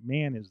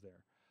is there.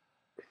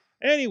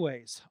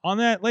 Anyways, on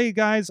that, late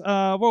guys.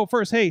 Well,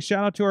 first, hey,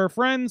 shout out to our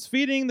friends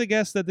feeding the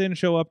guests that didn't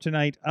show up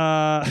tonight.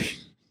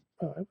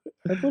 Oh,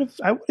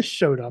 I would have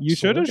showed up. You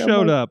should have Sorg. I'm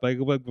showed like, up. Like,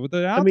 with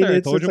it out mean, there, I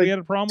it's- told it's you we like had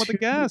a problem with the 2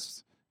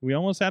 guests. We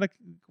almost had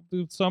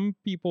some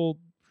people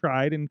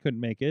tried and couldn't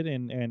make it,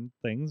 and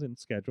things and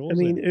schedules. I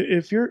mean,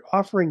 if you're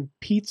offering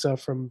pizza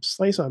from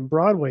Slice on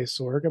Broadway,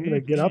 Sorg, I'm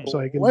gonna get up so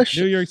I can. Delicious.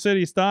 New York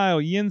City style,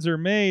 Yins are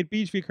made,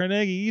 Beachview,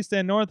 Carnegie, East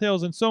End, North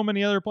Hills, and so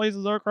many other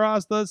places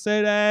across the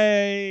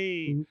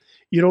city.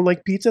 You don't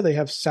like pizza? They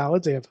have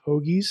salads. They have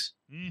hoagies.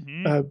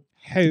 Mm-hmm.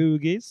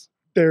 Hoagies.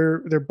 Their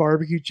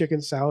barbecue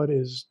chicken salad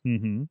is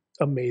Mm-hmm.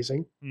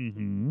 amazing.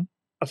 Mm-hmm.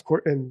 Of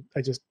course, and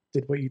I just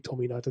did what you told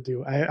me not to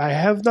do. I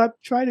have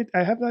not tried it.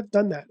 I have not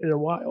done that in a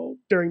while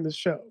during this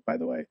show, by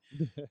the way.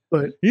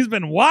 But He's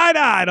been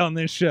wide-eyed on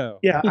this show.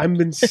 yeah, I've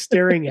been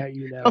staring at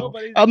you now.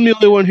 Nobody's- I'm the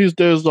only one who's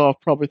dozed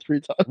off probably 3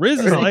 times. Riz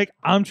is like,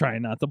 I'm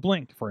trying not to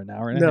blink for an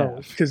hour and a No,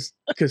 half.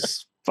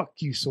 because fuck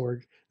you,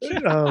 Sorg.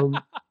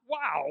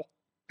 Wow.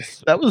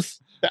 That was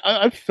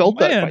I felt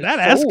that. Man, in that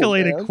my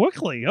soul,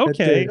 quickly. man.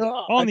 Okay. Okay. did.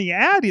 Ah, On the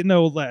ad,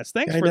 no less.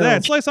 Thanks I for know.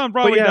 that.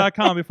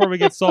 SliceOnBroadway.com before we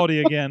get salty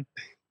again.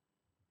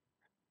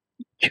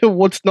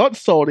 What's not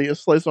salty is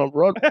Slice on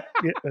Broadway.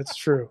 Yeah, that's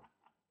true.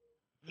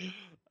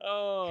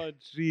 Oh,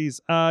 jeez.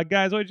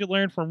 Guys, what did you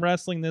learn from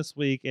wrestling this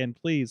week? And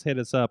please hit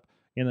us up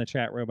in the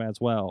chat room as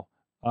well.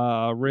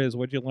 Riz,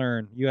 what'd you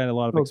learn? You had a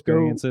lot of go-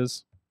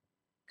 experiences.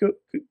 Go.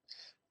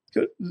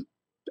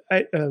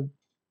 I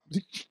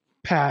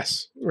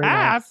pass right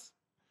now.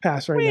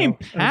 Pass What right do you mean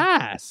now.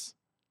 pass?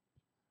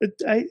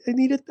 I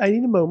need it. I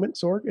need a moment,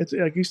 Sorg. It's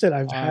like you said.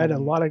 I've had a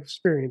lot of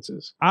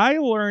experiences. I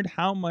learned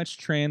how much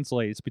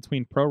translates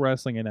between pro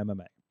wrestling and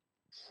MMA.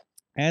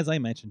 As I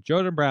mentioned,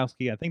 Joe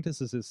Dombrowski, I think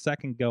this is his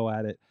second go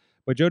at it,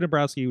 But Joe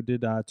Dombrowski, who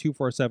did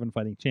 247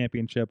 Fighting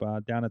Championship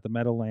down at the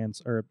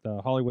Meadowlands, or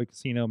the Hollywood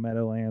Casino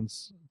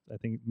Meadowlands, I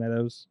think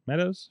Meadows,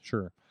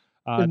 sure.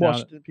 In down-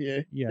 Washington,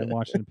 PA. yeah, in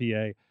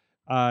Washington,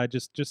 PA,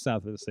 just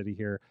south of the city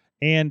here.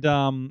 And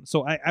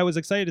so I was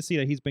excited to see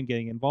that he's been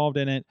getting involved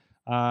in it.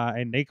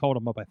 And they called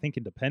him up, I think,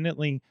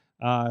 independently.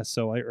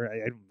 So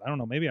I don't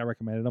know, maybe I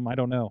recommended him, I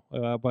don't know,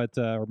 but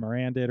or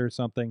Moran did or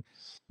something.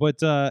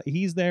 But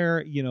he's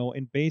there, you know,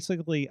 and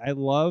basically I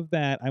love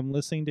that I'm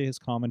listening to his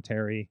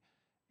commentary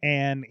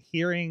and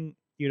hearing,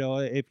 you know,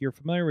 if you're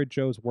familiar with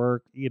Joe's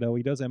work, you know,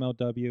 he does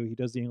MLW, he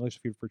does the English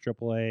feud for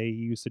AAA,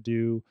 he used to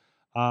do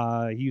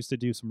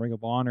some Ring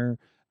of Honor.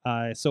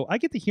 So I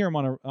get to hear him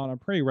on a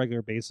pretty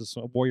regular basis.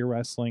 Warrior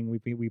Wrestling,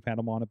 we've had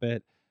him on a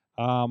bit.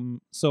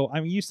 So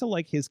I'm used to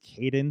like his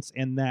cadence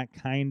and that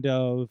kind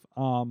of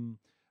how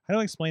do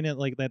I explain it,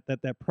 like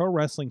that pro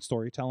wrestling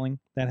storytelling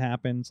that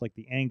happens, like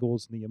the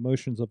angles and the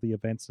emotions of the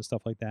events and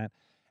stuff like that.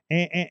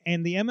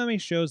 And the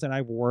MMA shows that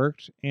I've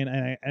worked, and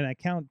I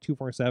count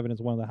 247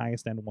 as one of the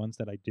highest end ones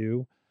that I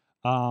do,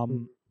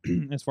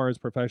 as far as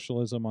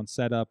professionalism on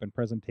setup and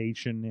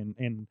presentation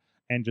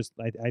and just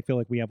I feel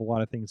like we have a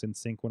lot of things in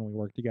sync when we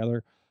work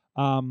together.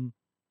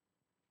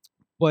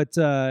 But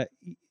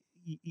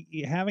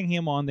having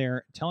him on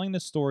there, telling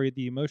the story,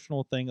 the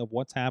emotional thing of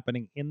what's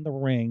happening in the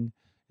ring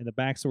and the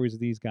backstories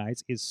of these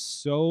guys is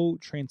so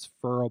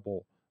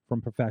transferable from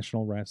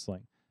professional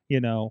wrestling, you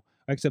know,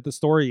 except the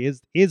story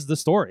is the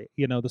story,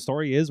 you know, the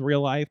story is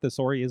real life. The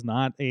story is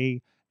not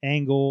a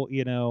angle,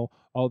 you know,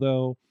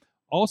 although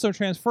also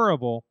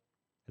transferable,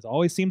 as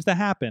always seems to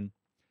happen.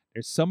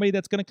 There's somebody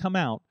that's going to come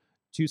out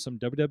to some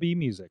WWE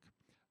music.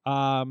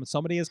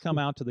 Somebody has come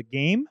out to the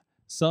game.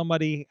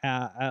 Somebody,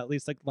 at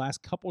least like the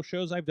last couple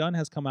shows I've done,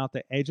 has come out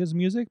to Edge's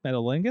music,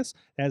 Metalingus,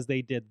 as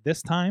they did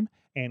this time,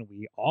 and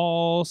we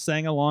all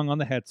sang along on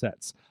the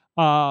headsets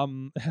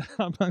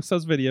amongst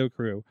us video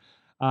crew.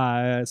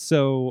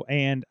 So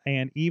and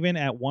even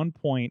at one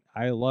point,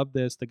 I love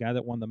this. The guy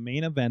that won the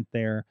main event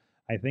there,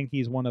 I think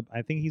he's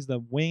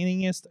the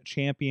winningest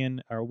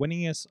champion or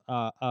winningest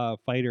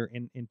fighter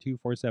in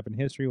 247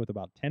 history with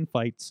about 10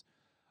 fights.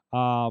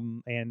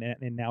 And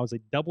now is a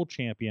double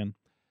champion.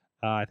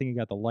 I think he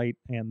got the light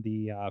and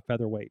the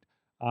featherweight.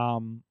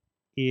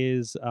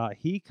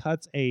 He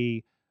cuts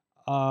a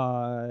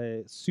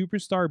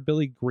superstar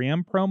Billy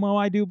Graham promo,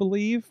 I do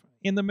believe,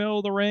 in the middle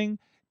of the ring,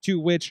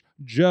 to which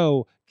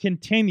Joe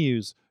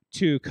continues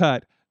to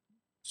cut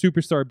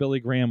superstar Billy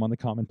Graham on the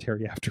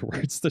commentary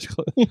afterwards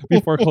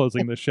before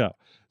closing the show.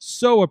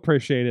 So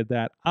appreciated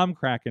that. I'm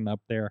cracking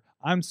up there.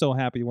 I'm so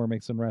happy we're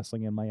mixing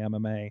wrestling in my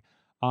MMA.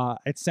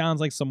 It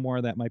sounds like some more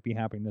of that might be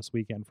happening this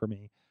weekend for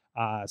me.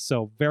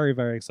 So very,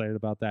 very excited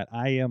about that.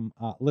 I am,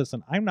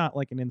 listen, I'm not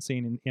like an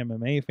insane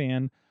MMA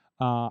fan.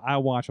 I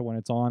watch it when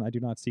it's on. I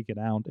do not seek it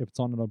out. If it's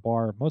on in a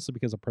bar, mostly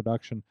because of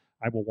production,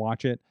 I will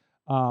watch it.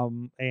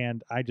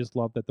 And I just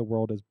love that the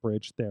world is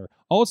bridged there.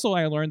 Also,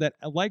 I learned that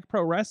like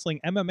pro wrestling,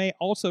 MMA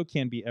also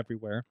can be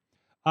everywhere.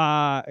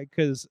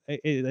 Because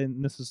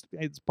and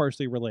it's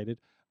partially related.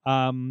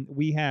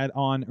 We had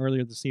on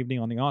earlier this evening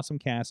on the Awesome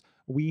Cast,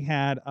 we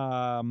had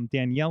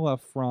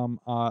Daniela from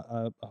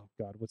oh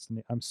god, what's the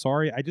name? I'm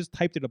sorry, I just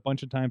typed it a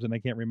bunch of times and I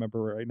can't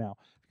remember right now.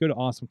 If you go to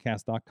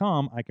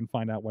awesomecast.com, I can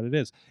find out what it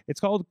is.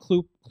 It's called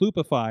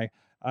Kloopify.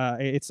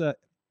 It's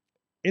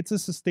a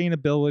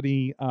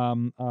sustainability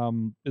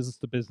business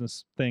to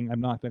business thing. I'm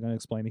not going to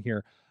explain it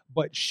here,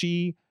 but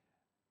she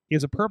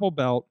is a purple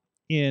belt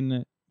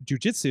in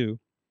jiu-jitsu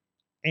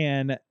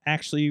and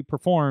actually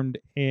performed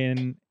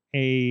in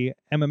a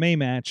MMA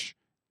match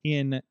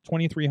in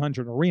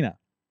 2300 Arena.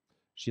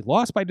 She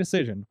lost by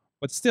decision,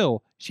 but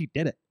still she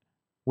did it,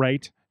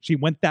 right? She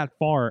went that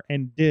far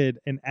and did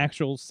an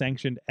actual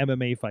sanctioned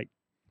MMA fight.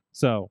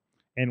 So,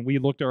 and we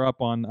looked her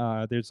up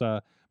on, there's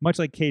a, much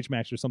like Cage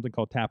Match, there's something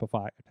called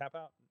Tapify,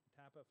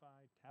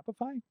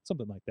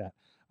 something like that.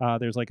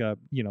 There's like a,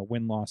 you know,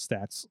 win-loss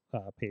stats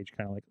page,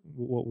 kind of like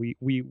what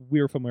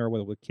we're familiar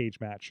with Cage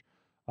Match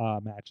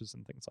matches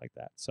and things like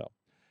that. So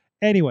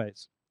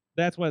anyways,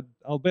 that's what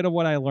a bit of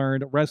what I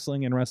learned,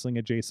 wrestling and wrestling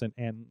adjacent,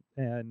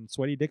 and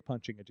sweaty dick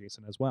punching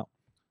adjacent as well.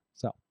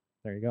 So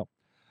there you go.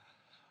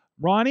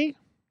 Ronnie,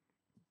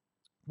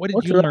 what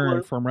did you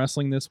learn from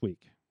wrestling this week?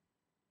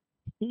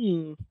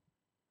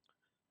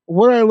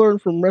 What I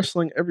learned from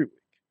wrestling every week.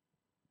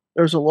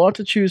 There's a lot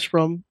to choose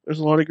from. There's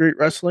a lot of great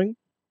wrestling.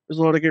 There's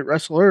a lot of great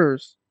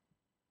wrestlers.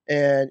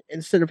 And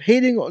instead of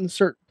hating on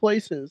certain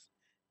places,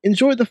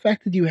 enjoy the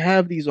fact that you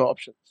have these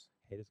options.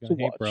 Hate is gonna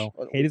hate, bro.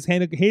 Hate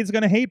is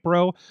gonna hate,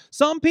 bro.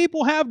 Some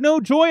people have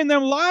no joy in their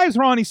lives,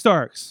 Ronnie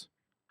Starks.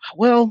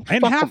 Well,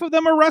 and half of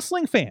them are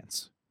wrestling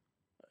fans.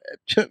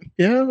 Yeah,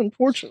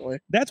 unfortunately.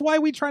 That's why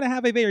we try to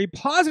have a very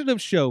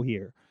positive show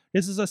here.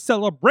 This is a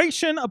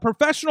celebration of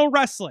professional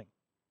wrestling.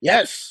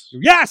 Yes.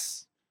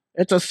 Yes.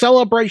 It's a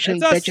celebration,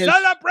 it's a bitches.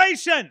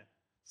 Celebration.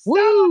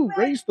 Woo!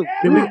 Raise the.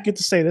 Did we get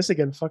to say this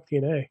again? Fuck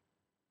TNA.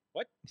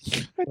 What?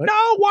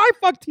 No, why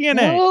fuck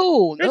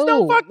TNA? There's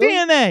no fuck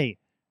TNA.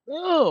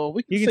 No,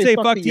 you can say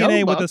fuck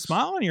TNA with a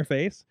smile on your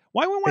face.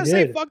 Why would we want to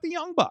say fuck the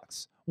Young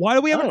Bucks? Why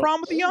do we have I a don't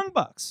problem with the know. Young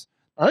Bucks?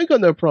 I ain't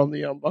got no problem with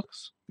the Young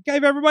Bucks. They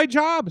gave everybody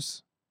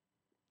jobs.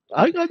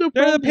 I ain't got no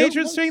They're problem the with the Young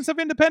patron Bucks. saints of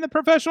independent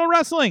professional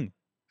wrestling.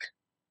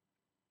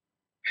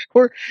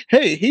 Or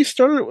hey, he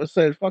started it with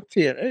saying fuck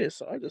TNA,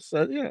 so I just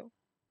said,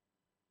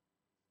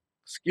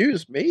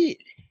 excuse me,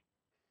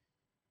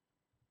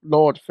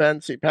 Lord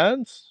Fancy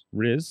Pants.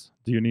 Riz,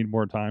 do you need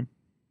more time?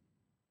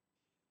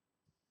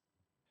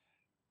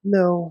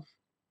 No,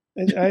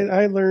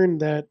 I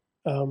learned that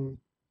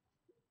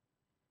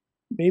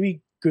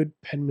maybe good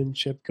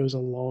penmanship goes a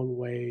long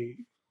way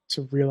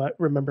to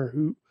remember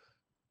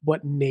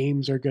what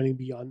names are going to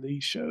be on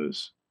these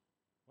shows.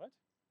 What?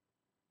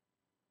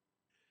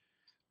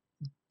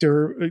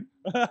 During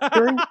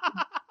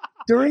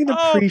the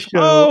Oh,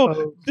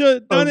 pre-show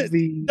done of it.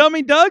 the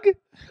Dummy Doug?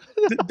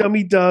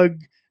 Dummy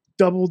Doug,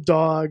 Double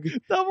Dog,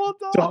 Double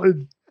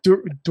Dog.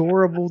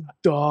 Adorable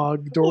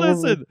Dog,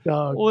 Listen,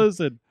 Doug.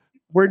 listen.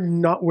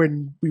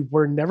 We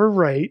were never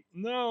right.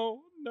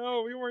 No,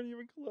 we weren't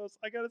even close.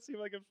 I gotta see if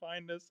I can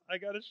find this. I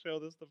gotta show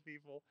this to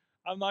people.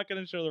 I'm not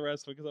gonna show the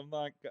rest of it because I'm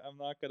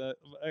not gonna.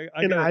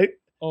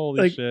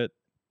 Holy like, shit!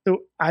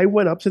 So I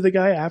went up to the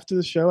guy after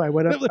the show. I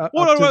went up,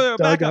 Hold to on,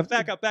 Doug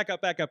back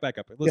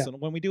up. Listen,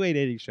 when we do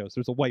 880 shows,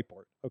 there's a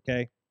whiteboard.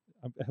 Okay,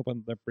 I hope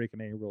I'm not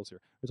breaking any rules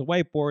here. There's a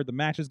whiteboard. The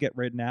matches get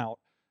written out.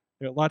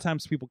 A lot of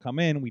times people come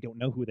in, we don't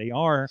know who they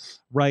are,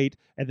 right?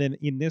 And then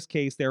in this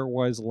case, there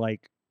were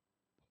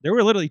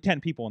literally 10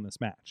 people in this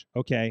match,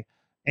 okay?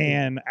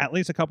 And at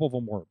least a couple of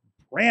them were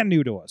brand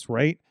new to us,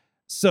 right?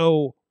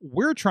 So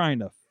we're trying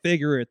to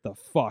figure it the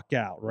fuck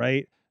out,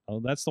 right?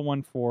 Oh, that's the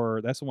one for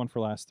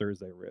last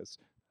Thursday, Riz.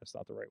 That's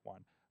not the right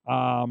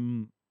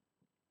one.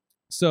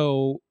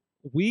 So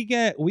we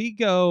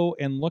go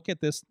and look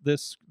at this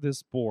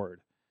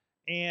board,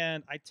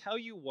 and I tell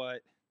you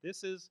what,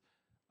 this is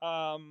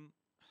I'm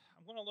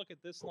going to look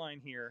at this line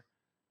here,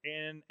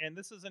 and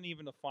this isn't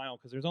even the final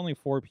because there's only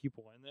 4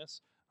 people in this.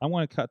 I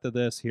want to cut to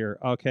this here.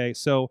 Okay,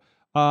 so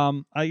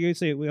I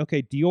say,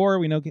 okay, Dior,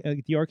 we know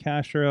Dior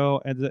Castro,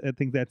 and I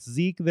think that's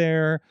Zeke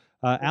there,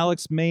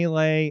 Alex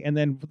Melee, and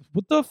then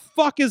what the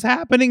fuck is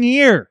happening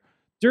here?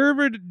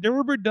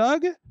 Derber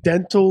Doug?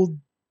 Dental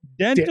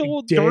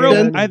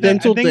Durham.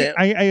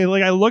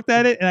 I looked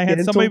at it and I had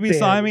Dental somebody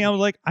beside Dan. me. I was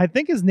like, I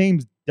think his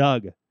name's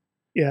Doug.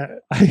 Yeah.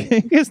 I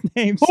think his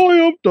name's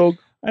Hi, I'm Doug.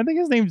 I think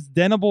his name's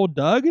Denable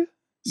Doug,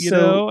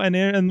 So-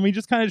 and we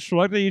just kind of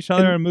shrugged at each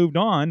other and moved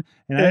on.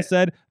 And I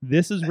said,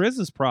 "This is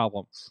Riz's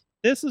problem.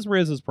 This is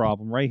Riz's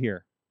problem right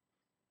here."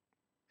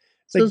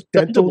 It's like Says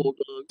dental.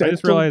 Doug.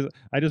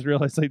 I just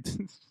realized like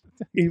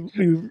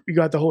You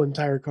got the whole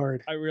entire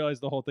card. I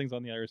realized the whole thing's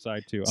on the other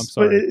side too. I'm But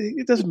sorry.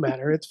 it doesn't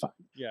matter. It's fine.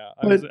 Yeah,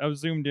 but- I was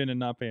zoomed in and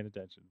not paying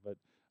attention, but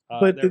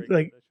but there we go.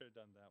 like, I should have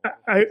done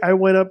that one. I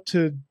went up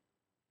to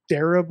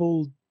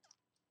Terrible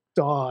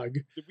Dog,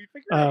 Did we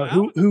figure it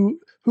out?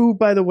 who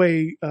by the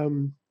way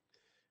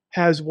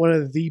has one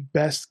of the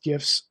best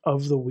gifts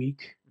of the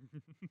week.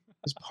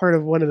 As part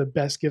of one of the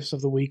best gifts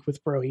of the week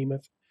with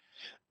Brohemoth.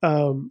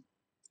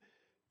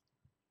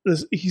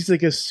 He's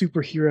like a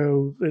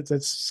superhero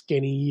that's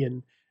skinny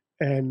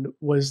and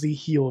was the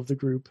heel of the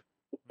group.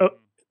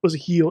 Was a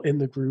heel in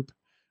the group,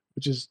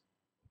 which is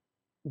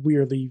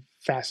weirdly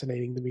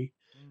fascinating to me.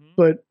 Mhm.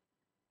 But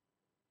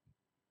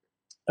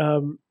He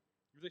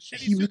was a shitty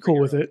he was cool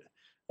with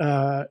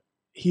superhero. it.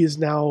 He is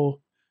now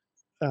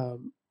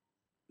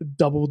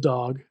Double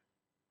Dog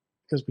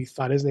because we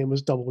thought his name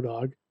was Double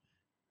Dog.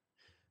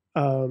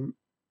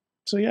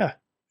 So yeah,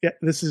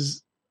 this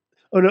is.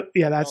 Oh no,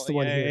 yeah, that's the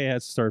one here. Yeah,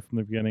 let's start from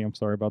the beginning. I'm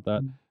sorry about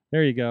that. Mm.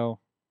 There you go.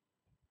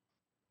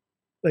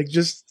 Like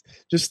just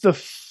the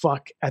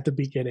fuck at the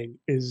beginning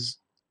is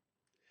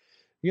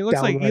He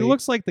looks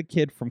downright- like the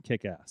kid from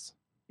Kick-Ass.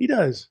 he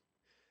does.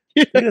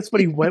 I think that's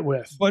what he went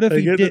with. But if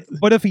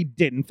Like, if he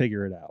didn't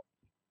figure it out.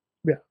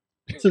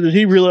 So did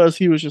he realize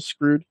he was just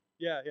screwed?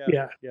 Yeah.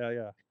 Yeah.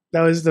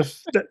 That was I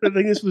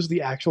think this was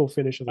the actual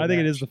finish of the I think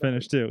it match. is the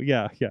finish too.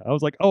 Yeah. I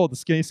was like, oh, the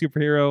skinny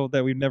superhero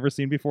that we've never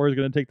seen before is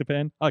going to take the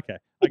pin. Okay,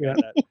 I got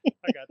that.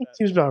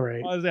 Seems about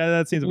right. Oh, yeah,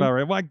 that seems about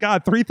right. My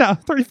God,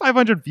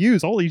 3,500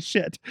 views. Holy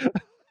shit.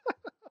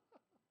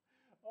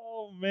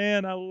 Oh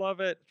man, I love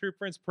it. True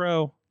Prince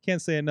Pro.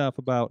 Can't say enough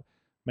about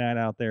Matt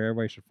out there.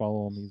 Everybody should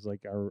follow him. He's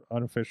like our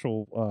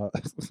unofficial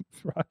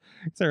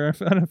it's our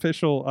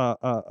unofficial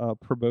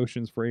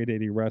promotions for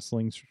 880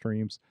 wrestling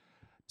streams.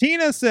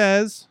 Tina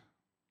says,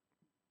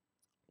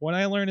 what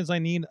I learned is I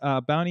need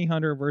Bounty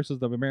Hunter versus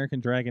the American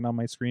Dragon on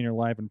my screen or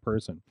live in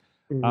person.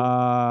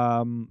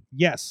 Mhm.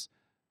 Yes.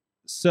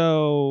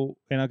 So,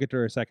 and I'll get to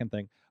our second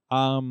thing.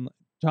 Tom's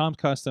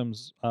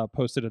Customs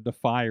posted a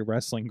Defy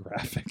wrestling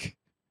graphic.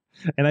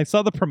 And I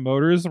saw the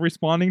promoters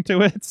responding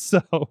to it,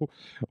 so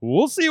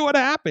we'll see what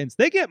happens.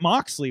 They get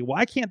Moxley.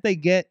 Why can't they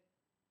get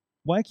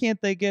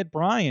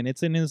Brian?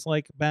 It's in his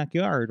like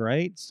backyard,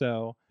 right?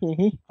 So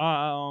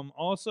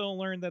also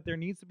learned that there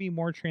needs to be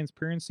more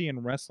transparency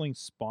in wrestling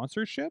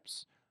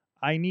sponsorships.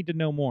 I need to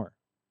know more.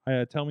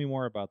 Tell me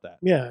more about that.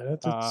 Yeah,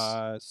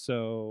 that's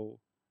So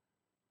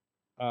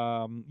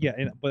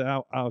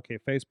but okay,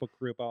 Facebook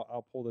group.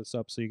 I'll pull this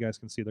up so you guys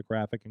can see the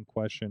graphic in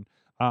question.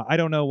 I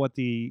don't know what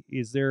I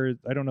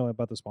don't know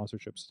about the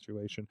sponsorship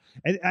situation.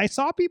 And I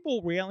saw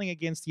people railing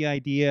against the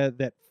idea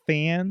that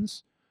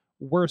fans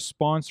were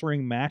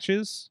sponsoring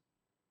matches,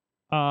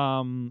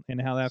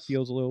 and how that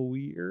feels a little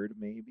weird,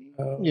 maybe.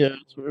 Yeah,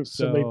 that's weird.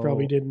 Somebody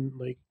probably So- didn't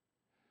like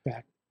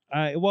back.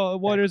 Well,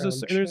 there's a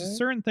Background check?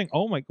 certain thing.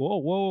 Oh my,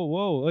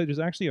 whoa! There's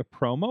actually a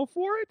promo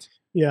for it.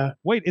 Yeah,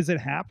 Wait, is it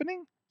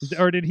happening?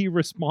 Or did he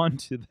respond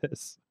to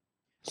this?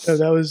 so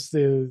that was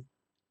the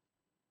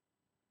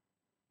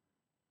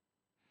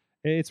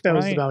It's that Brian.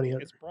 was the bounty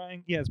hunter. It's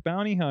Brian. Yeah, it's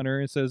Bounty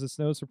Hunter. It says, "It's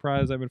no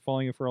surprise I've been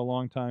following you for a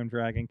long time,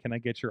 Dragon. Can I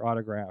get your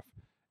autograph?"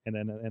 And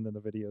then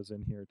the video's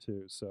in here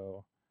too.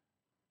 So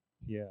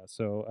yeah,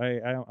 so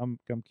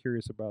I'm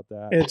curious about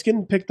that. And it's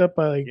getting picked up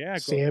by like Yeah,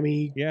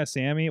 Sammy. Yeah,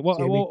 Sammy. Well,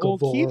 Sammy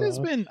Keith has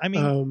Guevara. been. I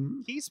mean,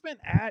 Um, Keith's been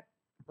at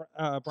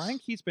Brian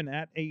Keith's been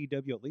at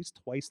AEW at least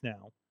twice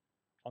now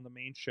on the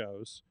main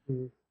shows.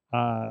 Mhm.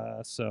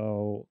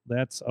 So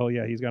that's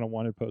he's got a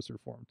wanted poster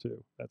for him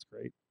too. That's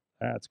great.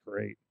 That's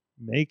great.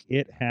 Make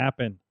it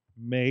happen.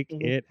 Make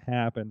Mhm. it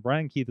happen.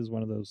 Brian Keith is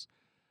one of those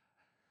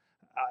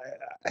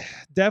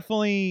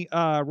definitely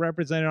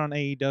represented on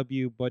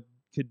AEW, but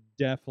could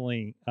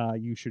definitely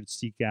you should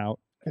seek out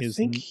I his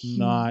think he,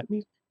 not let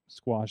me,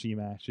 squashy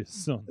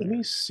matches on let there.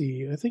 me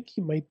see. I think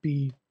he might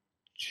be.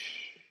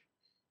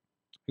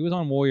 He was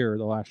on Warrior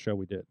the last show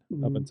we did up in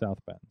Mhm. South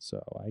Bend.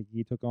 So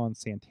he took on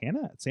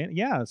Santana.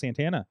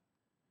 Santana.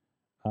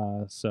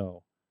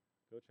 So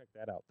go check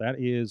that out. That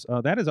is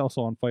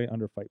also on Fight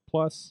Under Fight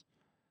Plus.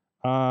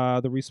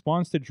 The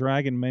response to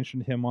Dragon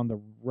mentioned him on the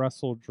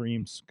Wrestle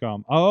Dream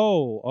Scum.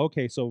 Oh,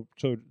 okay. So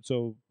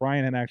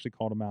Brian had actually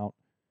called him out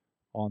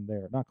on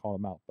there. Not called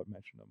him out, but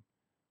mentioned him.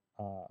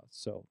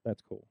 So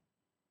that's cool.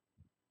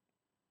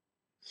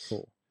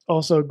 Cool.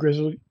 Also,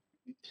 Grizzled.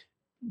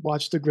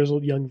 Watch the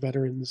Grizzled Young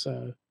Veterans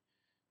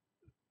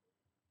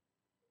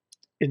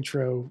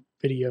intro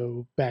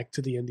video back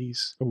to the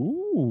Indies.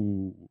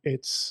 Ooh.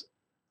 It's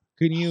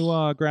Can you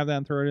grab that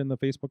and throw it in the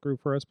Facebook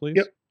group for us, please?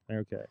 Yep.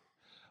 Okay.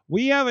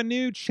 We have a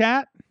new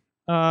chat.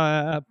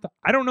 I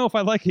don't know if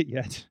I like it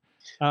yet.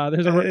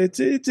 There's a it's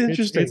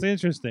interesting. It's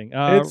interesting.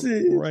 It's-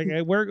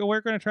 We're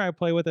going to try to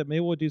play with it.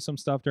 Maybe we'll do some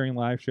stuff during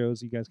live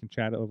shows. You guys can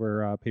chat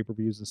over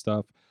pay-per-views and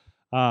stuff.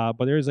 But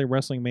there's a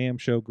Wrestling Mayhem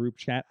show group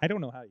chat. I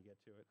don't know how you get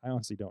to it. I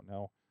honestly don't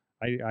know.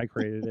 I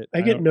created it.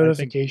 I get think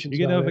notifications. You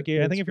get about it.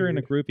 notifications. I think It's if you're in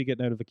a weird. group, you get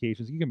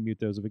notifications. You can mute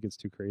those if it gets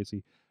too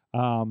crazy.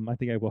 I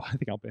think I will. I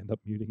think I'll end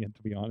up muting it,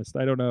 to be honest.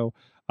 I don't know.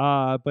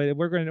 But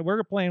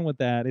we're playing with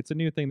that. It's a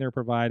new thing they're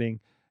providing,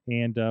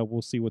 and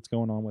we'll see what's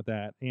going on with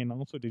that. And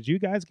also, did you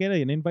guys get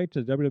an invite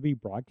to the WWE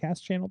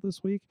broadcast channel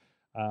this week?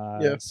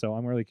 Yeah. So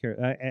I'm really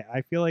curious.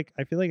 I feel like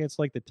it's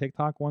like the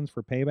TikTok ones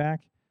for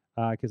Payback,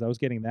 because I was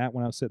getting that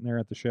when I was sitting there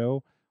at the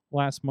show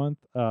last month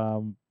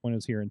when it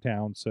was here in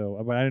town. So,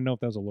 but I didn't know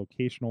if that was a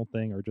locational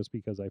thing or just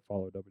because I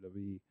follow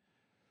WWE.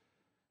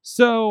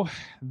 So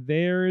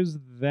there's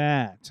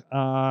that.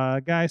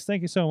 Guys,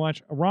 thank you so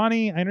much.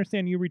 Ronnie, I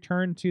understand you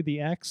returned to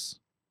the X,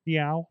 the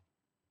owl.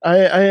 I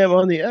am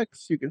on the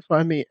X. You can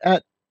find me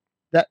at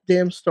that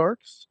damn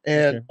Starks.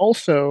 And Okay.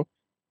 also,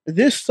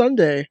 this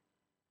Sunday,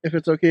 if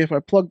it's okay if I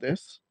plug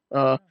this,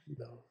 No.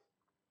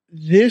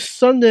 this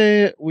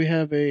Sunday we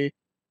have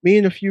me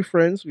and a few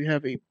friends, we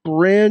have a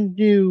brand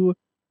new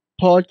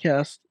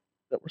podcast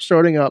that we're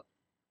starting up.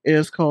 It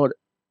is called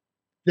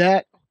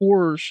That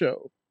Horror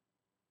Show.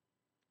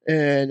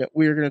 And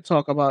we are going to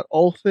talk about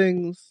all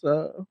things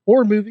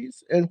horror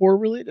movies and horror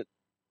related.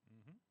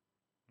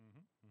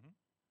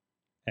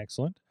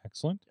 Excellent.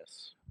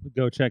 Yes.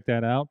 Go check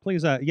that out.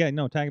 Please, tag me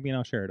and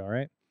I'll share it, all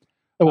right?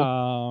 I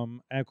will.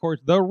 And of course,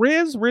 the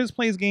Riz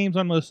plays games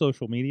on most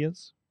social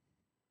medias.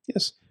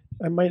 Yes,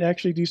 I might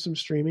actually do some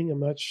streaming. I'm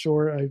not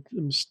sure.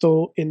 I'm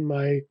still in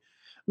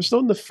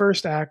the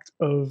first act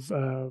of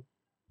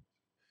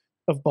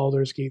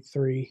Baldur's Gate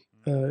 3.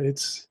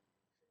 It's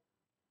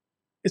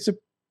a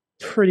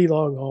pretty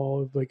long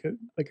haul of like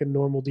a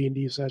normal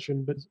D&D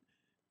session, but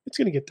it's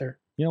gonna get there.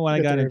 You know what I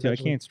Get got there into?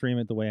 eventually. I can't stream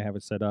it the way I have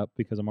it set up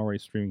because I'm already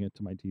streaming it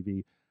to my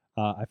TV.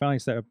 I finally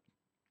set up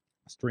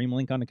Stream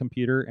Link on the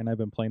computer, and I've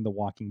been playing the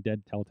Walking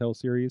Dead Telltale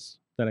series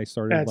that I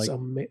started That's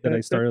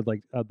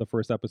the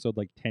first episode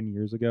like 10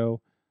 years ago,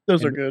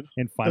 Those are and- good.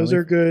 and finally Those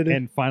are good.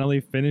 and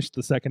finally finished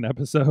the second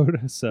episode.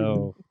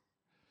 So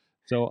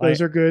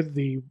Those are good.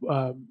 The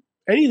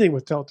anything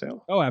with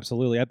Telltale. Oh,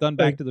 absolutely. I've done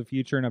Back Like- to the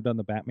Future and I've done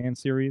the Batman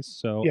series.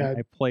 So Yeah,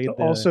 I played the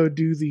Also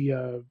do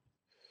the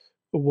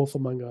Wolf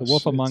Among Us.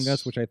 Wolf Among Us,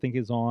 It's- which I think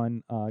is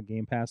on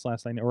Game Pass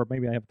last night, or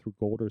maybe I have it through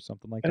Gold or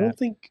something like I that. don't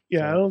think.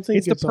 Yeah, I So don't think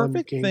it's the on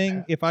perfect Game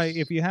thing Pass.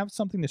 if you have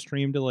something to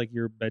stream to like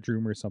your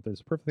bedroom or something.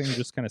 It's a perfect thing to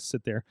just kind of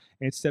sit there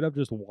and instead of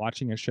just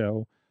watching a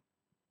show.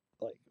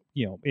 Like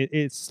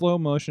it's slow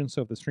motion,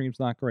 so if the stream's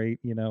not great,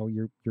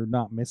 you're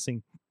not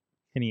missing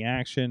any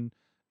action,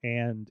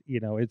 and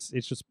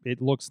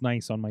it looks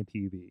nice on my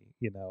TV.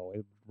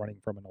 Running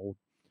from an old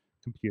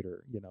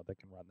computer, that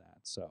can run that.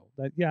 So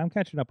I'm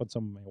catching up on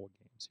some of my old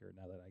games. games here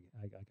now that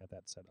I got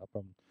that set up.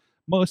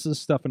 Most of the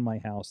stuff in my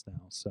house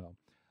now. So,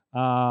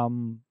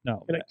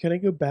 no. Can I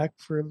go back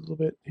for a little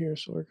bit here,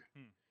 Sorg?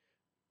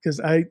 Because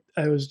I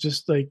was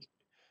just like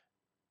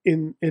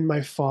in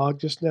my fog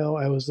just now.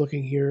 I was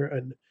looking here,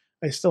 and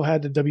I still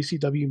had the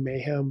WCW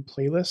Mayhem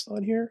playlist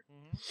on here,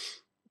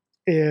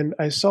 and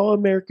I saw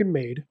American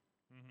Made,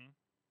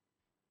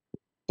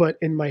 but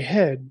in my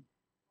head,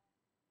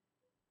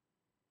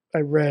 I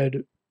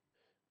read,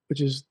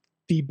 which is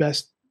the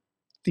best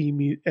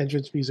theme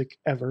entrance music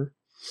ever.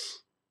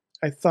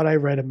 I thought I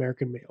read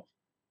American Male.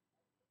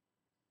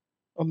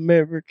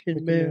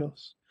 American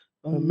males.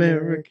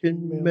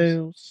 American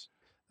males.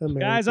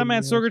 Guys, I'm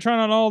at Sorgatron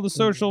on all the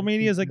social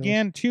medias.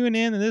 Again, tune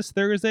in this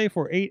Thursday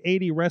for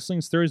 880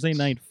 Wrestling's Thursday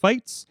Night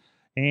Fights.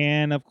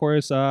 And, of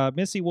course,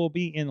 Missy will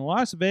be in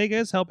Las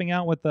Vegas helping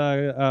out with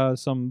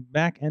some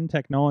back-end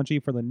technology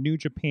for the New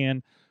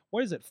Japan.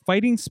 What is it?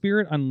 Fighting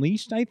Spirit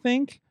Unleashed, I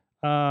think,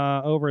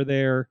 over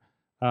there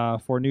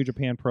for New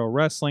Japan Pro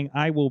Wrestling.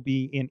 I will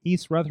be in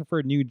East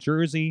Rutherford, New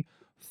Jersey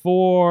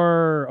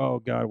for, oh,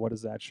 God, what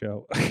is that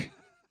show?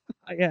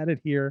 I had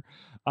it here.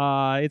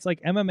 It's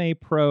like MMA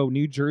Pro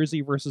New Jersey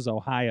versus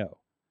Ohio.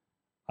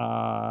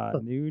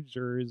 New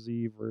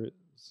Jersey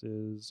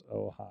versus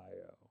Ohio.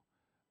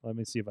 Let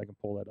me see if I can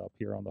pull that up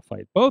here on the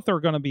Fight. Both are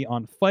going to be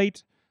on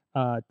Fight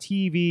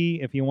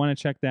TV if you want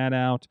to check that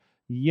out.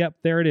 Yep,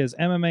 there it is.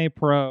 MMA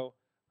Pro.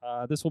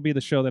 This will be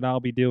the show that I'll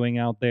be doing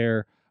out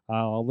there.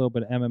 A little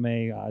bit of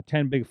MMA,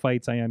 10 big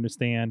fights, I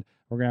understand.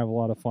 We're going to have a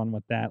lot of fun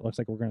with that. Looks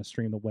like we're going to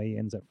stream the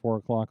weigh-ins at 4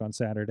 o'clock on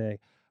Saturday.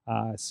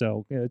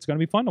 So it's going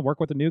to be fun to work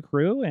with a new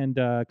crew and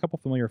a couple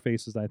familiar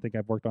faces that I think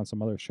I've worked on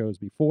some other shows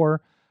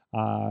before.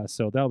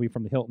 So that'll be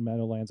from the Hilton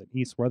Meadowlands in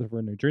East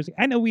Rutherford, New Jersey.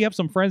 I know we have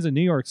some friends in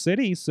New York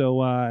City,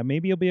 so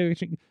maybe it'll be a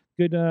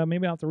good,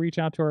 maybe I'll have to reach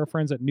out to our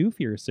friends at New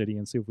Fear City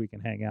and see if we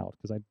can hang out,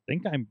 because I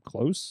think I'm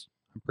close.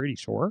 I'm pretty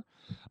sure.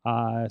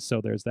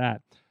 So there's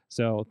that.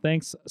 So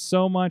thanks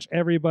so much,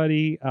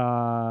 everybody,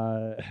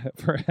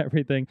 for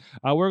everything.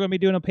 We're going to be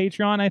doing a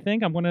Patreon, I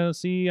think. I'm going to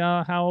see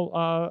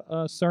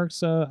how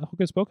Sark's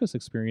Hocus Pocus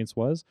experience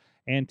was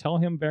and tell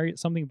him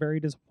something very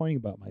disappointing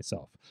about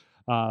myself.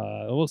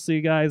 We'll see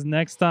you guys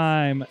next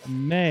time.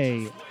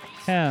 Mayhem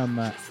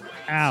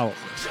out. Wait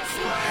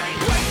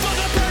for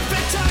the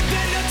perfect time,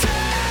 then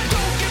attack.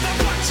 Don't give up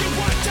what you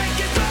want, take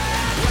it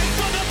back. Wait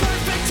for the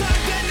perfect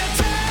time, then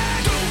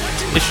attack. Do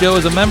what you This show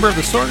is a member of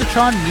the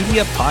Sorgatron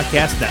Media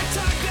Podcast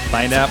Network.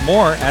 Find out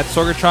more at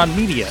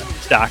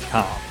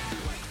sorgatronmedia.com.